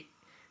way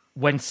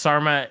when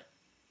Sarma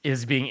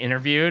is being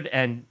interviewed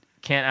and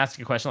can't ask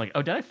a question like,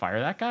 oh, did I fire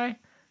that guy?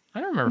 I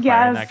don't remember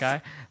firing that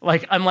guy.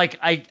 Like, I'm like,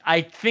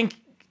 I think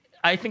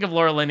of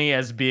Laura Linney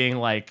as being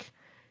like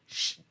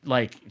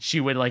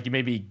she would like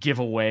maybe give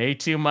away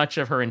too much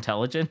of her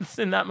intelligence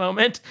in that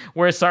moment,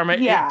 whereas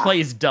Sarma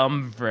plays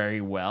dumb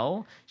very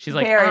well. She's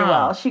like very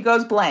well. She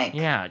goes blank.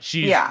 Yeah,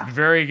 she's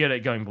very good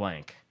at going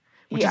blank.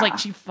 Which is like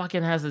she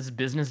fucking has this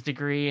business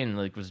degree and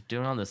like was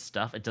doing all this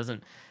stuff. It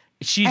doesn't.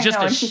 She's just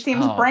and she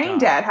seems brain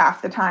dead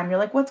half the time. You're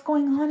like, what's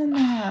going on in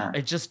there?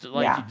 It's just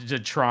like the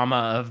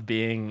trauma of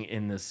being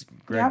in this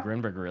Greg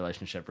Grunberg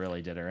relationship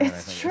really did her in.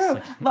 It's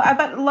true.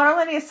 But Laura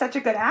Linney is such a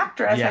good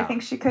actress. Yeah.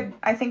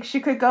 I think she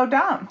could go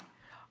dumb.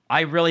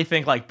 I really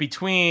think like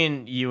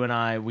between you and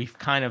I, we've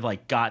kind of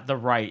like got the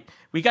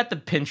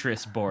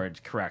Pinterest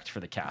board correct for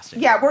the casting.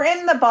 Yeah, we're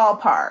in the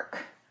ballpark.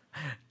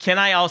 Can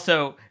I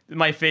also,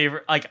 my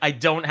favorite, like I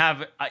don't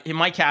have in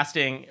my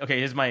casting.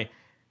 Okay,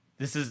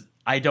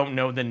 I don't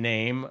know the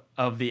name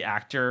of the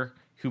actor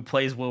who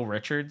plays Will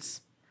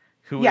Richards,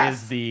 who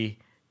is the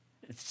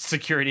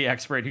security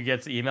expert who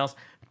gets the emails,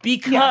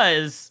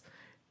 because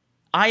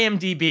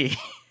IMDb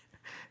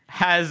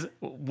has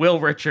Will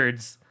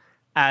Richards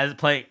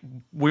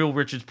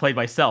played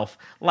by self.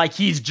 Like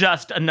he's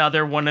just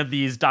another one of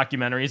these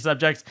documentary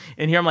subjects.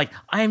 And here I'm like,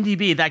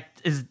 IMDb,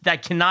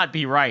 that cannot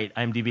be right,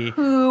 IMDb.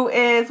 Who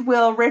is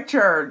Will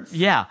Richards?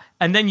 Yeah.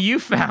 And then you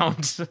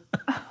found...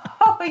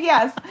 Oh,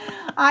 yes.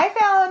 I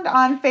found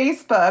on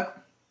Facebook,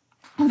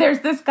 there's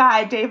this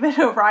guy, David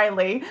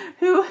O'Reilly,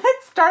 who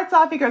starts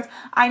off, he goes,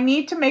 I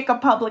need to make a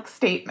public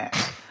statement.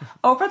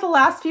 Over the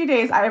last few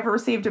days, I have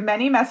received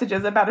many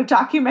messages about a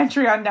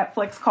documentary on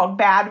Netflix called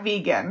Bad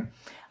Vegan.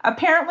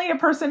 Apparently, a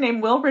person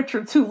named Will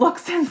Richards, who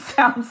looks and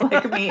sounds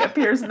like me,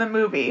 appears in the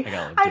movie.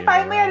 I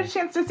finally had a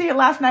chance to see it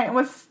last night and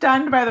was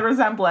stunned by the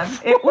resemblance.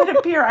 It would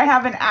appear I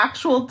have an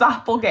actual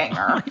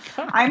doppelganger.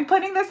 I'm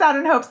putting this out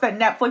in hopes that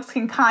Netflix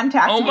can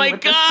contact me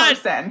with this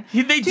person.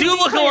 They do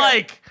look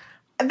alike.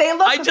 They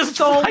look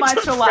so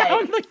much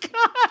alike.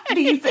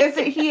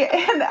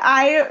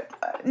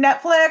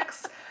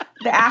 Netflix...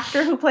 The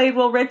actor who played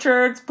Will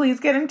Richards, please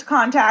get into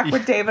contact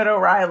with David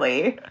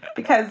O'Reilly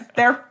because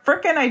they're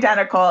freaking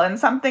identical.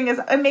 And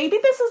maybe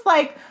this is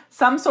like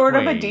some sort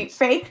of a deep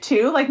fake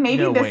too. Like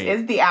maybe this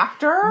is the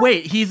actor.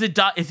 Wait,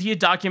 is he a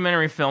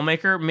documentary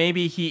filmmaker?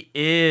 Maybe he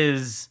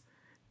is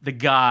the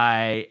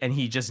guy and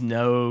he just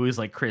knows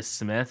like Chris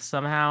Smith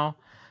somehow.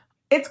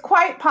 It's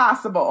quite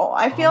possible.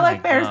 I feel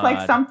like there's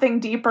like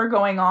something deeper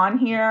going on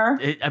here.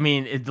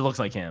 It looks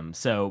like him.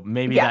 So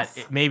maybe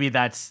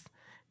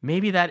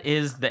Maybe that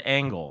is the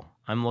angle.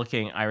 I'm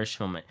looking Irish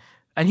film,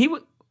 and he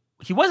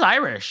was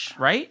Irish,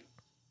 right?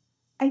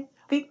 I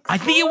think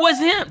it was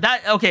him.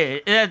 You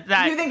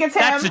think it's him?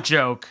 That's a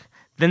joke.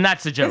 Then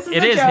that's a joke.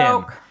 It is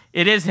him.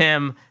 It is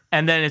him,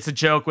 and then it's a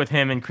joke with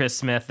him and Chris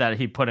Smith that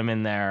he put him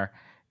in there.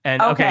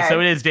 And so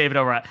it is David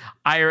O'Reilly.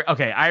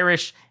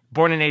 Irish,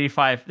 born in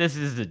 '85. This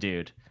is the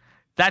dude.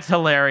 That's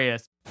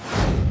hilarious.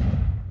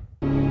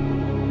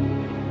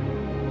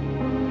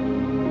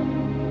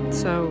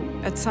 So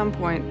at some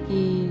point,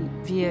 he,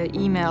 via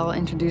email,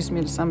 introduced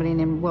me to somebody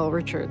named Will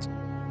Richards,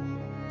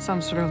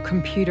 some sort of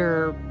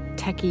computer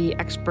techie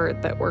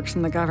expert that works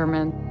in the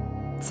government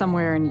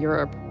somewhere in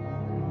Europe.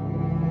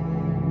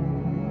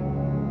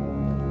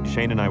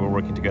 Shane and I were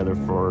working together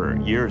for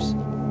years.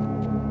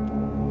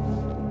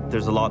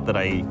 There's a lot that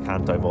I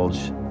can't divulge.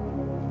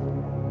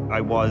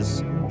 I was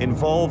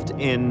involved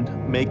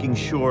in making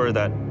sure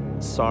that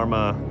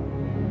Sarma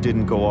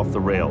didn't go off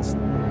the rails.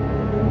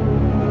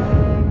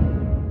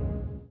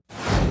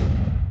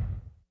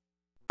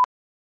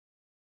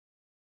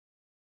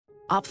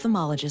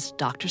 Ophthalmologist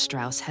Dr.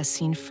 Strauss has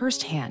seen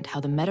firsthand how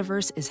the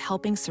metaverse is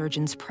helping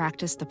surgeons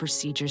practice the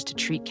procedures to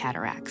treat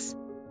cataracts.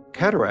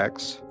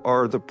 Cataracts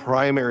are the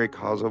primary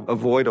cause of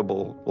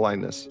avoidable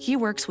blindness. He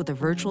works with a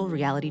virtual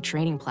reality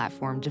training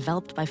platform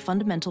developed by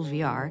Fundamental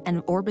VR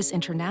and Orbis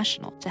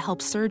International to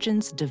help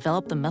surgeons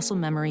develop the muscle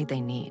memory they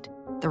need.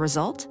 The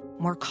result?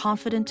 More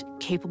confident,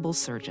 capable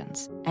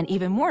surgeons. And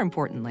even more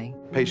importantly,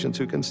 patients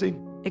who can see.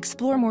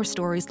 Explore more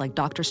stories like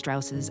Dr.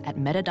 Strauss's at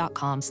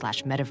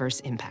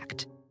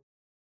meta.com/metaverseimpact.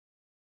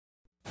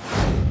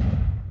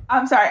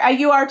 I'm sorry.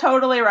 You are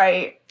totally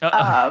right.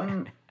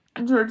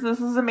 George, this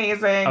is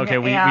amazing. Okay,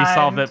 we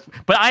solved it.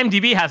 But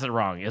IMDb has it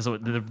wrong, is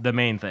the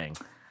main thing.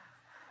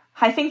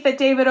 I think that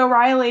David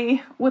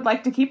O'Reilly would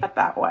like to keep it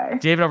that way.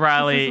 David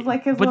O'Reilly.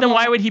 Then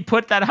why would he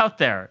put that out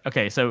there?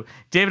 Okay, so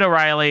David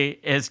O'Reilly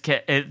is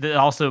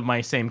also my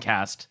same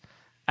cast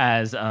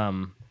as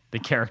the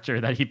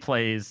character that he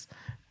plays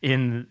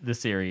in the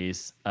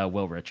series,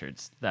 Will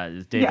Richards. That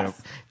is David.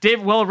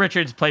 Will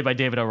Richards played by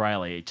David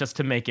O'Reilly, just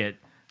to make it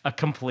a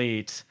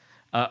complete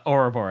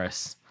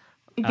Ouroboros.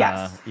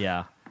 Yes.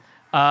 Yeah.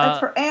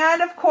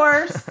 And of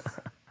course,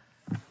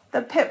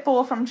 the pit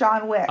bull from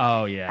John Wick.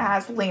 Oh yeah.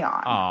 As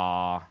Leon.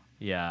 Aw,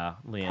 yeah,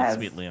 Leon,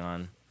 sweet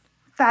Leon.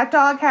 That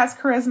dog has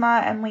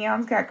charisma, and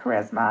Leon's got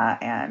charisma,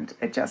 and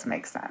it just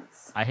makes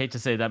sense. I hate to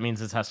say that means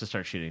this has to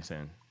start shooting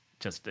soon.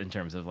 Just in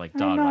terms of like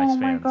dog rights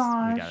fans, we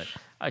got it.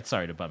 I'm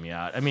sorry to bum you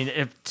out. I mean,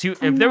 if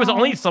there was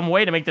only some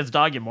way to make this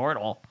dog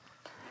immortal.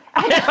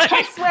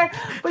 I swear,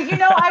 but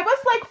I was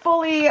like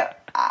fully.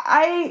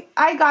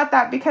 I got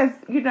that because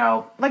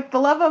like the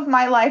love of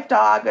my life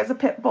dog is a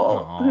pit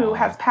bull who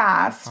has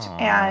passed,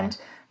 and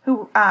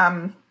who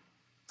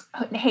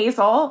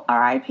Hazel,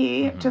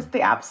 R.I.P., just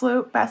the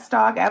absolute best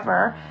dog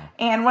ever.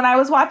 And when I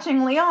was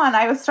watching Leon,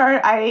 I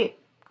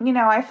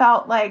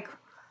felt like,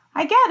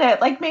 I get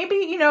it. Like, maybe,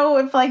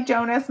 if, like,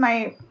 Jonas,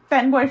 my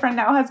then boyfriend,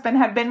 now husband,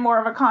 had been more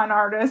of a con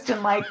artist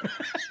and, like,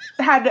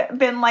 had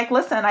been like,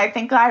 listen, I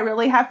think I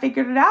really have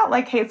figured it out.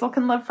 Like, Hazel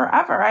can live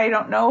forever. I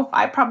don't know if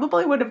I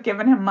probably would have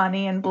given him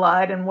money and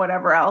blood and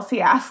whatever else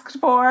he asked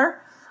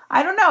for.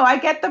 I don't know. I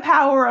get the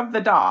power of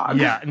the dog.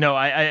 Yeah, no,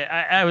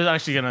 I was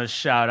actually going to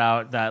shout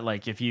out that,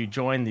 like, if you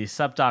join the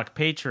SubDoc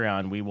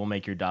Patreon, we will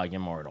make your dog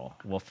immortal.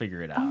 We'll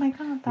figure it out. Oh, my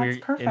God, that's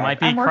perfect. It might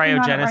be I'm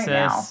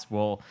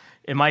cryogenesis.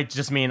 It might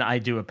just mean I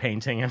do a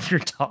painting of your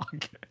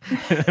dog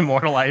and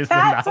immortalize them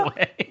that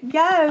way.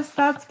 Yes,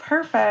 that's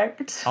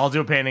perfect. I'll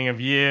do a painting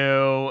of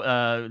you.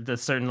 The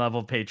certain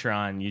level of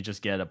Patreon, you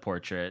just get a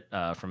portrait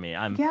from me.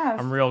 I'm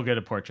real good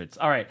at portraits.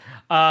 All right.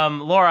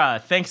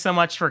 Laura, thanks so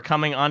much for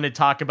coming on to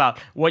talk about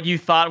what you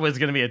thought was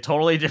going to be a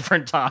totally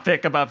different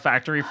topic about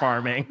factory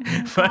farming.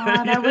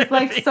 God, I was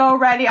like so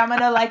ready. I'm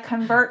going to like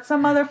convert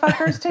some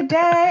motherfuckers today.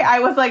 I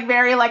was like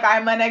very like,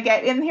 I'm going to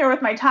get in here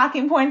with my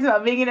talking points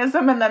about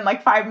veganism, and then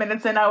like 5 minutes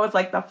in, I was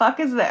like, the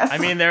fuck is this? I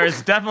mean,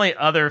 there's definitely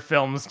other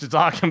films to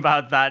talk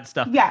about that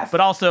stuff. Yes.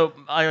 But also,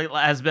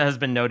 as has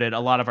been noted, a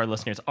lot of our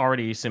listeners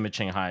already Sumit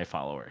Shanghai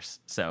followers.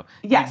 So,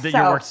 yes,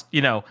 your works,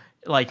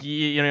 like,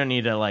 you don't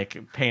need to,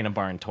 like, paint a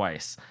barn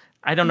twice.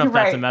 I don't know if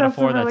that's a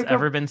metaphor that's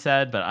ever been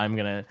said, but I'm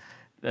going to...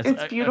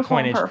 It's beautiful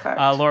and perfect.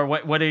 Laura,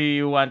 what do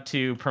you want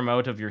to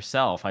promote of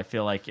yourself? I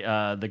feel like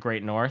the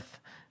Great North...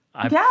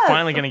 I'm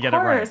finally going to get it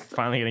right.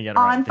 Finally going to get it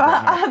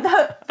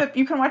right.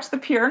 You can watch The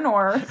Pure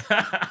North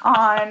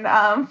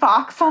on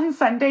Fox on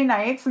Sunday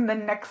nights, and the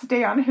next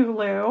day on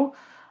Hulu.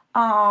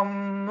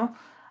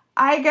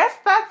 I guess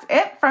that's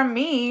it from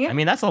me. I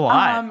mean, that's a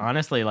lot,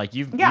 honestly. Like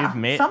you've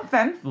made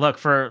something. Look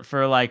for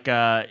like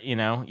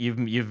you've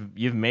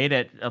made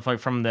it like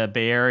from the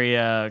Bay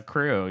Area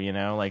crew.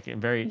 Like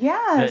very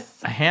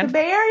the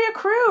Bay Area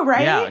crew,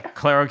 right? Yeah,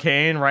 Claire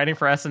O'Kane writing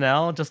for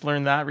SNL. Just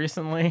learned that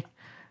recently.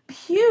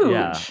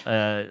 Huge.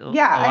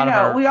 I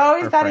know. We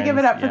always got to give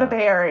it up for the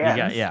Bay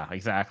Area. Yeah,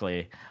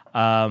 exactly.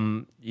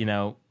 I'm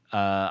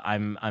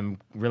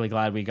really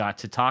glad we got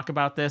to talk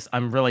about this.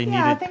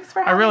 Thanks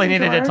for having me,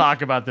 needed to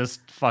talk about this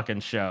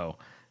fucking show.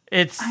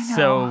 It's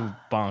so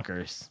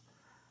bonkers.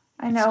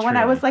 I know. When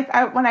I was like,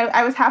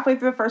 I was halfway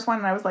through the first one,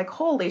 and I was like,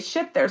 "Holy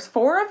shit! There's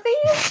 4 of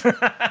these."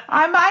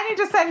 I need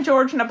to send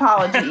George an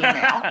apology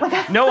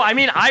email. No, I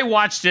mean, I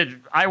watched it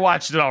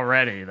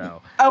already,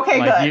 though. Okay,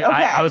 good. Okay.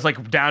 I was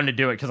like down to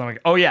do it because I'm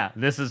like, oh yeah,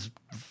 this is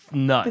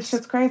nuts. This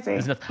shit's crazy.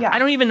 Yeah. I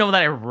don't even know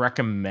that I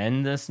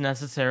recommend this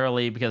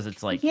necessarily because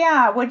it's like,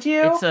 yeah, would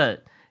you?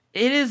 It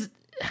is.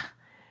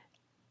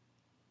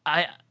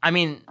 I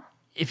mean,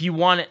 if you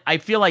want it, I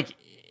feel like.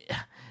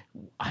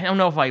 I don't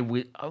know if I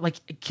would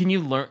like. Can you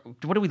learn?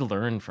 What do we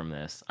learn from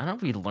this? I don't know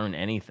if we learn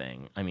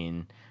anything. I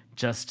mean,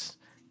 just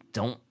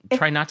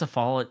try not to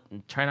fall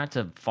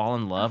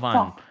in love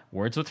on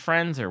Words with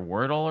Friends or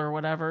Wordle or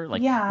whatever.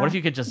 Like, what if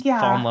you could just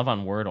fall in love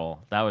on Wordle?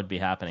 That would be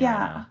happening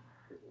right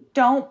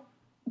now.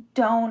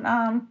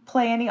 Don't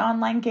play any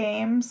online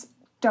games.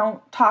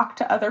 Don't talk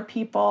to other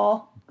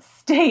people.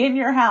 Stay in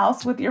your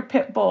house with your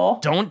pit bull.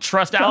 Don't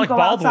trust Alec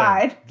Baldwin.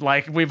 Outside.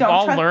 Like we've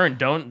all learned.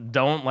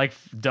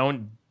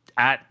 Don't.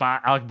 At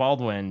Alec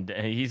Baldwin,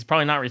 he's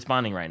probably not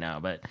responding right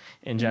now, but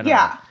in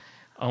general,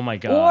 oh my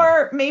god!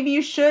 Or maybe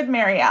you should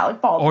marry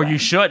Alec Baldwin, or you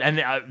should, and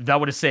that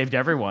would have saved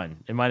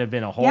everyone. It might have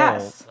been a whole,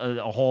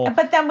 a whole.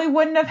 But then we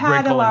wouldn't have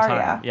had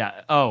Ilaria.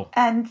 Yeah. Oh,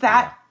 and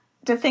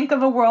to think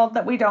of a world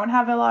that we don't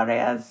have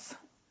Ilaria is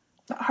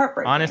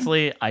heartbreaking.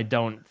 Honestly, I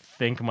don't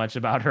think much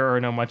about her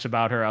or know much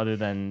about her other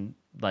than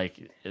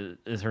like,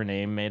 is her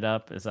name made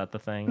up? Is that the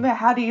thing?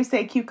 How do you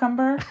say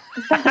cucumber?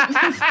 Is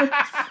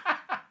that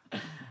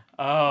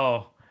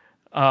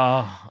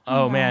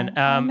man.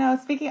 No,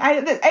 speaking.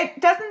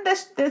 Doesn't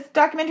this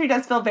documentary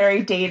does feel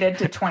very dated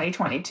to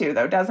 2022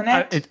 though, doesn't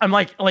it? I'm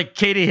like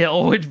Katie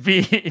Hill would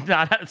be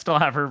still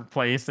have her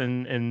place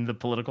in the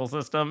political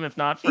system if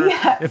not for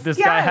if this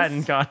guy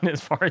hadn't gotten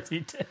as far as he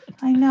did.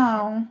 I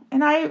know,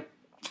 and I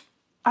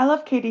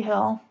love Katie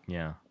Hill.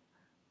 Yeah,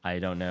 I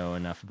don't know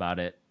enough about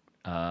it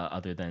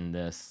other than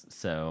this,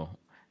 so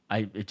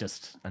It's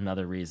just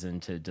another reason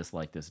to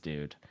dislike this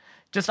dude.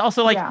 Just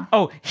also like,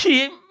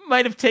 he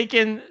might have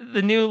taken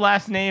the new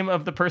last name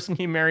of the person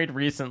he married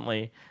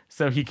recently,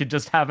 so he could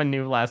just have a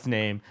new last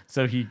name,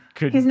 so he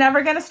could. He's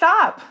never gonna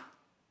stop.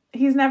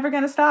 He's never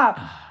gonna stop.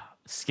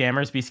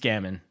 Scammers be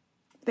scamming.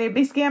 They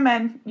be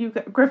scamming.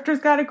 Grifters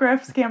gotta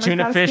grift. Scammers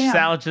Tuna gotta fish scam.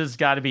 sandwiches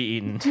gotta be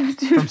eaten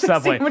from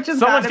Subway.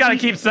 Someone's gotta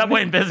keep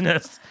Subway in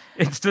business.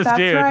 It's this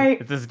dude.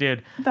 Right. It's this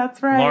dude.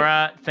 That's right.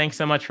 Laura, thanks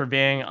so much for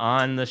being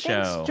on the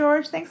show. Thanks,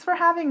 George. Thanks for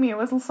having me. It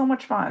was so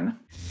much fun.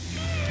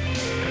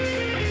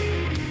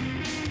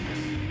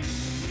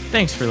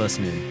 Thanks for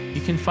listening.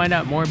 You can find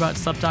out more about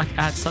Subdoc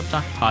at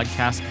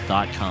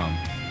subdocpodcast.com.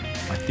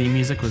 Our theme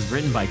music was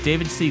written by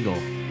David Siegel,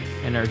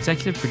 and our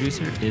executive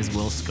producer is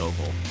Will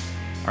Scoville.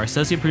 Our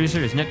associate producer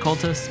is Nick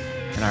Coltis,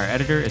 and our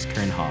editor is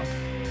Karen Hogg.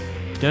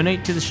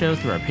 Donate to the show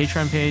through our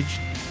Patreon page,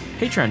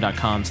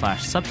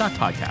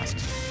 patreon.com/subdocpodcast.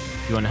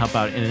 If you want to help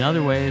out in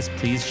other ways,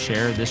 please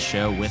share this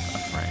show with a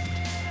friend.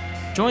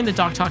 Join the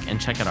Doc Talk and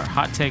check out our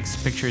hot takes,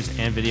 pictures,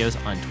 and videos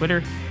on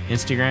Twitter,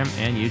 Instagram,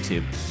 and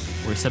YouTube.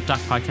 We're SupDoc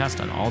Podcast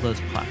on all those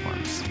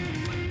platforms.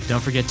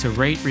 Don't forget to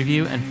rate,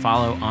 review, and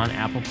follow on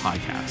Apple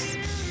Podcasts.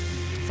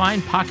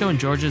 Find Paco and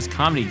George's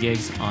comedy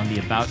gigs on the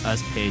About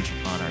Us page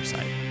on our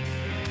site.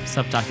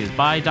 SupDoc is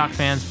by Doc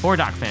fans for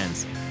Doc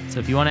fans. So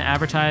if you want to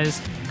advertise,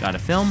 got a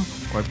film,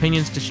 or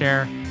opinions to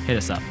share, hit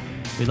us up.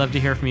 We'd love to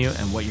hear from you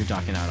and what you're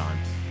docking out on.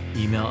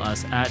 Email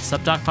us at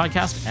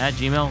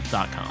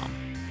subdocpodcast@gmail.com.